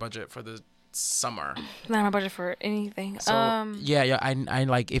not in my budget for the summer. Not in my budget for anything. So yeah. I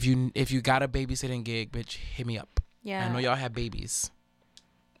like if you got a babysitting gig, bitch, hit me up. Yeah. I know y'all have babies.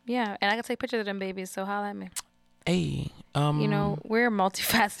 Yeah, and I can take pictures of them babies. So holla at me. Hey, we're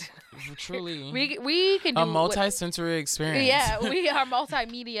multifaceted. Truly, we can do a multi-sensory experience. Yeah, we are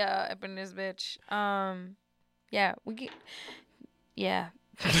multimedia up in this bitch. Yeah, we get. Yeah.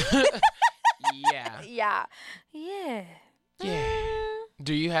 Yeah. Yeah. Yeah. Yeah.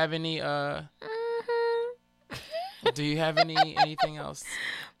 Do you have any? Do you have anything else?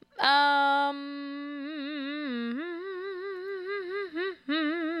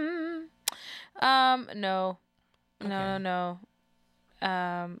 No. Okay. No.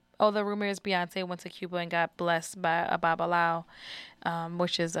 The rumor is Beyonce went to Cuba and got blessed by a Babalawo,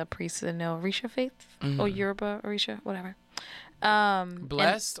 which is a priest in the Orisha faith, or Yoruba Orisha, whatever.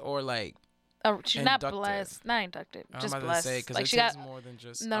 Blessed or like? She's inducted. Not blessed, not inducted, just I'm blessed. Say, like she got more than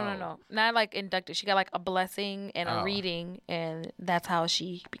just no, not like inducted. She got like a blessing and a reading, and that's how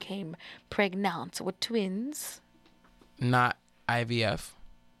she became pregnant with twins. Not IVF.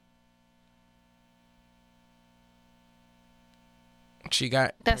 She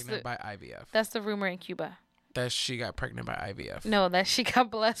got pregnant by IVF. That's the rumor in Cuba. That she got pregnant by IVF. No, that she got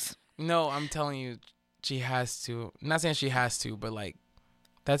blessed. No, I'm telling you, she has to. I'm not saying she has to, but like,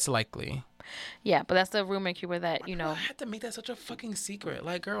 that's likely. Yeah, but that's the rumor in Cuba that, I had to make that such a fucking secret.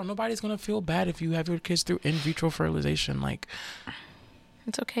 Like, girl, nobody's gonna feel bad if you have your kids through in vitro fertilization. Like,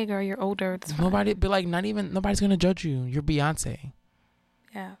 it's okay, girl. You're older. It's nobody, but like, nobody's gonna judge you. You're Beyonce.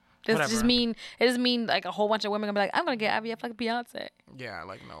 Yeah. It doesn't mean like a whole bunch of women gonna be like, I'm gonna get IVF like Beyonce. Yeah,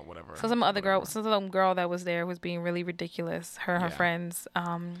 like no, whatever. So some girl that was there was being really ridiculous. Her and her friends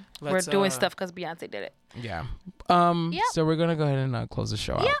were doing stuff because Beyonce did it. Yeah. So we're gonna go ahead and close the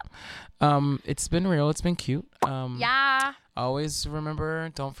show out. It's been real. It's been cute. Yeah. Always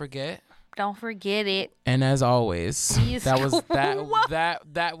remember, don't forget. Don't forget it. And as always, that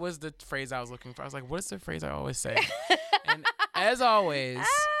was the phrase I was looking for. I was like, what is the phrase I always say? And as always.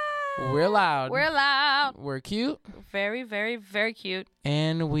 We're loud. We're loud. We're cute. Very, very, very cute.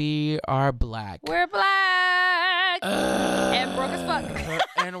 And we are black. We're black. And broke as fuck.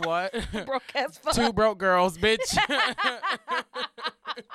 And what? Broke as fuck. 2 broke girls, bitch.